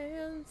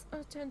demands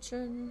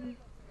attention.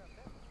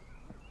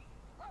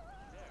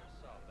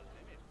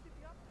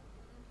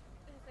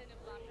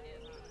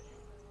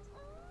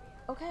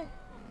 Okay,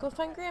 go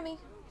find Grammy.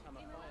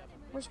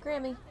 Where's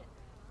Grammy?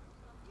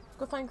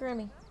 Go find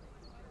Grammy.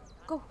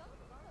 Go.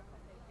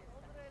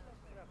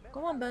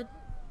 Go on, bud.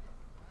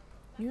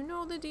 You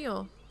know the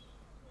deal.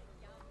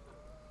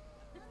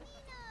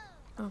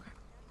 Okay.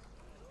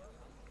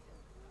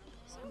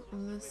 So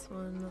this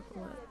one,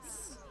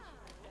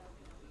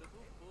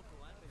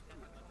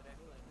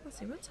 let's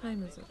see, what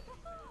time is it?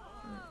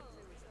 Right.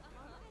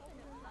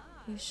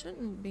 He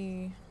shouldn't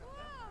be...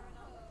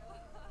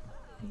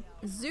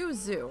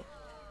 Zuzu.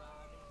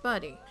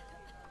 Buddy.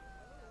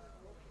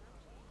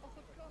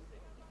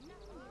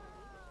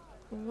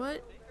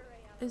 What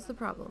is the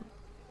problem?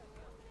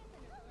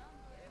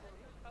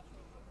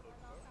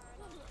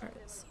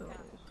 Alright, so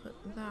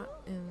put that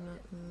in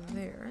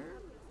there.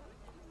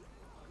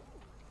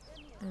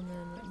 And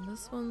then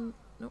this one...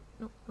 Nope,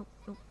 nope, nope,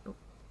 nope, nope,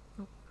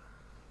 nope.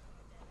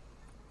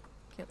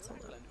 Cancel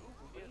that.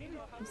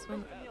 This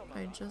one,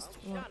 I just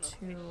want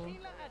to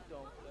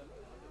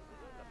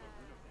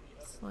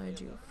slide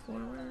you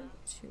forward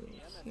to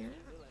here.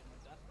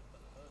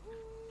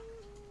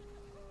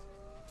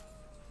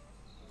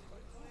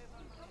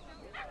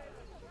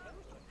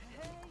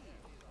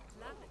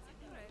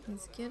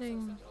 He's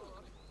getting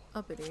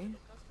uppity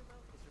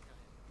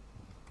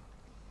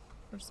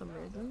for some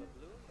reason.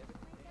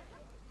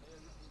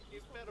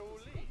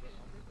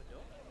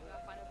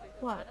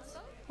 What?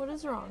 What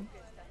is wrong?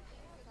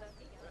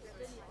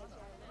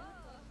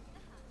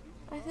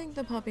 I think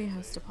the puppy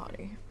has to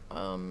potty,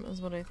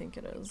 is what I think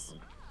it is.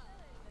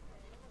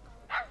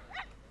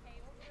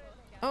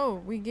 Oh,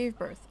 we gave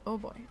birth. Oh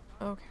boy.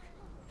 Okay.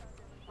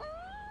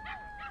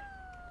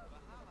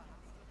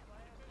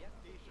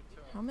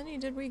 How many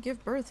did we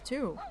give birth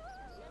to?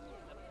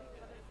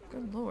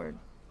 Good lord.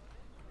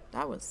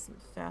 That was some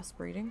fast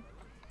breeding.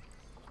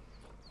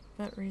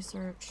 Vet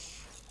research.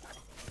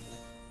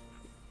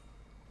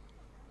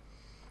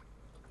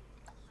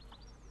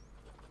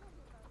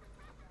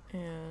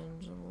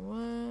 And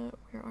what?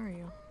 Where are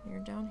you?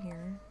 You're down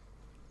here.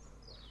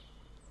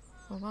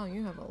 Oh wow,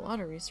 you have a lot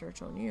of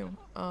research on you.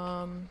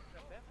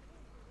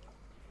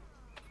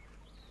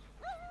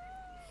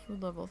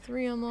 Food level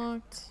 3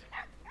 unlocked.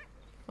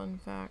 Fun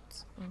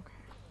fact. Okay.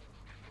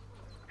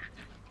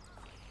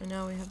 And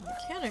now we have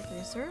mechanic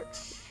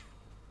research.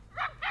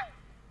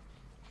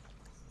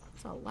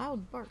 It's a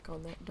loud bark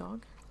on that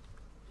dog.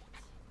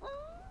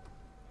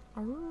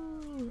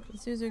 Aroo!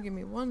 Zuzu, give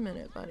me 1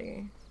 minute,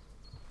 buddy.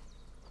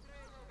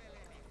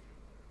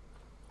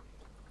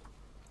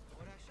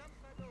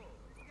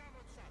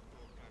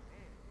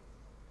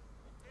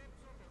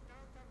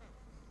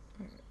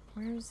 Alright,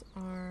 where's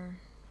our...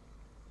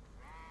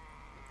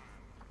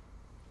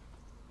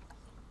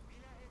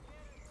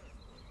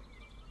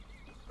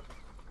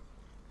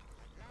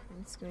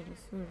 Let's go to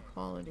food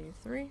quality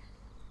 3.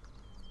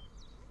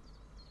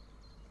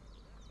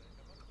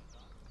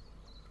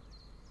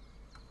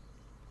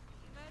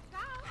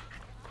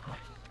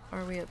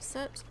 Are we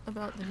upset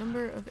about the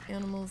number of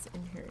animals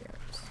in here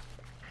yet?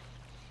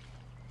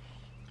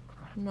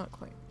 Not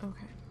quite.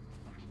 Okay.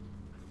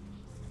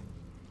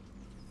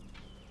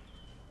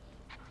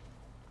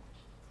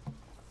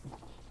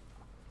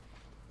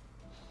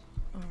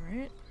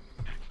 Alright.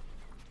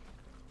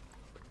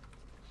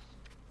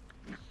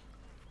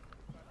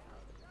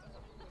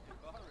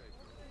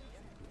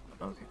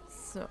 Okay,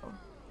 so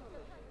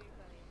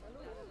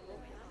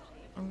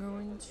I'm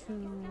going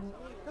to...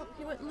 Oh,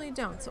 he went and laid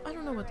down, so I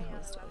don't know what the hell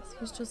this does.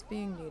 He's just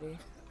being needy.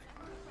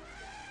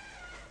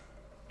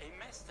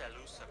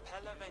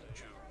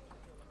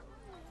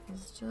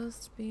 He's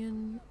just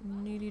being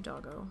needy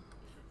doggo.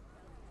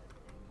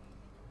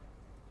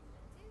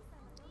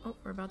 Oh,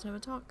 we're about to have a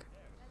talk.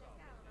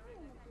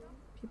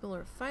 People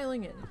are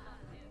filing in.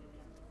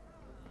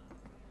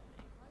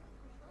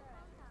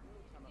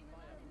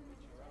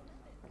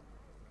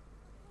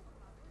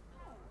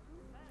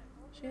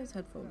 She has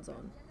headphones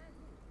on.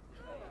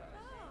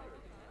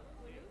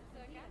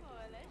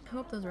 I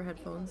hope those are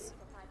headphones.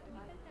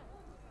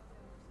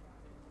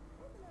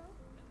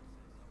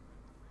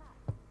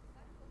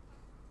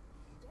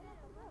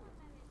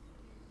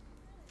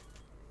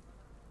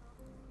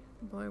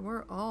 Boy,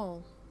 we're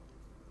all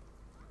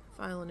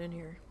filing in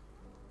here.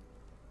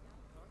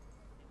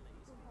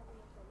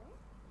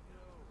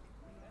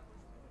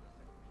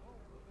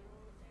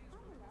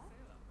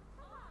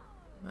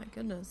 My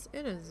goodness,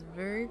 it is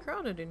very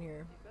crowded in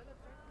here.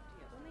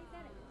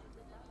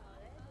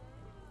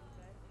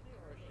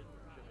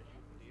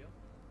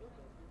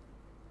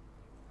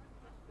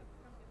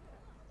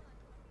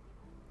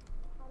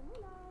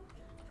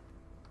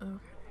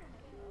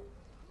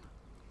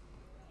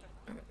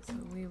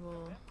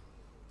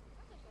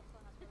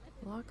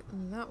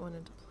 one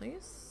into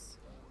place.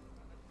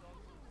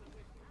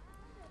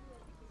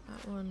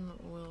 That one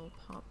will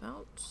pop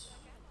out.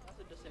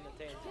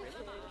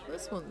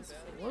 This one's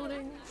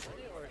floating.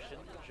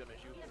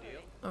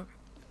 Okay,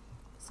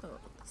 so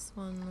this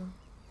one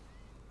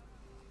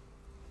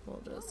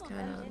we'll just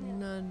kind of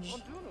nudge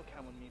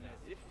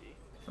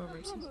over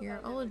to here.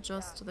 I'll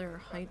adjust their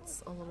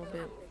heights a little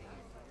bit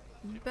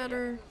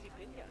better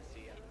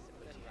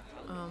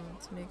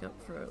to make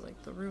up for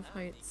like the roof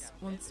heights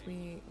once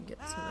we get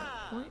to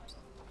that point.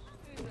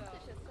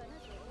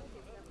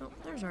 Oh,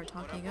 there's our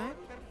talkie guy.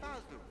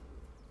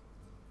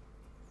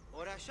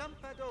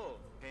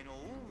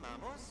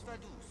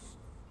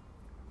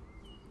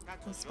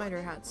 The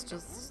spider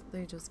hats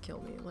they just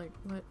kill me. Like,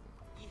 what?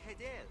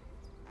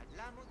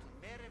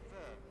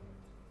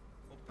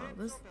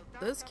 Oh,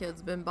 this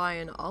kid's been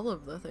buying all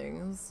of the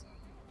things.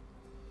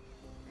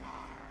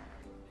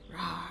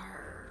 Rawr.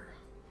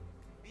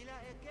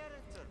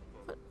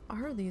 What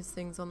are these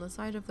things on the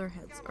side of their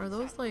heads? Are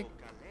those like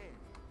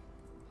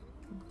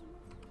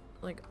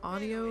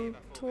audio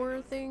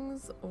tour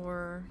things,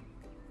 or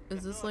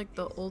is this like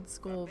the old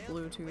school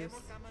Bluetooth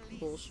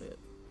bullshit?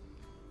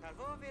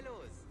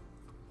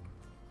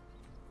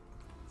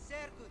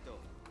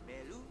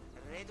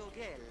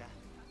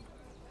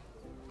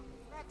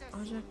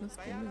 Object must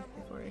be moved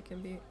before it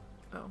can be.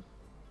 Oh.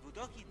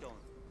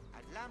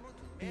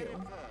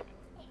 Ew.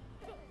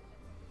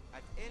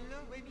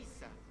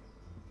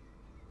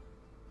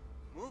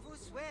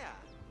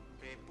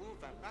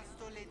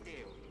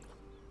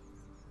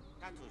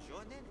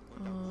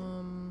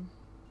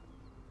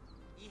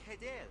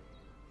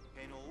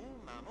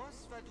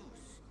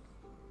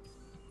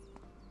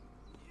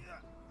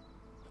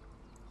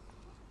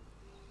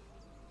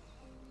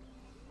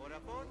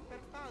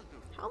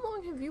 How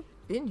long have you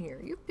been here?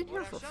 You've been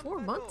here for 4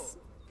 months?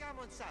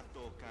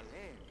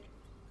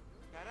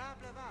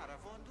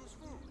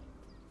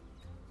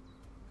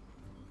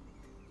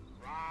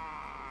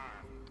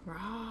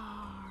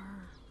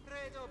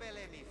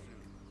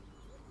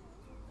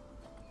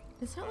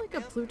 Is that like a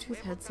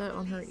Bluetooth headset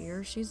on her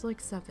ear? She's like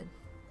 7.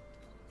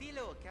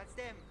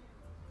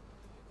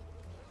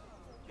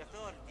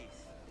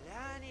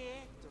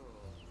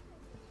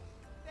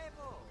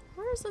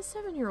 Where is a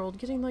 7-year-old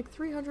getting like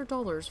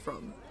 $300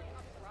 from?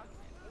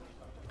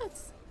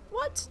 That's...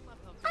 what?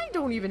 I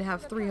don't even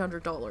have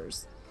 $300.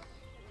 What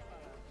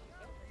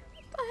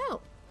the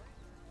hell?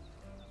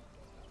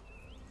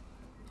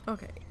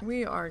 Okay,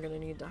 we are gonna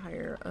need to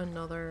hire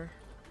another...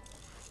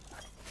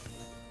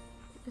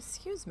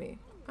 Excuse me.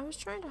 I was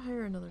trying to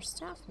hire another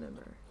staff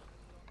member.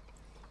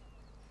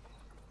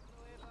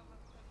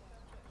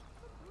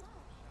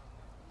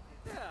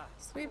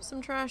 Sweep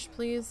some trash,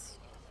 please.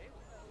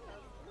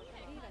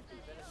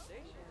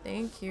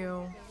 Thank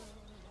you.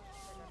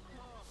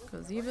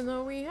 Because even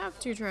though we have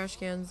 2 trash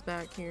cans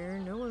back here,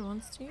 no one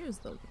wants to use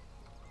them.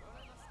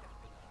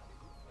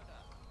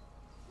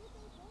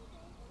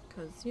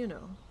 Because, you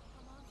know,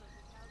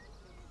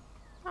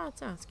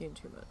 that's asking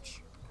too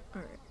much.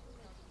 Alright.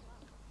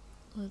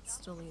 Let's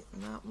delete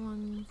that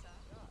one.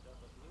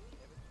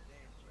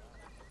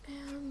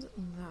 And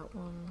that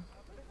one.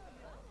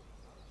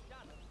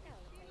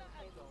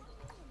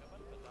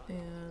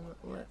 And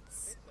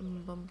let's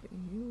bump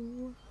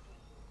you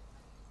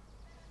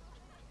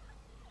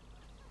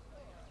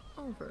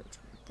over to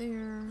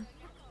there.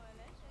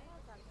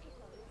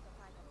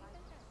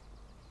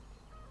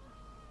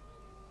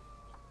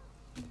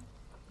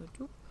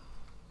 Ba-doop.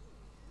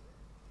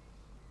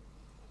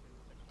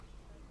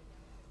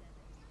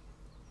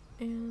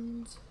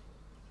 And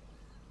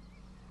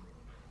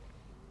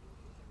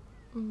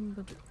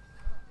ba-doop.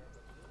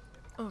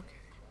 Okay.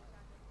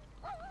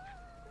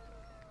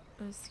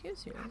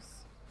 Excuse you.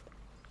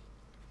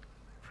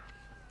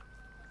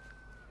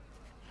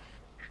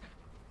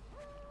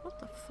 What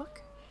the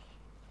fuck?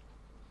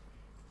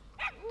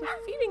 The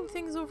feeding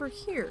thing's over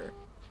here.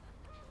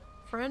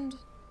 Friend,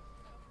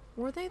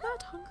 were they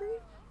that hungry?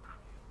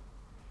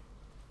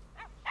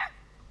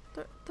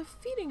 The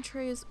feeding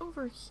tray is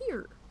over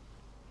here,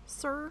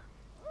 sir.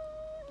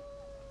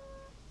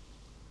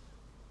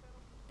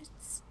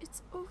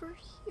 It's over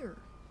here.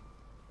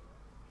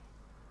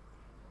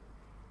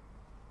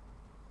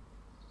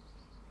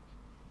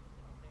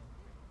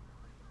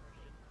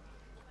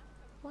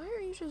 Why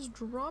are you just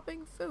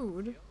dropping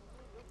food?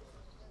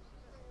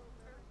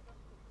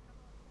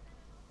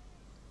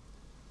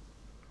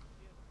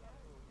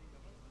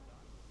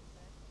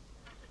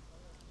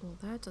 Well,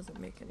 that doesn't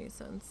make any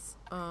sense.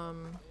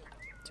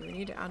 Do we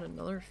need to add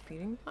another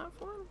feeding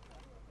platform?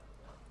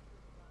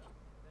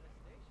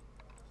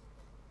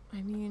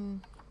 I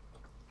mean,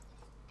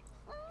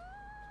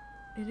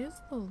 it is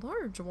the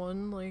large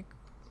one, like...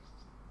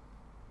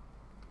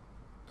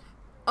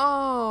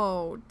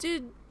 Oh,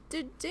 did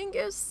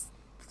Dingus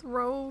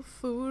throw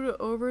food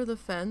over the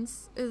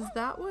fence? Is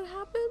that what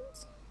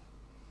happened?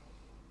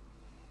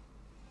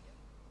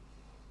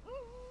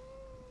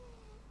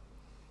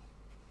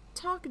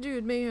 Talk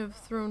Dude may have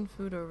thrown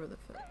food over the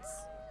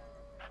fence.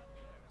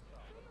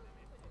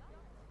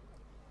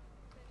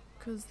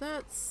 'Cause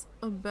that's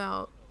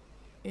about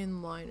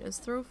in line. Is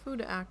throw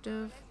food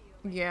active?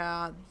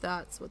 Yeah,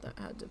 that's what that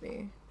had to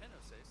be.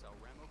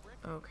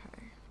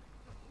 Okay.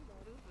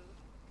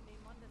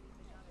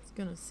 I was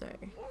gonna say.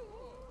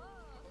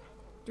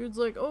 Dude's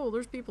like, oh,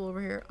 there's people over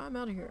here. I'm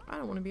out of here. I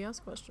don't want to be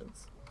asked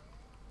questions.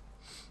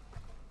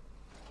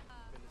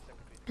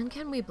 And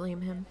can we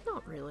blame him?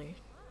 Not really.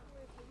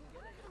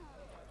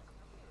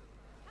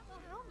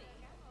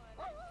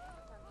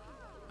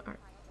 Alright.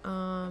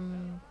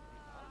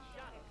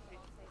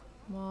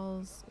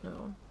 Walls?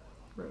 No.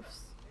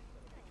 Roofs.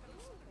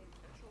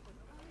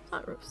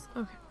 Flat roofs.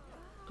 Okay.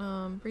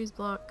 Breeze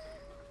block.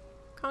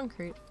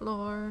 Concrete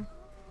floor.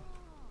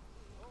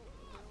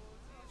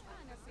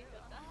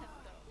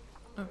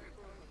 Okay.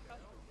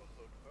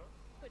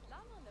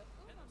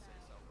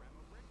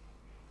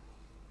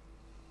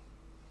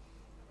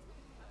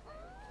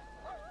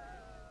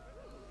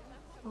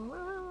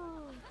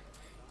 Wow.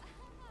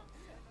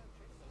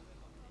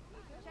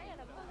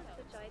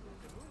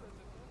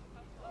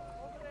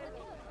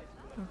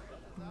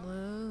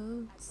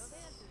 Let's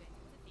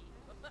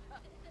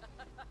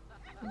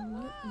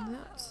let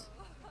that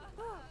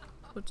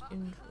put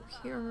into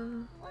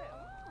here.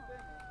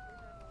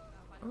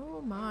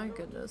 Oh my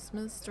goodness,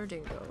 Mr.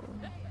 Dingo.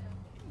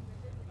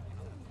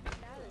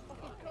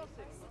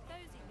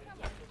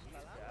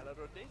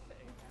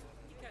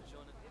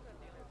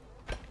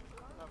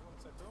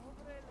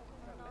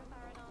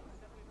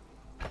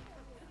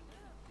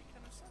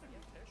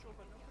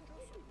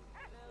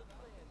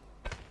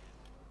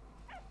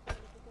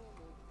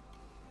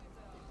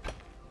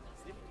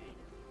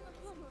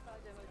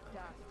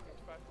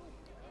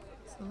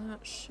 So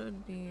that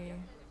should be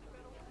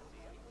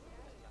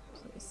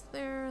placed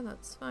there.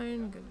 That's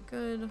fine. Good,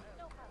 good.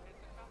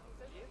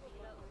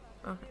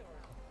 Okay.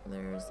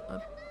 There's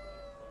a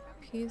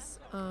piece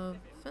of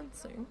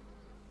fencing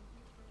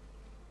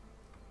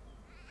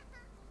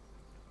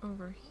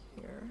over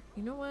here.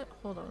 You know what?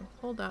 Hold on.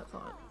 Hold that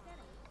thought.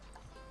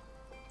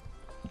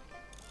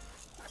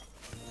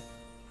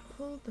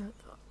 Hold that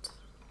thought.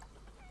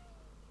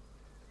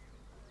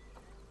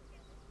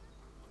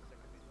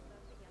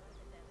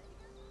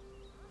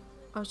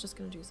 I was just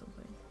gonna do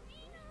something.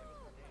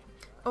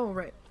 Oh,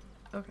 right.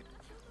 Okay.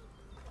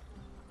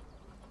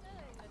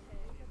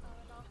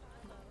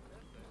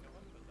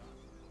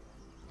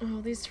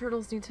 Oh, these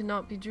turtles need to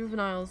not be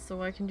juveniles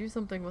so I can do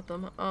something with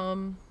them. Are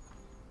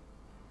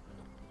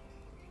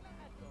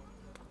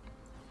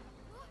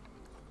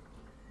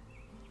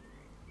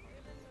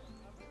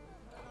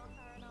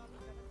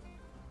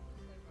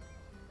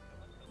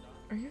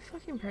you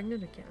fucking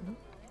pregnant again?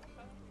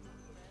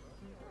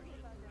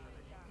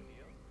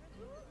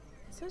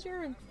 It says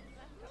you're in...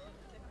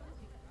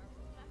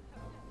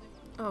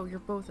 Oh, you're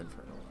both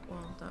infertile.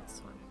 Well, that's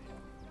fine.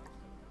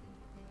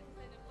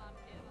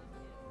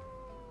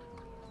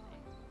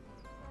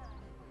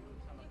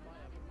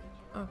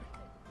 Okay.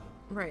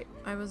 Right.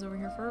 I was over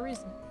here for a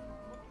reason.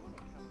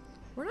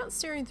 We're not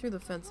staring through the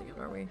fence again,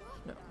 are we?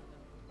 No.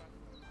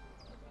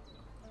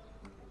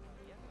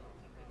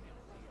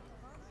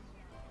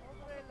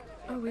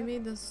 Oh, we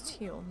made this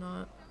teal,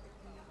 not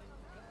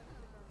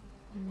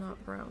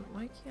brown.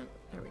 Why can't...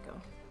 There we go.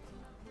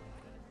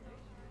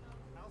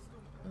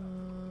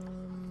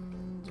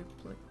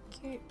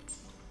 Duplicate.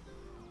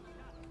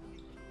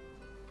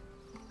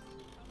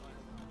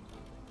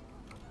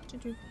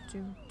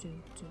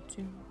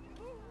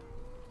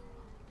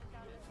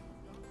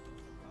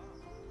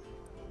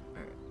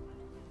 Alright.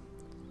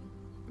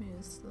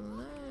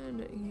 Misled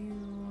you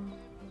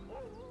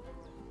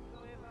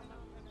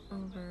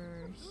over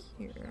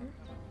here.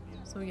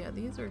 So yeah,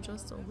 these are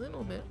just a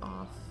little bit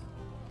off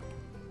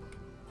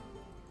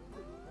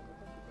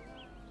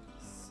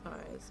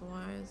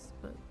size-wise,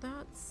 but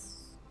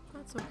that's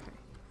okay.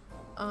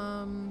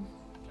 Alright,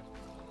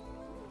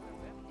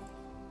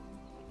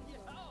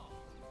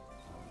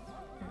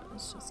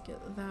 let's just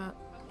get that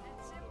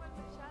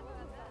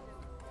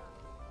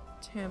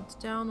tamped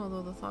down,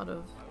 although the thought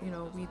of, you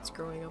know, weeds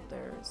growing up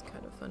there is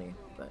kind of funny,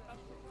 but...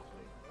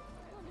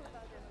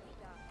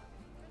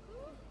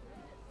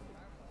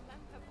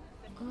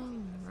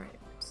 Alright.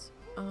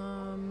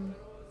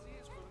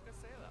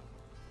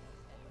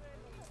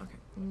 Okay,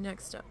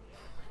 next up.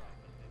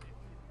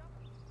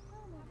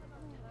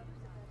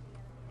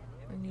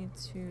 I need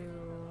to...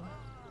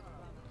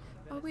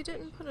 Oh, we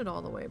didn't put it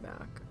all the way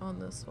back on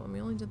this one. We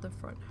only did the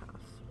front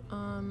half.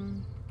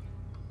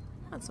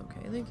 That's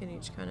okay. They can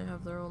each kind of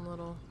have their own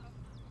little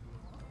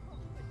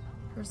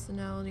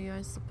personality,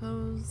 I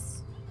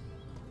suppose.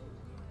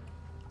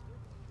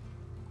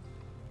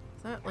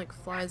 If that, like,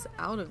 flies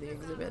out of the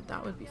exhibit,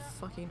 that would be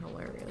fucking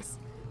hilarious.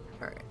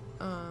 Alright,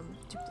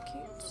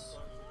 duplicate.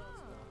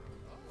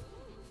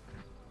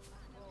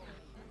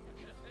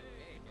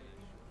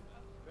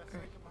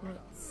 Alright,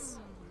 let's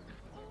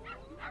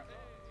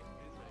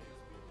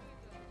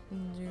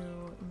do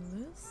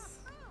this.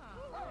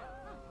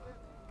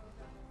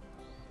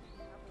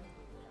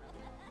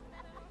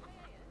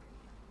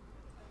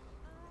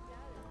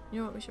 You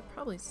know what, we should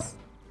probably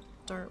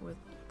start with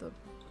the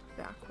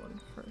back one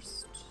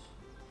first.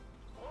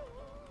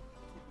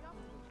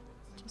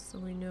 so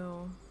we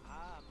know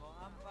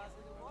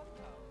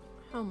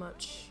how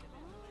much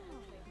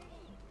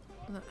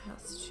that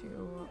has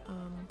to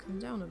come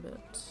down a bit.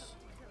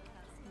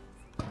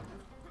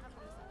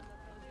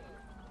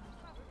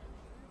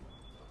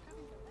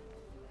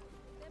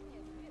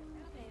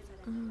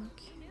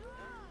 Okay.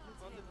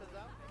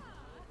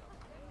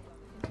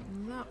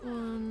 That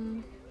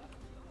one.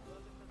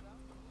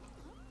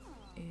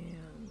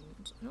 And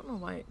I don't know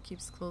why it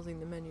keeps closing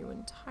the menu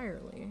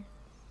entirely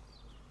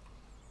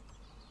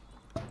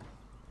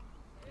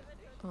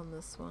on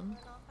this one,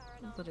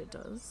 but it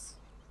does.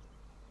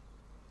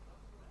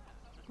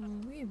 A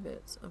wee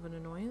bit of an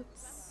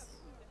annoyance.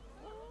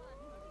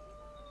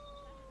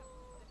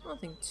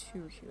 Nothing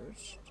too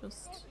huge,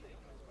 just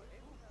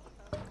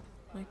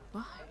like,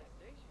 why?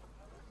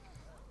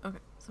 Okay,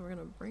 so we're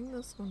gonna bring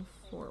this one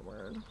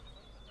forward.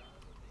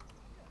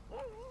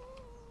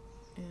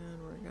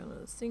 And we're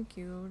gonna sync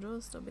you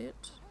just a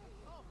bit.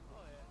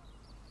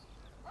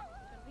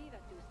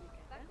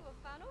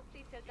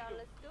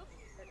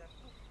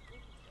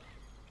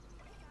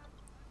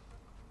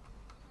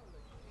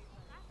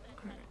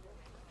 Alright.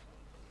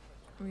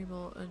 We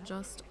will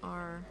adjust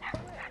our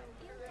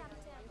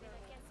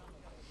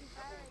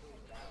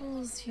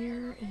pulls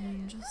here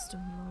in just a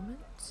moment.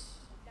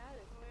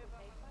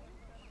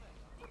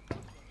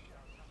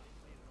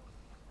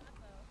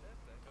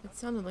 It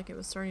sounded like it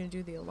was starting to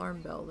do the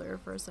alarm bell there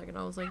for a second.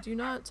 I was like, do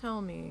not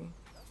tell me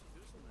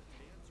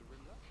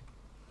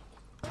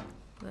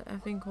the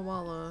effing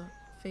koala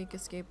fake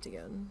escaped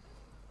again.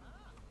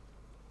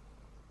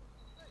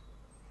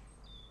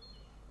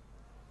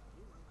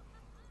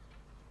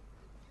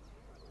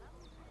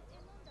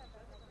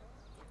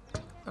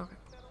 Okay.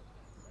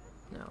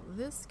 Now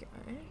this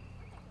guy,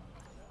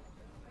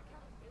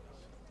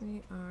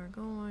 we are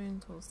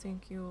going to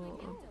sync you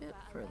a bit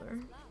further.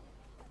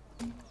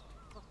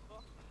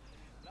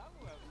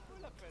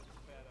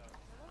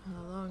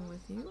 Along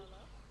with you.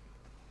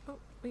 Oh,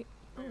 wait.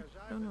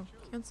 Oh, no.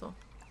 Cancel.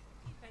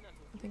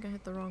 I think I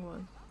hit the wrong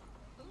one.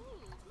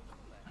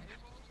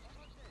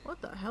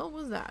 What the hell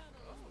was that?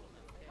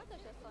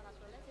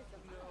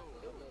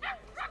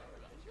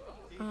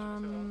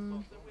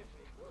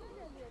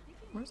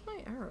 Where's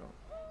my arrow?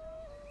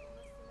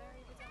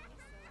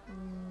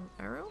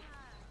 Arrow?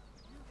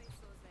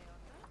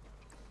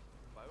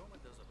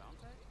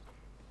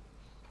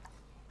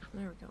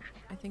 There we go.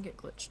 I think it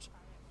glitched.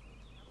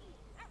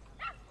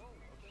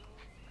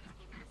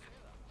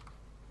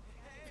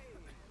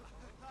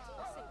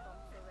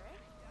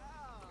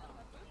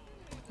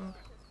 Okay.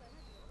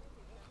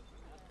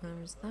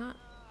 There's that.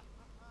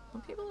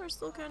 Well, people are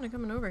still kind of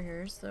coming over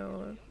here,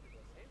 so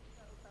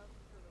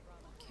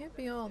can't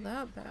be all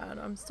that bad.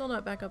 I'm still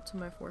not back up to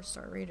my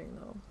 4-star rating,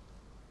 though.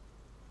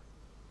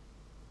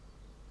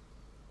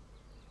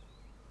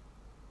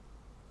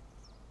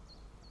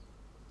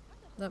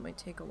 That might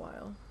take a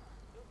while.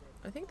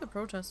 I think the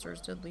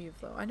protesters did leave,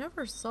 though. I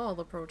never saw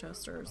the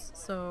protesters,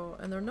 so,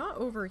 and they're not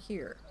over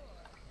here.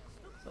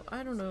 So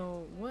I don't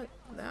know what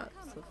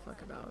that's the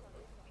fuck about.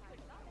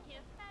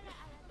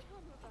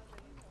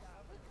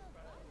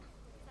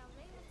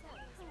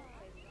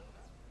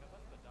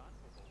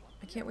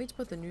 I can't wait to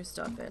put the new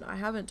stuff in. I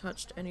haven't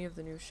touched any of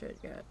the new shit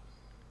yet.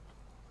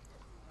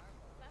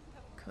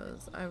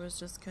 Because I was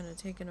just kind of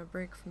taking a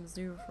break from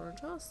Zoo for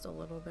just a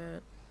little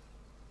bit.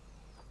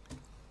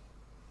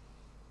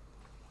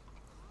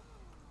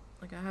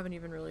 Like, I haven't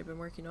even really been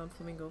working on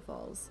Flamingo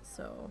Falls,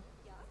 so...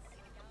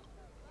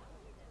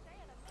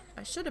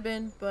 I should have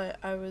been, but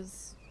I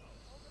was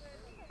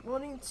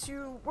wanting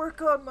to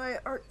work on my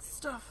art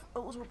stuff a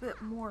little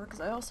bit more,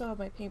 because I also have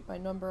my paint by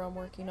number I'm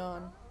working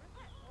on.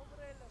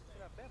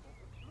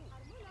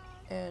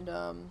 And,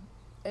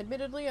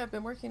 admittedly, I've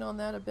been working on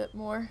that a bit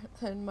more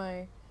than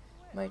my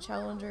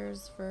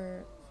challengers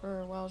for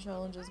WoW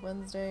Challenges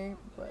Wednesday,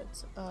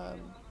 but,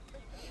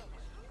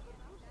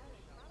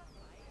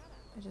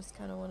 I just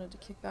kind of wanted to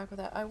kick back with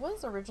that. I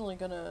was originally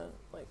gonna,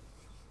 like,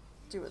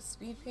 do a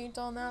speed paint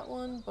on that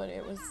one, but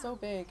it was so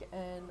big,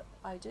 and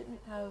I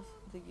didn't have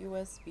the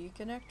USB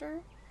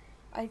connector.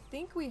 I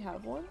think we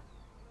have one.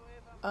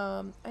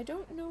 I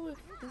don't know if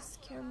this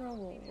camera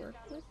will work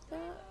with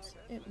that.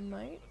 It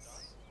might.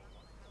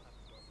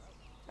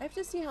 I have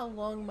to see how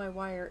long my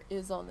wire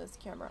is on this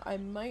camera. I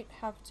might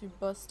have to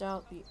bust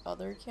out the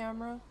other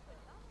camera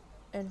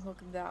and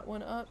hook that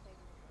one up.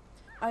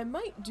 I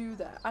might do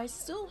that. I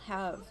still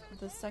have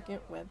the second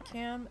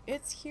webcam.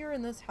 It's here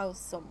in this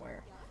house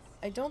somewhere.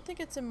 I don't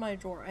think it's in my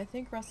drawer. I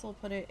think Russell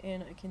put it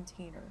in a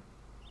container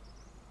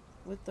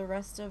with the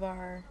rest of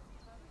our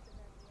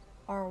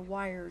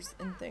wires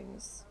and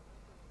things.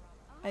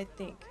 I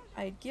think.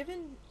 I'd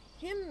given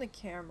him the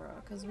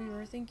camera because we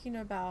were thinking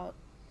about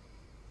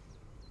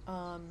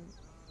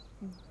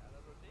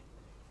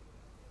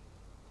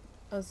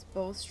us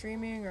both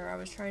streaming, or I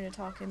was trying to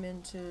talk him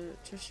into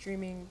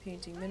streaming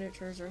painting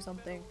miniatures or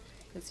something,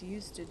 because he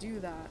used to do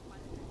that.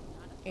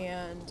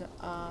 And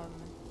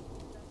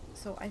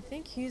so I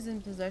think he's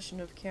in possession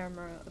of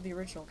the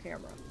original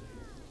camera.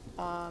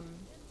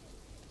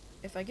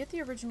 If I get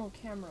the original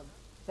camera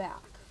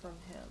back, from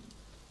him,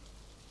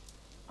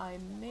 I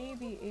may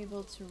be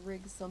able to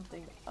rig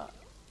something up.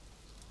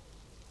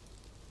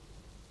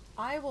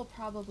 I will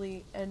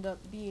probably end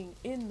up being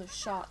in the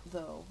shot,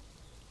 though,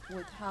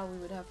 with how we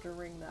would have to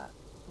rig that,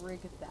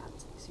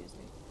 excuse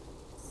me.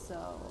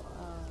 So,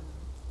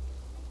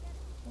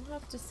 we'll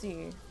have to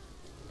see.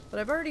 But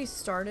I've already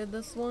started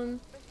this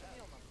one,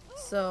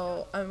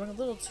 so I'm a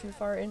little too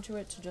far into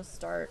it to just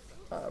start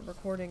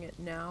recording it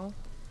now.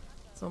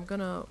 So I'm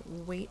gonna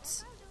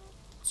wait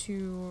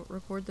to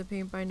record the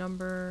paint by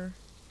number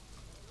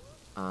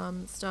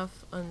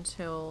stuff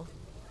until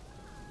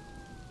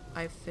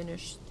I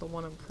finish the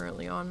one I'm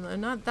currently on,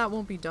 and that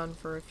won't be done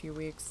for a few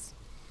weeks.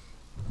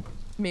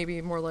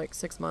 Maybe more like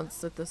 6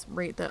 months at this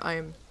rate that I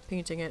am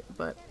painting it,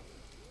 but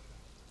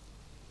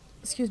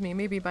excuse me,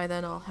 maybe by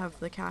then I'll have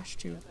the cash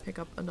to pick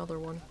up another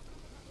one.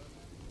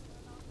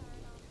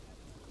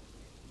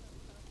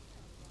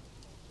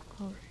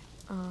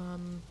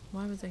 Alright,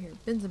 why was I here?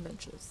 Bins and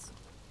benches.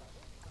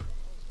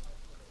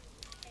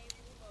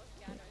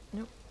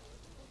 Nope.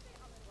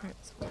 Alright,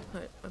 so we'll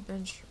put a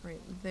bench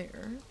right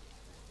there.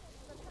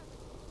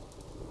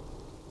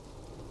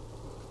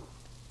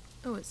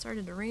 Oh, it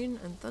started to rain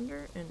and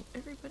thunder and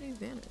everybody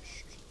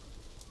vanished.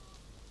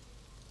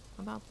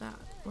 How about that?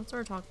 What's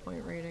our talk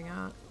point rating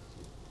at?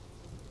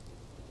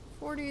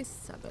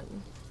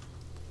 47.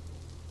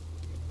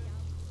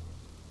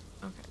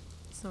 Okay,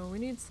 so we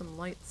need some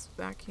lights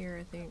back here,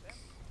 I think.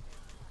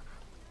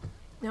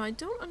 Now, I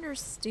don't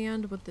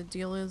understand what the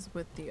deal is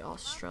with the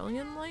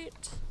Australian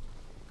light.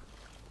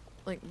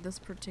 Like this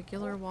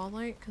particular wall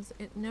light, because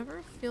it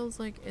never feels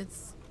like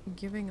it's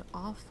giving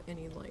off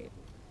any light.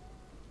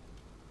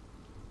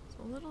 It's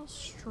a little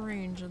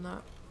strange in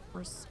that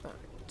respect.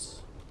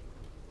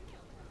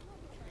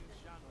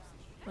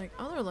 Like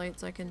other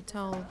lights I can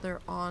tell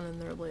they're on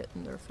and they're lit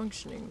and they're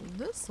functioning.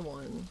 This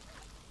one,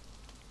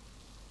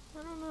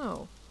 I don't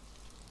know.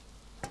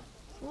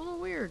 It's a little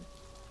weird,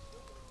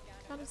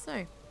 gotta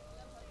say.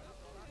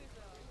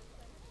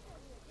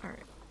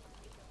 Alright,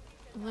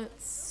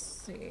 let's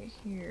see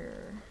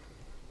here.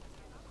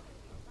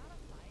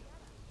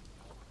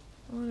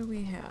 What do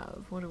we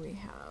have? What do we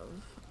have?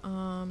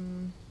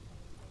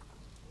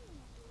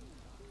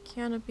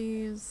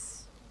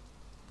 Canopies.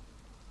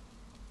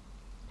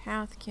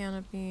 Path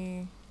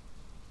canopy.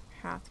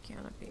 Path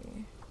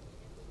canopy.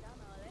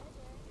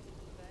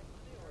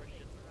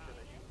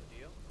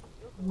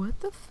 What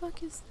the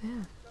fuck is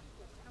that?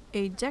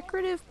 A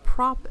decorative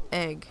prop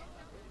egg.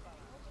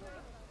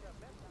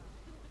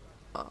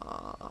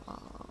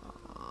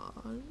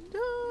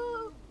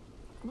 No.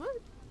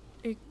 What?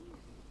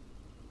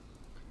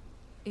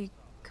 A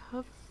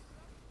covered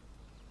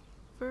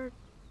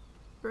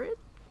bridge?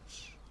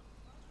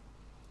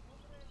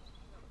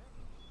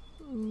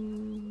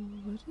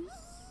 What is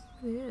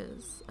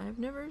this? I've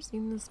never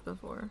seen this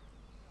before.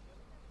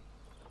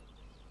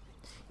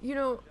 You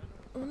know,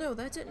 oh no,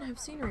 that didn't have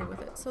scenery with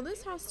it. So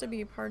this has to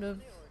be part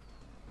of...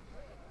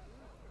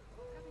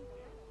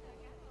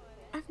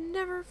 I've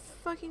never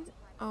fucking...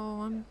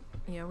 Oh,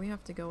 yeah, we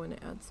have to go in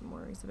and add some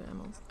more exhibit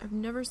animals. I've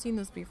never seen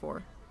this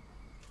before.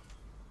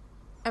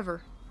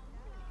 Ever.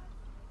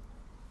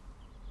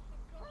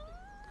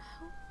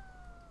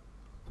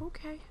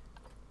 Okay.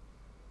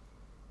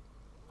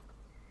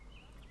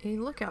 A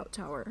lookout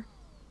tower.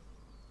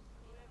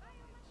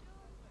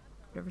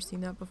 Never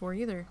seen that before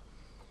either.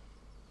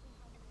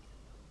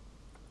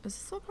 Is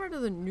this all part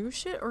of the new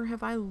shit, or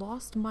have I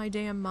lost my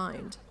damn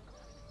mind?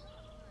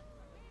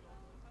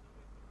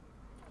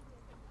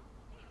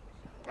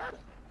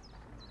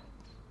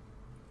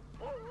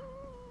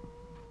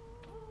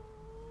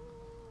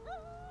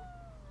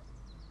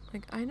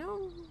 Like, I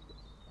know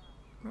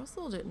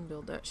Russell didn't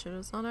build that shit.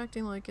 It's not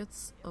acting like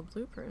it's a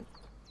blueprint.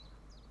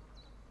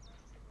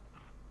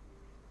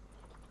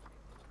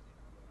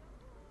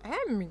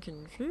 I'm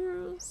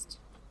confused.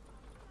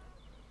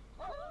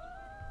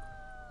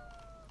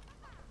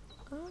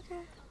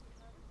 Okay.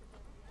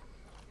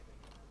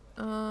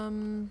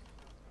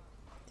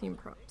 Theme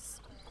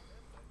props.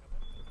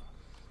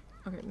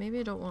 Okay,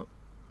 maybe I want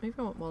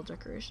wall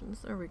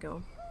decorations. There we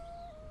go.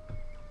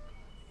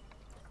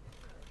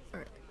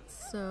 Alright,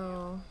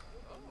 so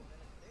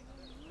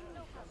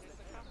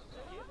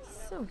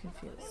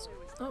confused.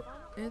 Oh,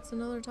 it's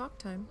another talk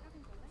time.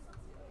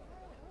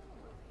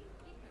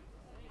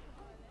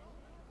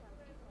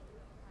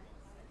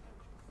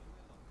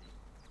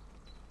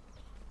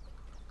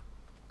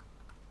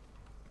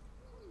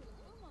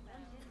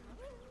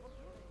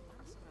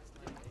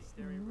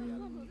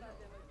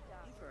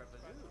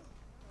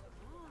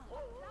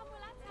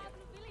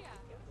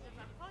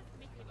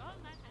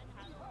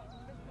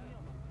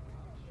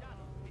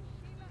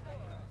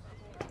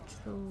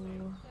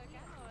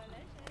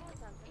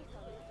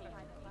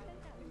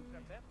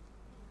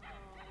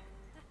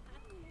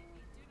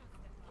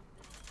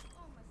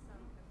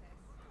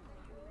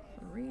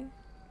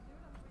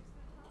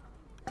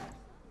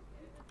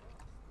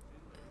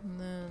 And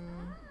then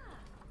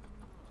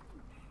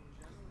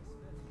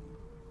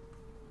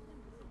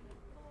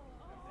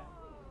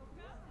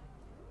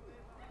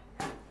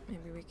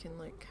maybe we can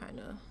like kind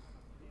of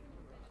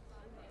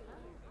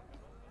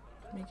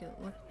make it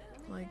look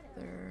like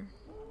they're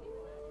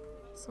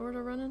sort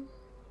of running.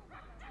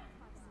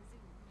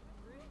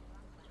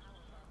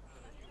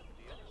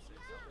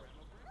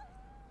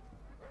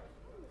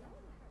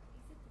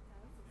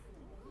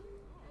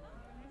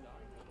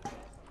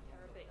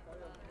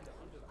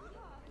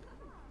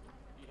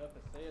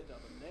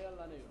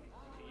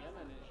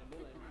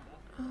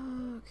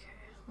 Okay,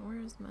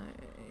 where's my...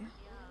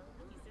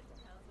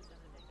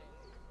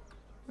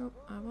 Nope,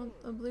 I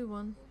want the blue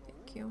one.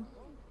 Thank you.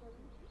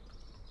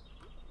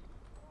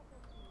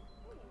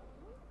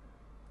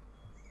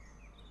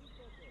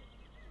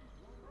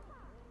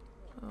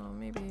 Oh,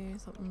 maybe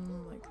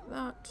something like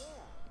that.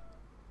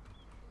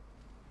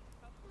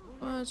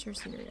 What's your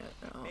scenery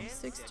at now?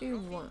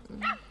 61.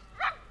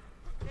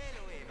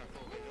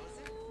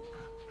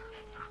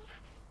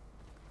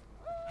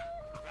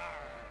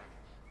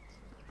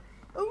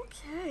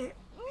 Okay,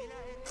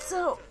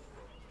 so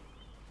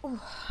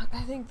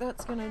I think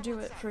that's gonna do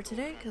it for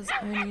today because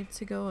I need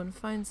to go and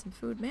find some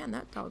food. Man,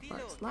 that dog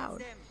barks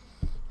loud.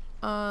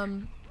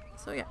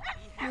 So yeah,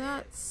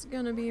 that's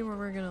gonna be where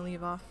we're gonna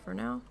leave off for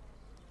now.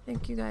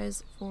 Thank you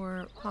guys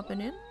for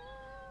popping in.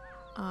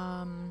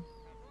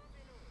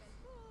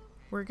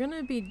 We're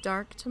gonna be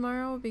dark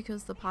tomorrow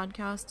because the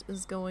podcast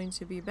is going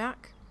to be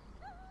back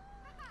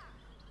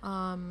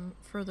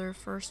for their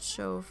first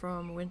show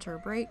from winter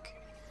break.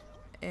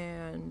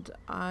 And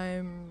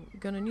I'm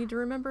gonna need to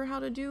remember how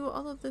to do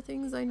all of the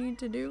things I need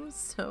to do,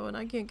 so, and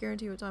I can't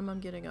guarantee what time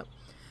I'm getting up.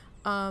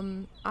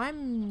 I'm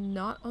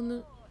not on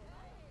the...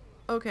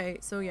 Okay,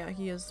 so yeah,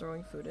 he is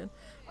throwing food in.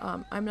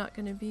 I'm not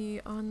gonna be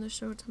on the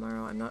show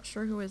tomorrow. I'm not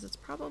sure who is. It's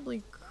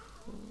probably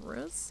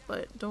Chris,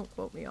 but don't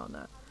quote me on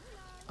that.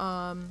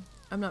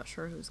 I'm not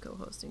sure who's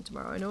co-hosting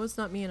tomorrow. I know it's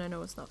not me, and I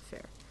know it's not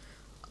fair.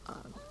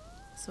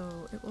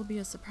 So it will be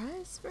a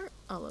surprise for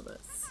all of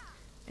us.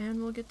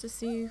 And we'll get to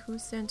see who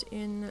sent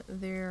in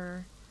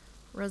their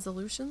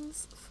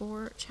resolutions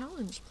for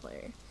challenge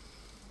play.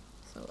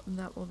 So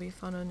that will be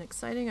fun and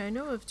exciting. I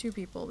know of 2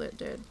 people that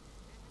did.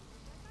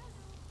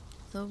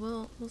 So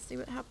we'll see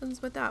what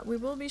happens with that. We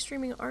will be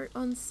streaming art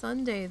on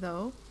Sunday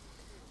though.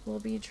 We'll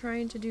be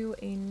trying to do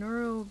a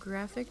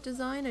neurographic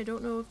design. I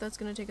don't know if that's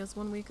going to take us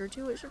 1 week or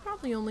 2. It should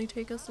probably only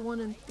take us 1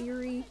 in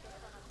theory.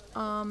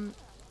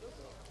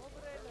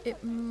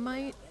 It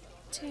might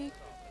take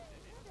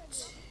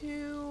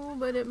 2,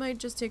 but it might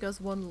just take us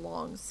 1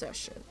 long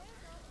session.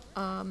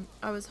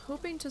 I was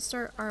hoping to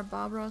start our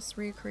Bob Ross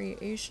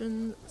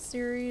recreation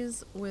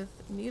series with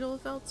needle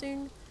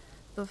felting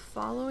the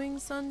following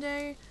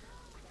Sunday.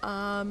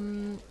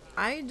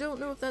 I don't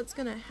know if that's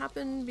gonna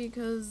happen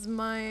because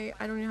I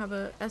don't even have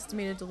an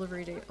estimated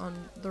delivery date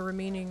on the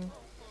remaining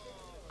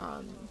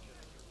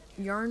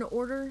yarn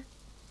order.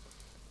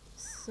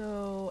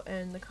 So,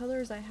 and the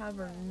colors I have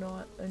are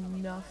not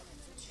enough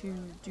to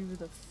do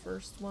the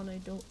first one, I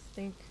don't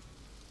think,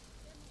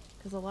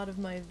 because a lot of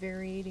my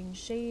varying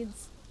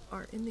shades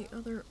are in the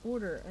other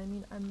order. I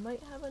mean, I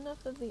might have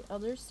enough of the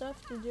other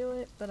stuff to do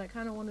it, but I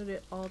kind of wanted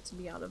it all to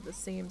be out of the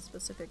same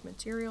specific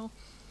material,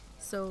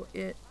 so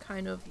it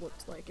kind of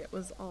looked like it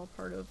was all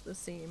part of the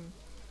same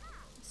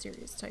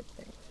series type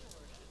thing.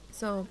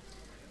 So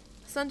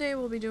Sunday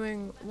we'll be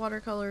doing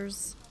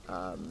watercolors.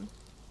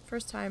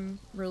 First time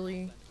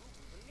really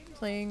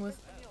playing with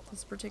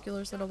this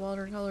particular set of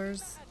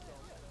watercolors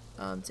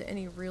to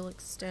any real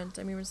extent.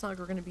 I mean, it's not like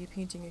we're going to be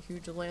painting a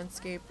huge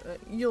landscape.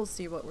 You'll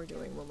see what we're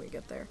doing when we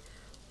get there.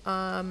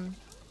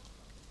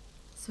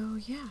 So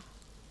yeah,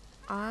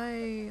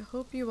 I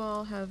hope you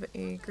all have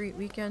a great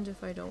weekend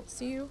if I don't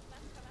see you.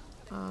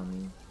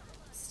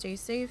 Stay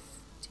safe,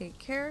 take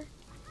care,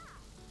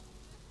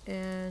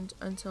 and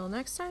until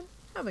next time,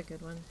 have a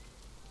good one.